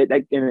 right? Like in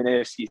the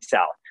NFC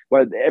South,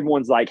 where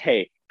everyone's like,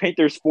 hey,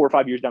 Panthers 4 or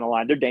 5 years down the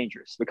line, they're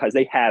dangerous because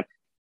they have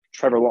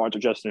Trevor Lawrence or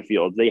Justin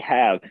Fields. They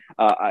have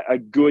a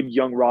good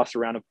young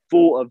roster around them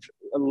full of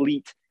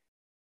elite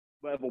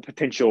level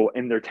potential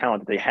in their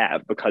talent that they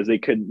have, because they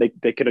could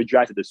have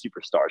drafted the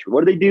superstars. But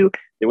what do?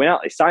 They went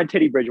out, they signed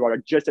Teddy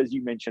Bridgewater, just as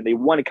you mentioned. They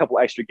won a couple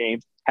extra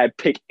games, had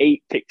pick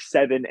 8, pick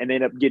 7, and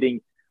ended up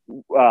getting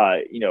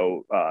I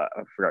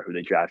forgot who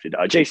they drafted,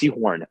 J.C.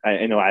 Horn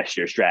in the last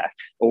year's draft,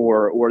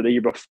 or the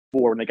year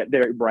before when they got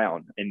Derek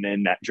Brown, and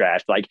then that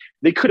draft, like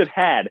they could have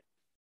had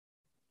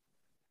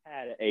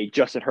a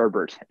Justin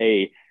Herbert,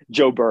 a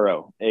Joe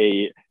Burrow,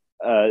 a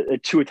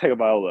Tua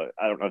Tagovailoa.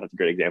 I don't know if that's a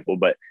great example,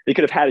 but they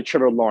could have had a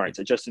Trevor Lawrence,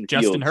 a Justin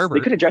Fields. Herbert.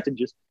 They could have drafted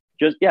just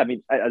yeah. I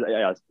mean,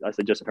 I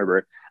said Justin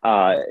Herbert,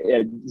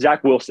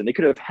 Zach Wilson. They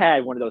could have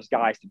had one of those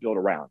guys to build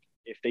around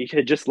if they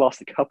had just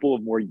lost a couple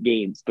of more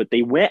games. But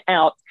they went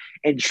out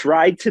and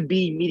tried to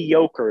be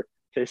mediocre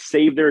to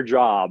save their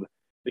job.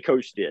 The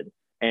coach did,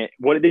 and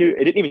what did they do?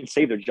 It didn't even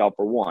save their job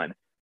for one.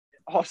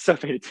 Also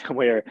made it to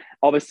where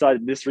all of a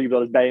sudden this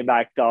rebuild is being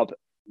backed up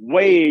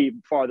way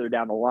farther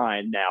down the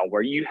line now,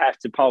 where you have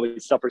to probably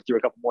suffer through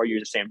a couple more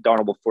years of Sam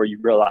Darnold before you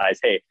realize,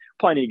 hey,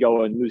 probably need to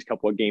go and lose a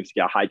couple of games to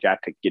get a high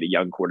draft pick, get a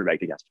young quarterback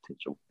that has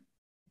potential.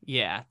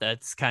 Yeah,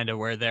 that's kind of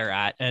where they're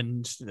at.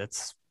 And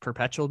that's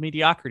perpetual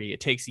mediocrity. It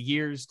takes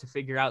years to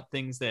figure out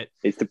things that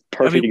it's the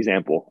perfect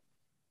example.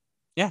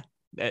 Yeah.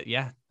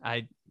 Belichick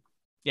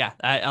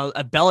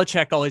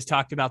always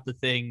talked about the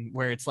thing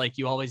where it's like,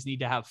 you always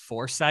need to have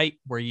foresight,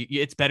 where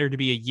it's better to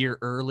be a year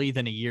early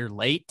than a year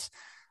late.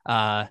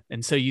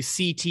 And so you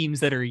see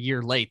teams that are a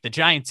year late. The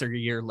Giants are a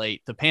year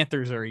late. The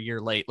Panthers are a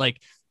year late.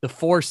 Like, the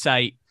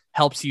foresight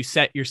helps you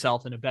set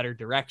yourself in a better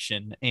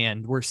direction.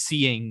 And we're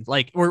seeing,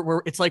 like,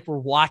 it's like we're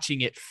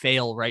watching it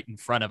fail right in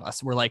front of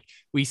us. We're like,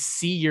 we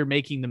see you're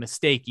making the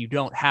mistake. You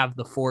don't have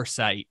the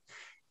foresight.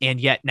 And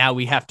yet now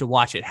we have to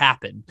watch it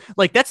happen.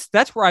 Like, that's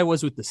where I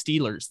was with the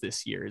Steelers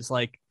this year. Is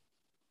like,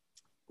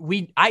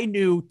 I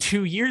knew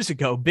 2 years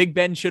ago, Big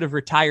Ben should have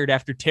retired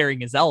after tearing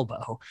his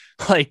elbow.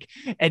 Like,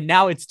 and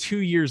now it's 2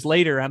 years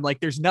later. I'm like,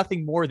 there's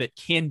nothing more that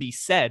can be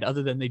said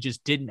other than they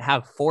just didn't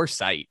have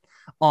foresight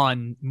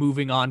on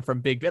moving on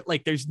from Big Ben.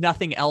 Like, there's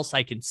nothing else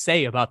I can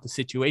say about the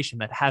situation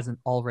that hasn't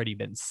already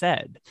been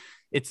said.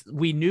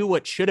 We knew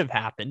what should have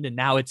happened, and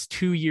now it's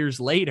 2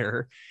 years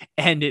later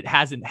and it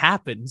hasn't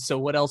happened. So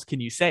what else can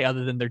you say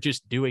other than they're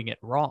just doing it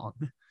wrong?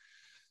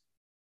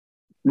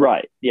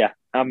 Right. Yeah.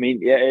 I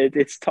mean, yeah,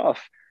 it's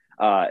tough.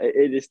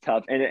 It is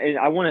tough. And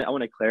I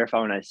want to clarify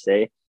when I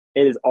say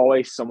it is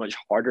always so much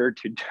harder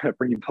to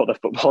rebuild a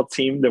football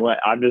team than what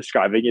I'm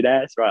describing it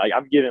as, right? Like,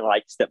 I'm giving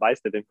like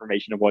step-by-step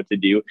information of what to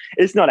do.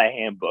 It's not a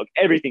handbook.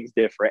 Everything's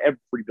different. Every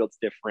rebuild's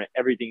different.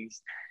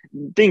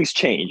 Things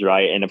change,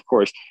 right? And of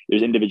course,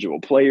 there's individual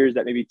players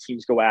that maybe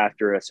teams go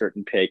after a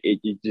certain pick.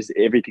 It just,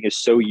 everything is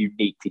so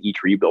unique to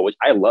each rebuild, which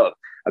I love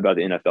about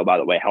the NFL, by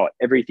the way, how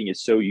everything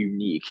is so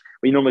unique.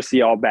 We normally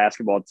see all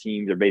basketball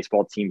teams or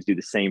baseball teams do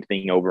the same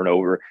thing over and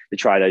over to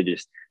try to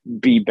just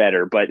be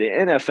better. But the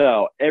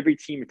NFL, every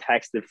team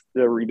attacks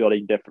the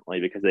rebuilding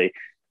differently because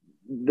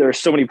there are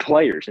so many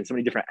players and so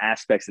many different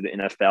aspects of the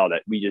NFL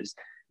that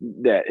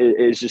it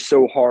is just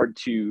so hard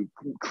to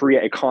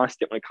create a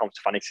constant when it comes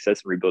to finding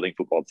success in rebuilding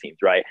football teams,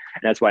 right?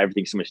 And that's why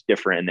everything's so much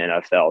different in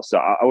the NFL. So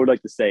I would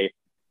like to say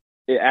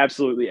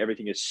absolutely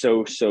everything is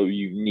so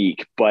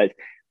unique, but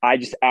I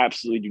just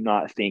absolutely do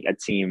not think a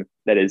team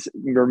that is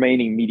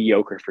remaining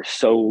mediocre for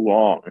so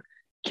long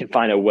can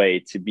find a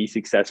way to be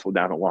successful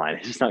down the line.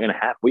 It's just not going to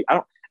happen. I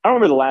don't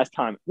remember the last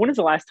time. When is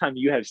the last time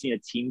you have seen a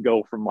team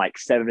go from like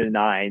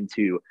 7-9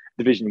 to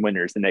division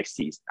winners the next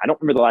season? I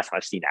don't remember the last time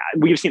I've seen that.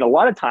 We've seen a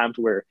lot of times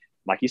where,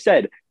 like you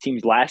said,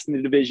 teams last in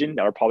the division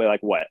that are probably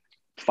like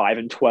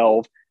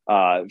 5-12,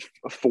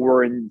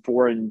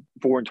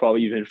 4-12,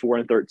 even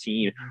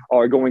 4-13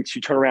 are going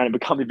to turn around and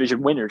become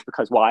division winners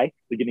because why?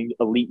 They're getting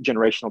elite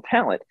generational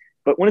talent.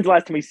 But when is the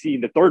last time we see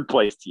the third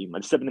place team,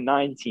 like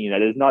 7-9 team,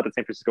 that is not the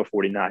San Francisco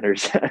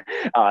 49ers,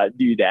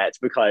 do that? It's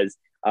because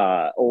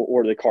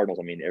or the Cardinals.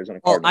 I mean, Arizona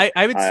Cardinals. Well,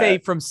 I would say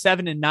from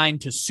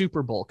 7-9 to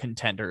Super Bowl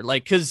contender,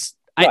 like, because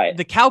right.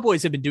 The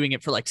Cowboys have been doing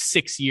it for like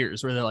 6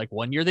 years, where they're like,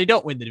 1 year they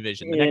don't win the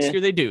division, the next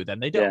year they do, then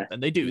they don't, then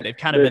they do. They've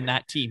kind of been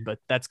that team, but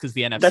that's because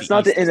the NFC. That's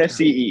not East the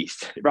NFC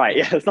East, right?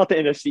 Yeah, that's not the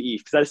NFC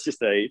East. That's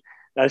just a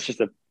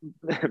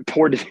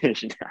poor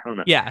division. I don't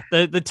know. Yeah,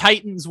 the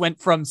Titans went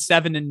from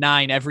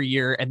 7-9 every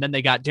year, and then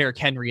they got Derrick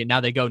Henry, and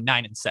now they go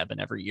 9-7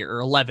 every year,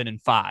 or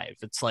 11-5.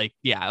 It's like,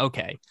 yeah,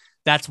 okay,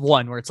 that's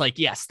one where it's like,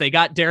 yes, they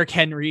got Derrick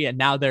Henry, and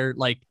now they're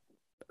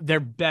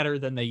better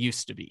than they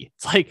used to be.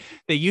 It's like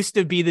they used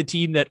to be the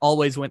team that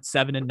always went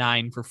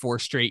 7-9 for 4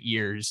 straight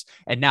years,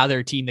 and now they're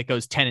a team that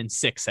goes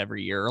 10-6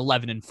 every year, or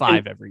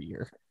 11-5 every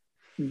year.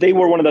 They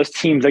were one of those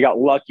teams that got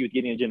lucky with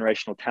getting a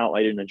generational talent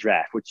later in the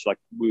draft, which, like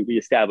we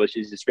established,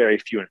 is just very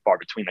few and far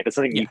between. Like, that's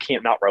something you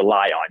can't not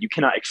rely on. You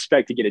cannot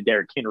expect to get a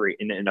Derrick Henry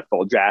in the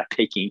NFL draft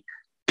pick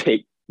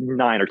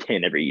 9 or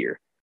 10 every year,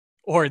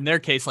 or in their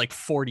case, like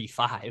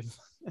 45.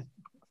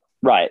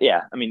 Right?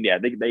 Yeah. I mean, yeah,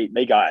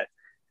 they got. I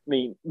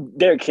mean,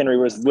 Derrick Henry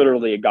was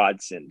literally a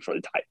godsend for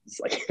the Titans.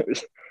 Like, it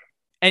was.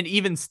 And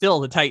even still,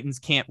 the Titans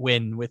can't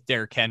win with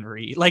Derrick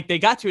Henry. Like, they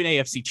got to an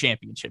AFC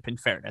championship, in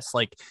fairness.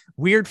 Like,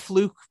 weird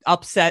fluke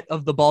upset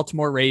of the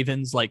Baltimore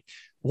Ravens, like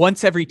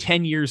once every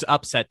 10 years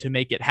upset to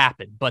make it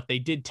happen. But they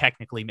did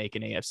technically make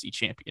an AFC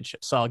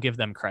championship. So I'll give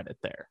them credit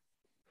there.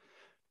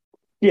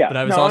 Yeah. But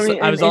I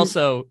was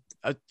also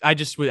I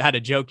just had a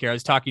joke here. I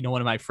was talking to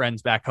one of my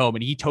friends back home,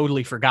 and he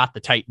totally forgot the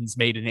Titans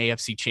made an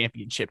AFC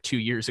championship 2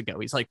 years ago.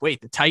 He's like,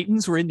 wait, the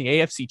Titans were in the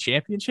AFC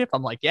championship?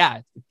 I'm like,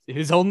 yeah, it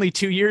was only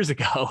 2 years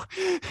ago.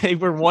 They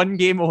were one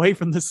game away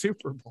from the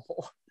Super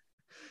Bowl.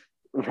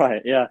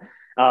 Right. Yeah.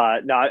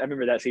 No, I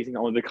remember that season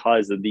only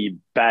because of the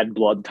bad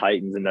blood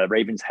Titans and the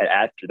Ravens had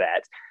after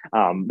that.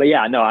 But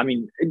yeah, no, I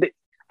mean,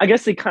 I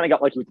guess they kind of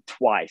got lucky with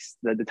twice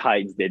the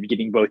Titans did,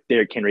 getting both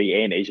Derrick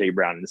Henry and AJ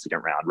Brown in the second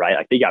round, right?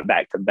 Like they got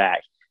back to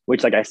back,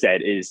 which, like I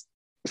said, is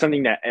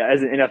something that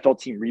as an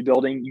NFL team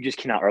rebuilding, you just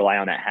cannot rely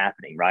on that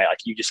happening, right? Like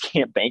you just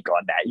can't bank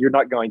on that. You're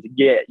not going to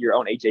get your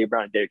own AJ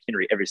Brown and Derrick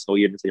Henry every single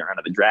year in the second round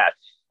of the draft.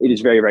 It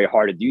is very, very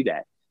hard to do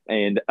that.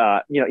 And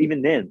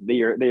even then,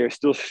 they are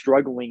still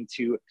struggling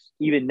to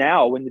even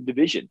now win the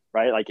division,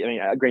 right? Like, I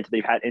mean, granted,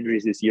 they've had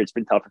injuries this year; it's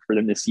been tougher for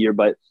them this year.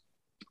 But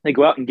they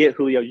go out and get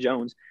Julio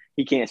Jones;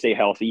 he can't stay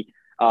healthy.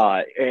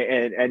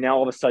 And now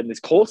all of a sudden, this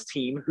Colts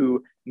team,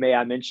 who may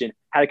I mention,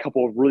 had a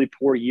couple of really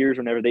poor years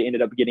whenever they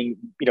ended up getting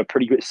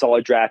pretty good,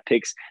 solid draft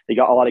picks. They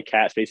got a lot of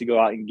cap space to go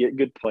out and get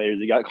good players.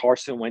 They got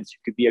Carson Wentz, who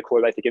could be a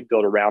quarterback they could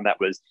build around. That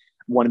was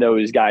one of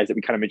those guys that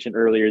we kind of mentioned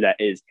earlier that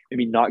is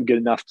maybe not good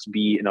enough to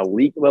be an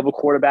elite level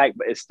quarterback,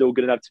 but is still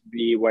good enough to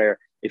be where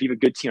if you have a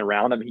good team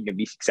around him, he can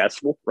be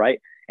successful, right?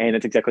 And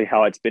that's exactly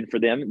how it's been for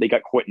them. They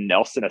got Quentin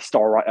Nelson, a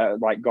star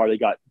right guard. They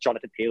got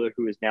Jonathan Taylor,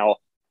 who is now,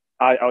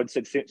 I would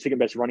say, second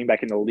best running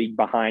back in the league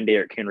behind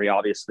Derrick Henry,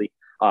 obviously.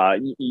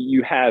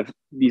 You have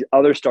these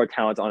other star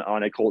talents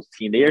on a Colts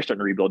team. They are starting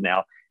to rebuild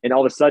now. And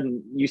all of a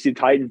sudden, you see the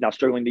Titans now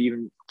struggling to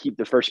even keep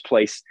the first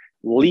place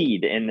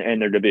lead in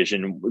their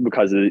division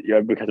because of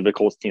the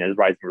Colts team is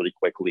rising really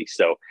quickly.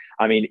 So,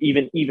 I mean,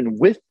 even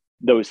with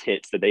those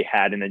hits that they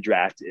had in the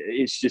draft,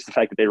 it's just the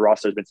fact that their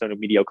roster has been so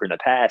mediocre in the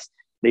past.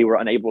 They were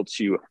unable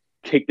to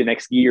take the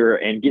next year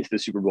and get to the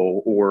Super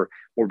Bowl or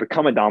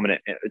become a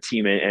dominant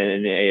team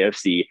in the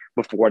AFC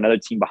before another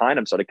team behind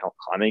them started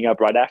climbing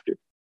up right after.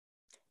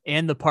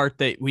 And the part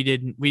that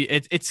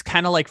it's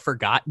kind of like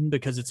forgotten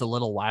because it's a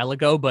little while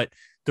ago, but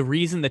the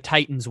reason the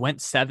Titans went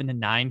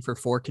 7-9 for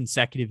 4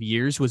 consecutive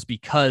years was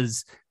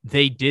because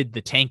they did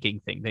the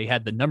tanking thing. They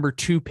had the number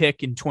 2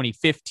 pick in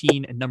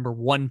 2015 and number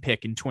 1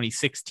 pick in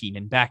 2016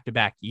 in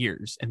back-to-back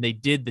years. And they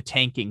did the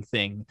tanking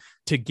thing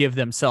to give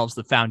themselves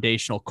the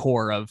foundational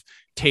core of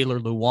Taylor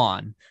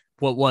Lewan,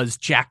 what was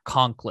Jack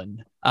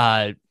Conklin,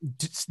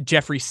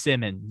 Jeffrey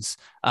Simmons.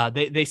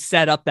 They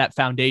set up that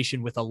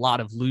foundation with a lot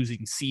of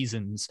losing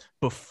seasons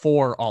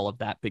before all of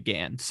that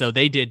began. So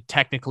they did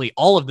technically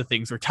all of the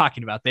things we're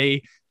talking about.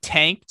 They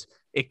tanked,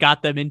 it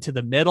got them into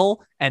the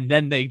middle, and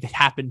then they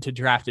happened to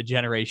draft a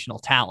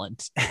generational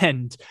talent,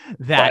 and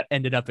that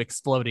ended up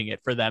exploding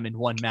it for them in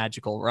one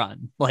magical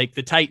run. Like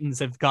the Titans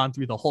have gone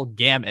through the whole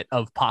gamut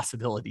of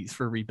possibilities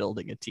for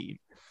rebuilding a team.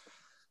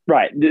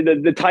 Right.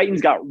 The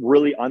Titans got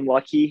really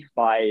unlucky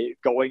by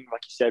going,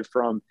 like you said,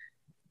 from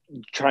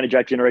trying to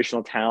draft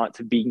generational talent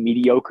to being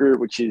mediocre,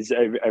 which is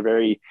a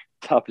very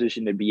tough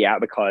position to be at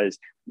because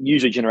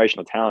usually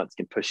generational talents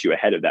can push you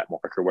ahead of that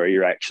marker where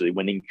you're actually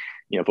winning,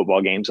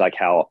 football games like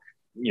how,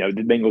 the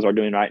Bengals are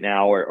doing right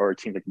now or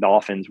teams like the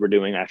Dolphins were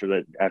doing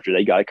after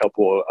they got a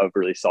couple of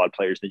really solid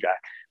players in the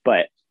draft.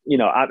 But,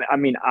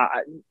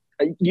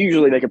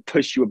 usually they can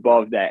push you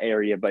above that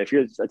area. But if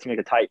you're a team like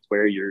the Titans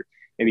where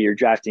maybe you're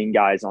drafting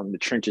guys on the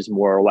trenches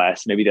more or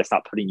less, maybe that's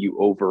not putting you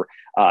over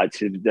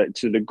to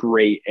the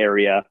great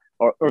area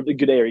or the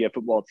good area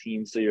football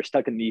team. So you're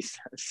stuck in these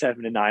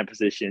 7-9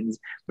 positions.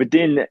 But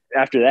then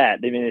after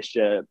that, they managed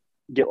to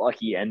get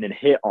lucky and then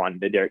hit on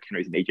the Derrick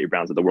Henrys and AJ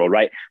Browns of the world,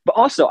 right? But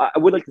also, I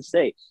would like to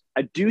say,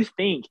 I do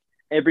think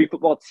every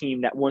football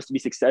team that wants to be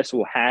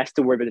successful has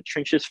to worry about the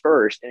trenches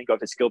first and then go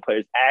to skill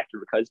players after,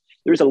 because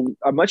there's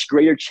a much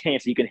greater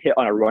chance that you can hit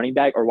on a running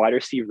back or wide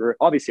receiver,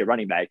 obviously a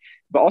running back,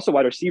 but also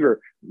wide receiver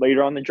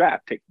later on in the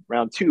draft, pick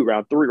round 2,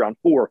 round 3, round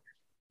 4.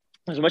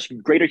 There's a much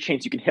greater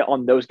chance you can hit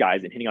on those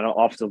guys than hitting on an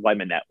offensive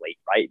lineman that late,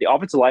 right? The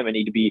offensive linemen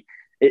need to be,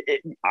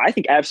 I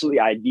think, absolutely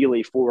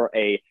ideally for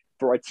a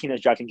team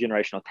that's drafting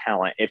generational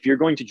talent. If you're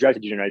going to draft a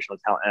generational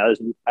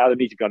talent, either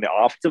needs to be on the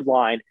offensive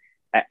line,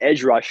 at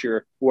edge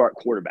rusher, or at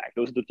quarterback.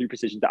 Those are the 3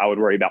 positions that I would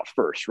worry about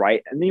first,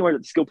 right? And then you worry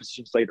about the skill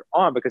positions later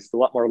on because it's a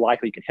lot more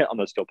likely you can hit on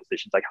those skill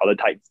positions, like how the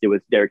Titans did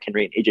with Derrick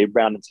Henry and AJ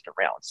Brown in the second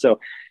round. So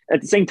at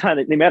the same time,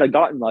 they might have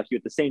gotten lucky.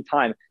 At the same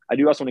time, I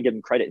do also want to give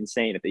them credit in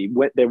saying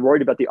that they're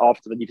worried about the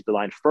offensive and defensive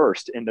line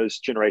first in those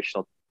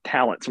generational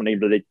talents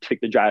whenever they took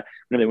the draft,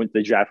 whenever they went to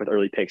the draft with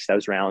early picks,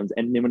 those rounds,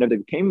 and then whenever they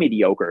became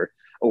mediocre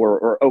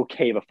or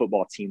okay of a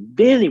football team,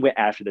 then they went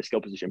after the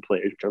skill position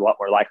players, which are a lot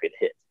more likely to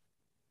hit.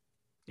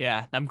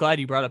 Yeah, I'm glad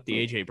you brought up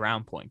the AJ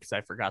Brown point because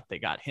I forgot they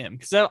got him.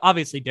 Because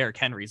obviously Derrick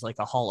Henry's like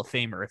a Hall of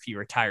Famer if he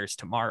retires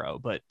tomorrow,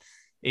 but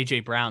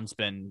AJ Brown's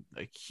been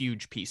a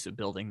huge piece of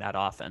building that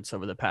offense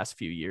over the past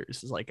few years.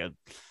 He's like a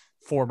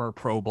former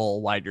Pro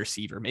Bowl wide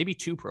receiver, maybe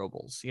 2 Pro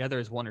Bowls. Yeah,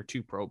 there's 1 or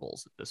 2 Pro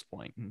Bowls at this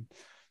point, and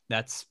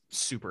that's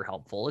super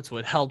helpful. It's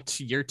what helped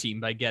your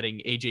team by getting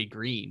AJ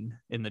Green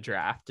in the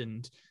draft,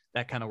 and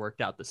that kind of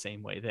worked out the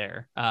same way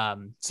there.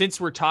 Since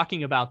we're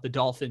talking about the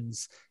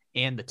Dolphins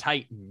and the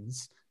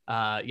Titans,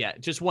 Yeah,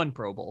 just one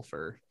Pro Bowl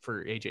for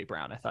AJ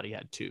Brown. I thought he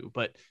had 2.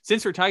 But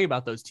since we're talking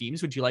about those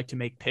teams, would you like to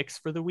make picks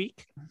for the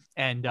week?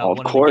 And Of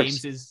one of course. the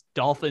games is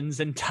Dolphins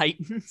and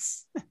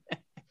Titans.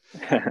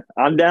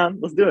 I'm down.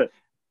 Let's do it.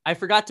 I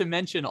forgot to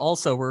mention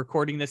also, we're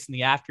recording this in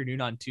the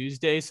afternoon on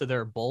Tuesday, so there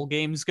are bowl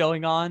games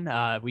going on.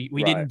 We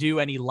Right. didn't do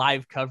any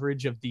live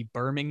coverage of the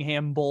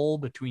Birmingham Bowl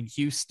between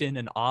Houston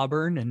and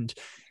Auburn, and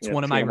it's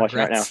one of my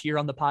regrets here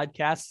on the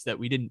podcast that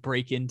we didn't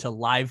break into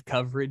live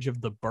coverage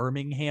of the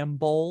Birmingham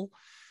Bowl.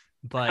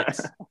 But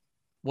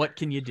what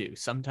can you do?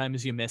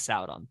 Sometimes you miss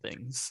out on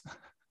things.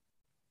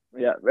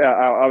 Yeah,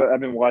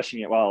 I've been watching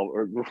it while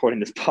we're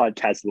recording this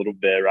podcast a little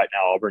bit. Right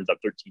now, Auburn's up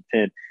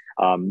 13-10.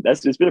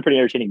 It's been a pretty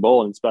entertaining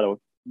bowl, and it's about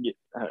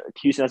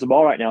Houston has the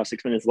ball right now,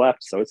 6 minutes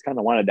left, so it's kind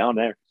of winded down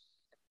there.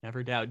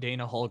 Never doubt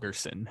Dana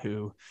Holgorsen,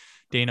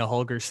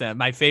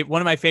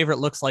 one of my favorite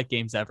looks like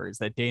games ever is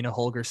that Dana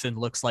Holgorsen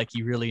looks like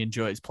he really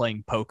enjoys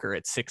playing poker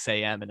at 6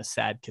 a.m. in a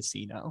sad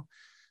casino.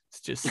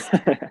 It's just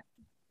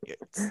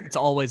it's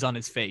always on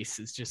his face.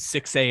 It's just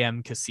 6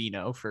 a.m.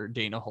 casino for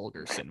Dana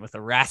Holgorsen with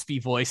a raspy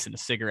voice and a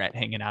cigarette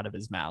hanging out of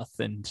his mouth.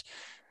 And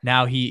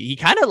now he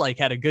kind of like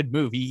had a good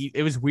move.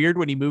 It was weird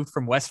when he moved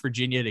from West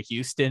Virginia to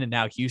Houston, and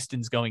now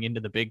Houston's going into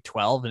the Big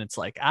 12. And it's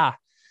like,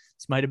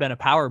 this might've been a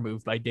power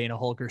move by Dana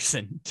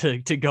Holgorsen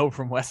to go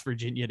from West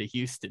Virginia to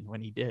Houston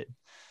when he did.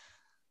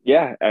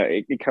 Yeah,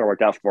 it kind of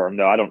worked out for him,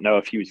 though. I don't know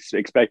if he was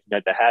expecting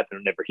that to happen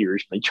whenever he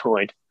originally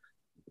joined.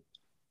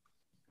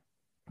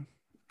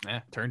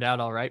 Turned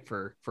out all right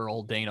for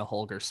old Dana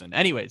Holgorsen.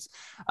 Anyways,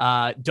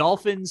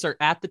 Dolphins are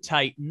at the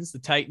Titans. The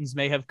Titans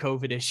may have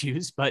COVID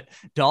issues, but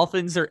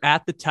Dolphins are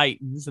at the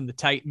Titans, and the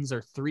Titans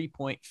are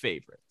 3-point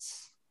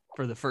favorites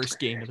for the first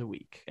game of the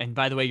week. And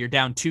by the way, you're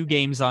down 2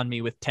 games on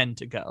me with 10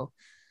 to go.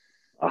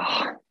 Oh,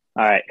 all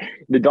right.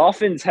 The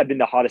Dolphins have been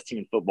the hottest team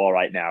in football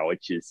right now,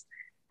 which is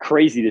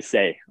crazy to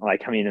say.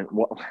 Like, I mean,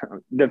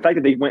 the fact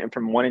that they went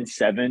from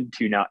 1-7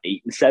 to now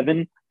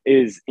 8-7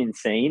 is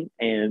insane,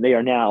 and they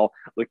are now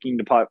looking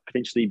to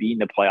potentially be in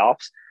the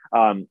playoffs.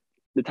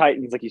 The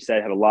Titans, like you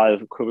said, have a lot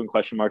of equivalent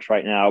question marks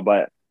right now,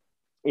 but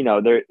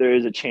there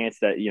is a chance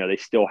that they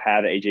still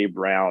have AJ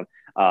Brown.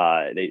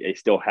 They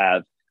still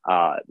have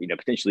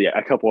potentially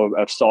a couple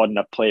of solid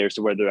enough players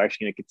to where they're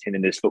actually going to contend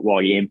in this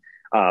football game.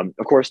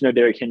 Of course, no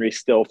Derrick Henry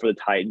still for the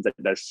Titans.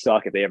 That does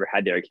suck. If they ever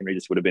had Derrick Henry,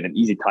 this would have been an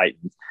easy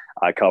Titans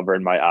cover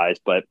in my eyes,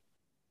 but.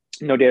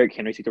 No Derrick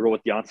Henry, so you can roll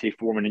with Deontay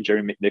Foreman and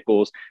Jerry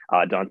McNichols,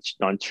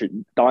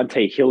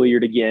 Dante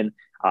Hilliard again,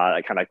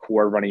 kind of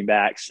core running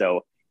back.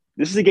 So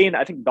this is a game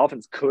that I think the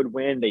Dolphins could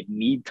win. They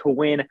need to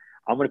win.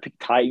 I'm going to pick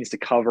Titans to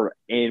cover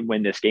and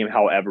win this game,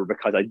 however,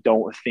 because I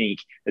don't think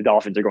the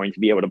Dolphins are going to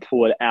be able to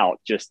pull it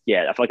out just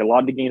yet. I feel like a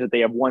lot of the games that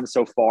they have won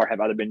so far have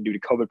either been due to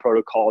COVID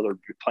protocols or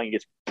playing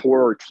against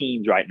poorer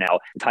teams right now.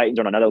 The Titans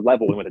are on another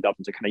level than what the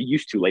Dolphins are kind of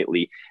used to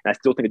lately. And I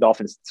still think the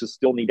Dolphins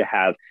still need to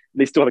have –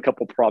 they still have a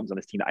couple of problems on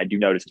this team that I do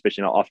notice,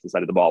 especially on the offensive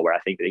side of the ball, where I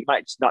think that they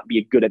might just not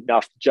be good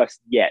enough just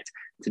yet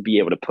to be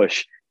able to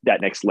push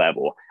that next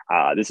level.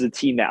 This is a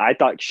team that I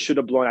thought should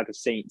have blown out the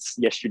Saints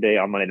yesterday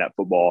on Monday Night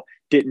Football.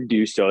 Didn't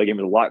do so. The game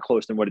was a lot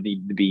closer than what it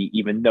needed to be,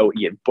 even though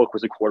Ian Book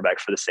was a quarterback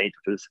for the Saints,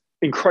 which was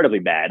incredibly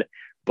bad.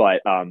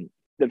 But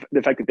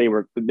the fact that they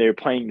were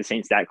playing the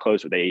Saints that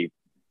close with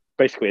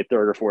basically a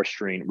third or fourth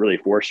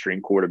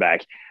string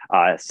quarterback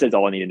says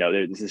all I need to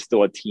know. This is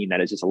still a team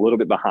that is just a little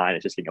bit behind.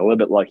 It's just getting a little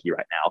bit lucky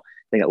right now.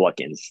 I think that luck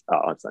ends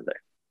on Sunday.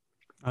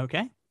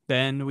 Okay.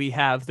 Then we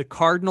have the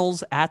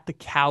Cardinals at the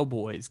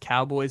Cowboys.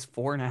 Cowboys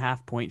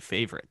 4.5-point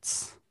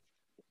favorites.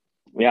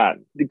 Yeah,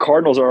 the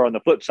Cardinals are on the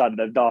flip side of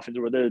the Dolphins,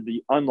 where they're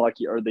the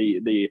unlucky or the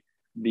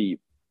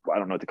I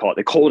don't know what to call it,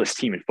 the coldest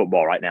team in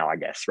football right now, I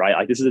guess, right?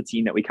 Like, this is a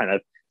team that we kind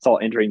of saw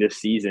entering this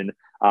season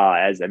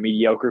as a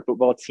mediocre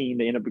football team.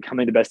 They ended up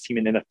becoming the best team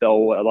in the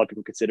NFL, a lot of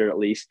people consider it at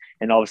least,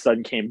 and all of a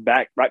sudden came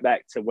right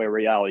back to where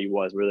reality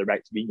was, where they're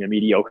back to being a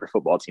mediocre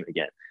football team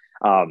again.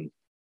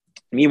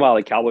 Meanwhile,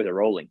 the Cowboys are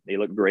rolling. They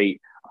look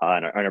great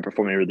and are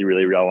performing really,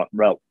 really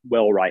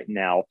well right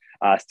now.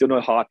 Still no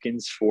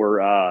Hopkins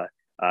for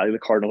the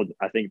Cardinals.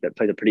 I think that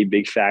plays a pretty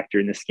big factor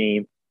in this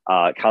game.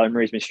 Kyler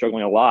Murray's been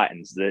struggling a lot,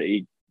 and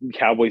the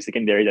Cowboys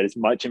secondary that is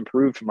much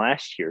improved from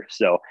last year.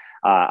 So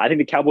I think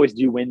the Cowboys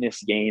do win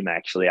this game,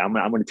 actually. I'm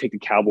going to take the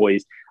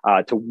Cowboys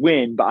to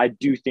win, but I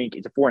do think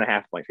it's a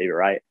 4.5-point favorite,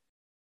 right?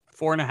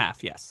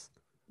 4.5, yes.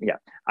 Yeah.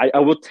 I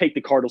will take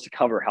the Cardinals to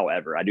cover,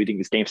 however. I do think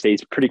this game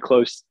stays pretty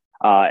close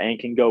and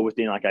can go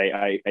within like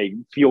a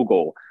field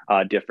goal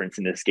difference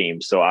in this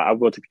game. So I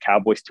will take the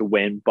Cowboys to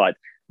win, but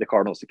the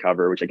Cardinals to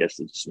cover, which I guess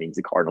it just means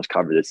the Cardinals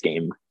cover this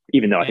game,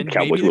 even though I think the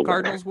Cowboys will. The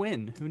Cardinals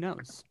win. Who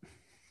knows?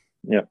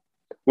 Yeah.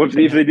 Well,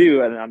 if they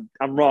do, and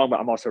I'm wrong, but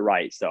I'm also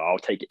right, so I'll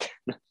take it.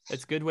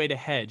 It's a good way to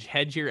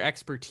hedge your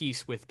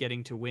expertise with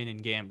getting to win in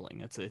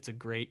gambling. It's a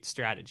great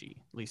strategy,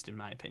 at least in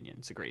my opinion.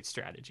 It's a great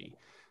strategy.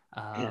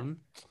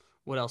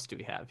 What else do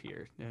we have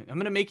here? I'm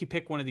going to make you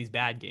pick one of these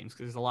bad games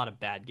because there's a lot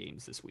of bad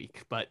games this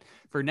week. But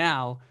for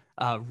now,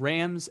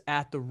 Rams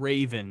at the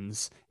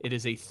Ravens. It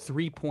is a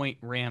 3-point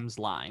Rams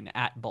line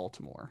at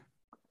Baltimore.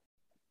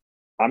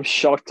 I'm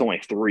shocked it's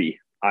only 3.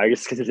 I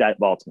guess because it's at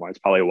Baltimore. It's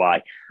probably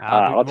why.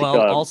 I'll take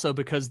also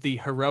because the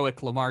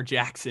heroic Lamar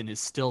Jackson is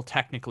still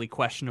technically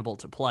questionable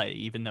to play,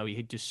 even though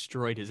he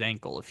destroyed his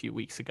ankle a few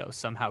weeks ago.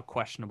 Somehow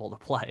questionable to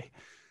play.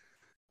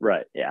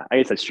 Right. Yeah, I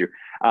guess that's true.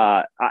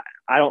 I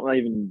don't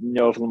even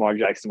know if Lamar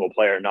Jackson will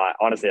play or not.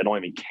 Honestly, I don't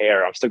even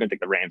care. I'm still going to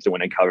take the Rams to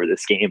win and cover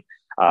this game.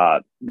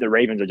 The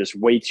Ravens are just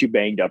way too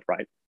banged up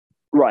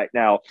right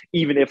now.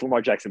 Even if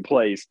Lamar Jackson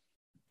plays,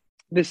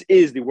 this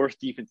is the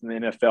worst defense in the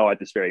NFL at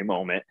this very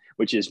moment,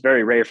 which is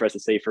very rare for us to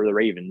say for the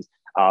Ravens.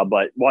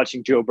 But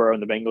watching Joe Burrow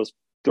and the Bengals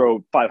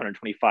throw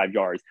 525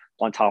 yards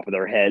on top of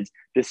their heads,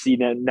 to see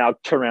them now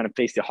turn around and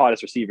face the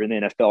hottest receiver in the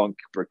NFL and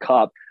Cooper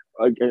Kupp,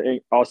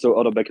 also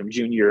Odell Beckham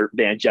Jr.,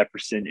 Van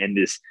Jefferson, and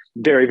this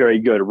very, very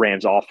good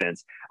Rams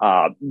offense.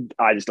 I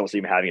just don't see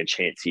him having a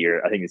chance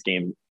here. I think this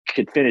game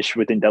could finish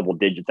within double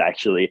digits,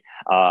 actually.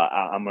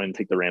 I'm going to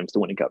take the Rams to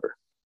win and cover.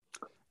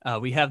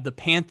 We have the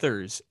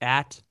Panthers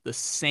at the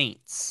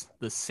Saints.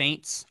 The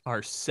Saints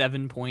are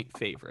 7-point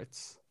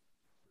favorites.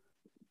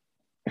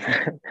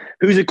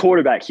 Who's a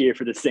quarterback here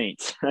for the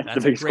Saints? That's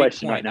the biggest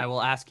question point. right now. I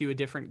will ask you a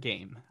different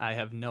game. I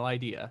have no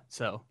idea.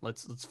 So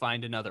let's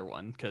find another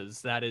one,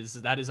 because that is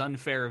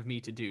unfair of me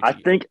to do. I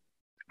think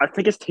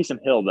it's Taysom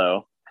Hill,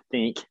 though.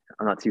 I'm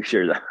not too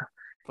sure though.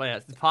 But yeah,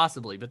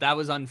 possibly, but that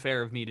was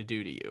unfair of me to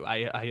do to you.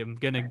 I am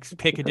gonna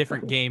pick a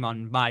different game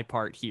on my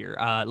part here.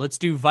 Let's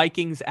do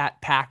Vikings at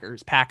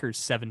Packers. Packers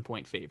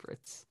 7-point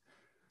favorites.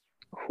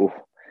 Ooh.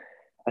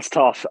 That's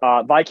tough.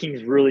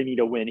 Vikings really need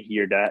a win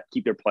here to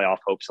keep their playoff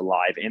hopes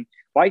alive. And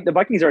the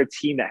Vikings are a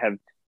team that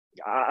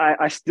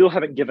I still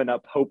haven't given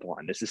up hope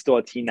on. This is still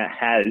a team that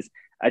has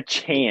a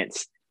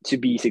chance to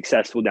be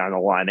successful down the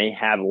line. They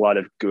have a lot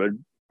of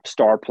good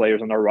star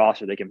players on their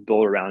roster they can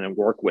build around and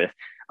work with.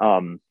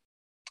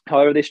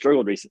 However, they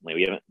struggled recently.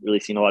 We haven't really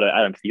seen a lot of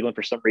Adam Thielen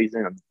for some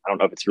reason. I don't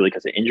know if it's really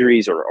because of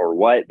injuries or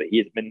what, but he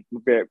hasn't been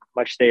very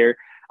much there.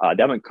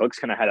 Dalvin Cook's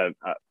kind of had a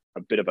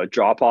bit of a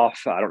drop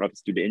off. I don't know if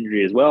it's due to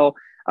injury as well.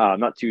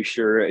 I'm not too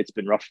sure. It's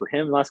been rough for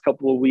him the last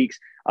couple of weeks,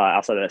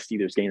 outside of that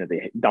Steelers game that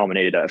they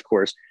dominated, of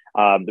course.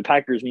 The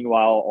Packers,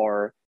 meanwhile,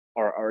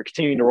 are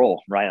continuing to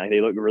roll, right? Like,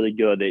 they look really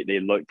good. They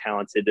look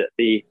talented.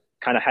 They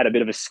kind of had a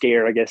bit of a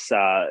scare, I guess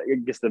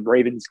the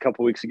Ravens a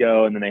couple of weeks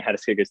ago, and then they had a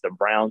scare against the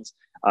Browns.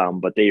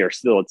 But they are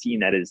still a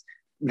team that is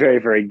very,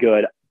 very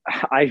good.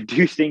 I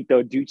do think,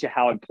 though, due to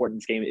how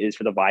important this game is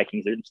for the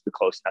Vikings, they're just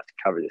close enough to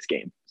cover this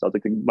game. So I'll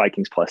take the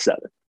Vikings +7.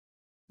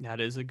 That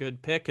is a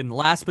good pick. And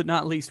last but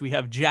not least, we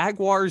have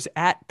Jaguars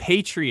at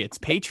Patriots.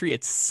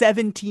 Patriots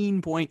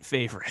 17-point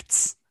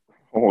favorites.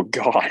 Oh,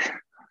 God.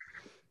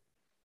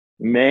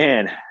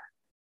 Man,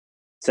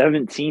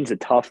 17's a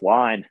tough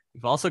line.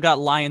 We've also got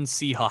Lions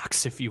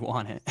Seahawks if you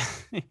want it.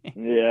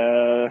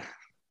 Yeah,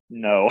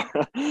 no.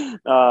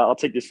 I'll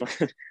take this one.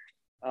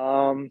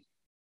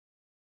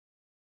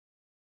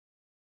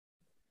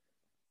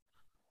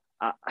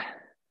 I've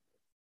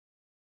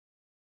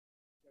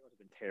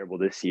been terrible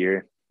this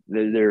year.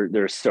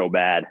 They're so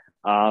bad.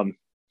 I'll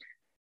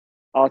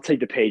take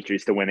the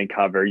Patriots to win and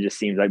cover. It just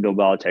seems like Bill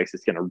Belichick's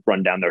is going to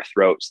run down their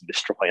throats and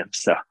destroy them.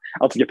 So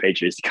I'll take the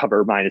Patriots to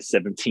cover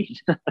 -17.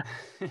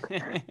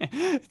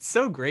 It's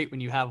so great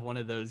when you have one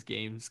of those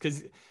games,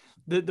 because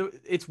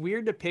it's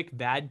weird to pick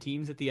bad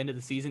teams at the end of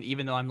the season,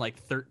 even though I'm like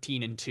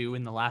 13-2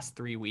 in the last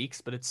 3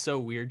 weeks. But it's so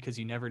weird because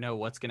you never know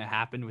what's going to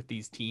happen with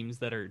these teams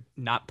that are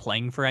not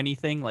playing for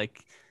anything.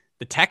 Like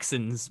the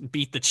Texans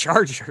beat the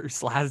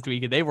Chargers last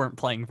week and they weren't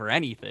playing for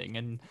anything.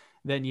 And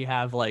then you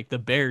have like the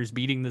Bears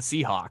beating the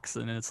Seahawks.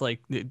 And it's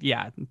like,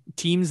 yeah,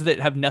 teams that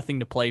have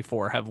nothing to play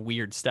for have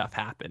weird stuff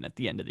happen at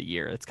the end of the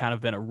year. It's kind of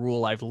been a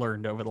rule I've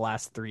learned over the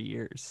last 3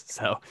 years.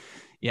 So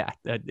yeah,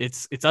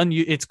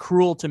 it's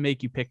cruel to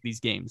make you pick these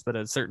games, but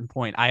at a certain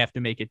point I have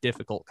to make it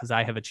difficult because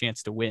I have a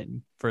chance to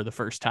win for the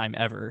first time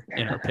ever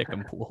in our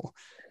pick'em pool.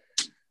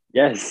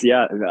 Yes.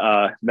 Yeah.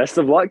 Best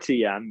of luck to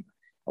you.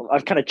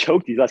 I've kind of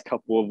choked these last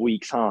couple of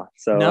weeks, huh?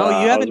 So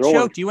no, you haven't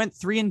choked. You went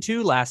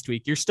 3-2 last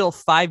week. You're still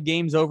 5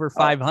 games over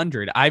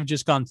 500. I've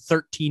just gone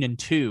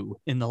 13-2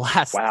 in the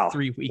last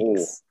 3 weeks.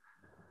 Ooh.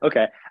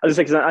 Okay. I was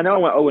just because I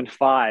know I went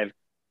 0-5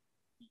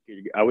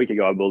 a week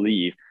ago, I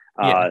believe.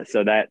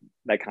 So that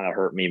kind of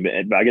hurt me,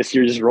 but I guess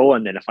you're just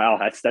rolling then. Wow,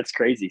 that's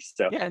crazy.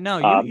 So yeah,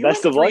 no, you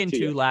best went of luck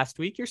 3-2 last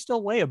week. You're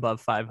still way above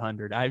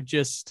 500. I've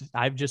just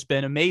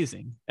been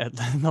amazing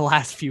in the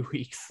last few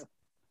weeks.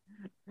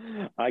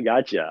 I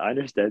got you. I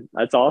understand.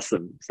 That's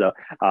awesome. So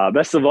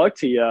best of luck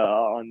to you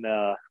on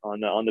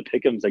the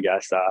pick'ems, I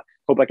guess.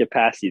 Hope I can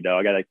pass you though.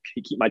 I gotta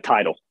keep my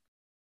title.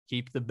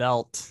 Keep the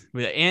belt.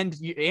 And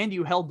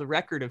you held the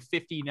record of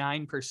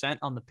 59%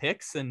 on the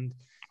picks, and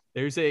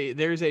there's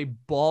a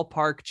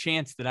ballpark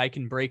chance that I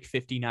can break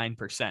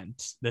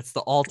 59%. That's the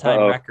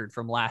all-time record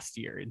from last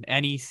year in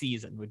any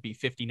season would be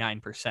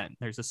 59%.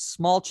 There's a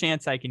small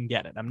chance I can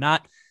get it. I'm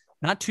not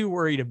too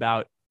worried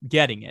about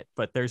getting it,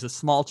 but there's a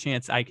small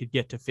chance I could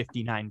get to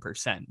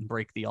 59% and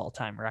break the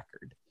all-time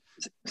record.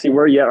 See,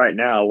 where are you at right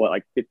now? What,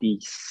 like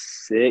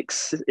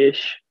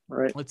 56-ish?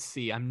 Right. Let's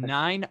see. I'm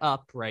 9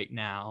 up right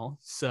now.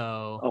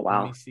 So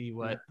wow. Let me see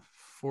what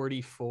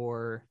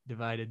 44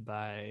 divided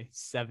by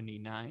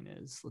 79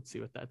 is. Let's see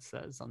what that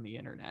says on the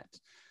internet.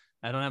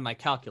 I don't have my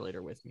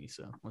calculator with me,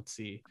 so let's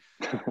see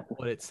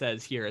what it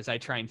says here as I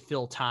try and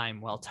fill time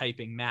while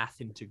typing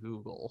math into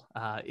Google.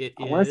 I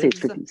want to say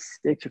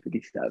 56 or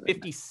 57.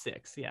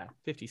 56, yeah,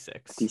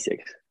 56.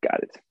 56,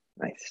 got it.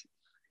 Nice.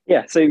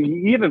 Yeah, so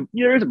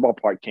there's a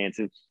ballpark chance.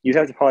 You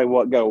have to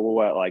probably go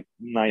like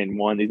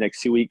 9-1 these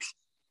next 2 weeks.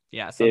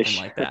 Yeah, something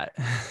like that.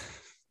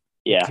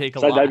 Yeah,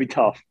 so that'd be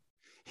tough.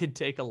 It'd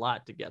take a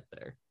lot to get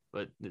there,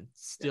 but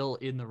it's still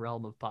in the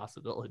realm of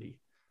possibility.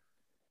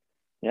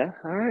 Yeah.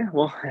 All right.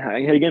 Well,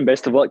 again,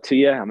 best of luck to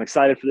you. I'm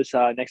excited for this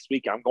next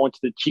week. I'm going to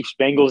the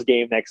Chiefs-Bengals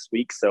game next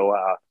week, so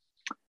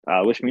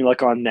wish me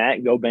luck on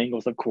that. Go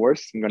Bengals, of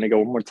course. I'm going to go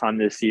one more time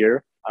this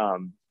year.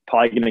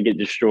 Probably going to get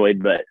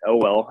destroyed, but oh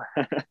well.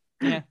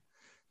 Yeah.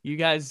 You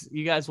guys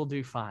will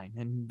do fine.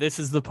 And this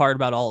is the part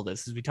about all of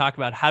this is we talk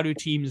about how do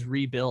teams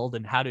rebuild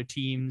and how do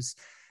teams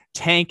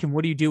tank and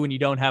what do you do when you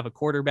don't have a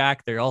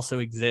quarterback. There also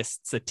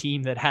exists a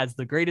team that has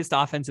the greatest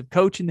offensive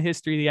coach in the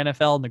history of the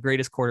NFL and the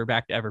greatest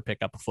quarterback to ever pick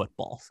up a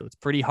football. So it's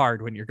pretty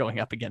hard when you're going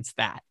up against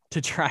that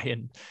to try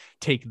and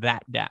take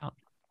that down.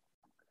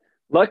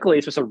 Luckily,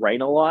 it's supposed to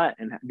rain a lot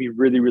and be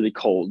really, really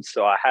cold.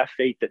 So I have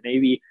faith that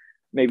maybe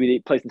they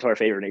plays into our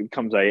favor and it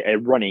becomes a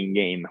running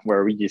game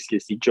where we just get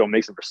to see Joe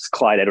Mixon versus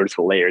Clyde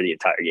Edwards-Helaire the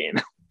entire game.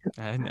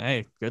 And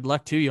hey, good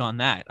luck to you on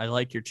that. I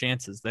like your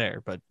chances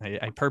there, but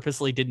I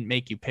purposely didn't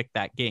make you pick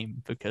that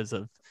game because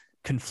of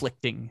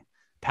conflicting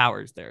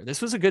powers there.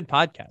 This was a good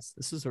podcast.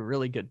 This is a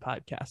really good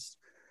podcast.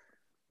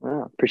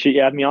 Wow, appreciate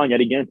you having me on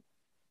yet again.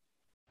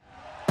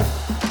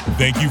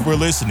 Thank you for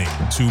listening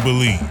to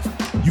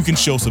Believe. You can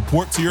show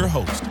support to your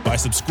host by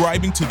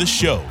subscribing to the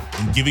show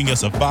and giving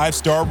us a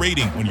 5-star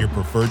rating on your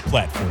preferred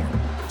platform.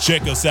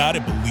 Check us out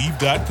at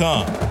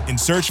Believe.com and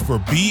search for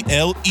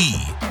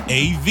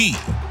BLEAV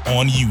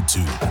on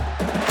YouTube.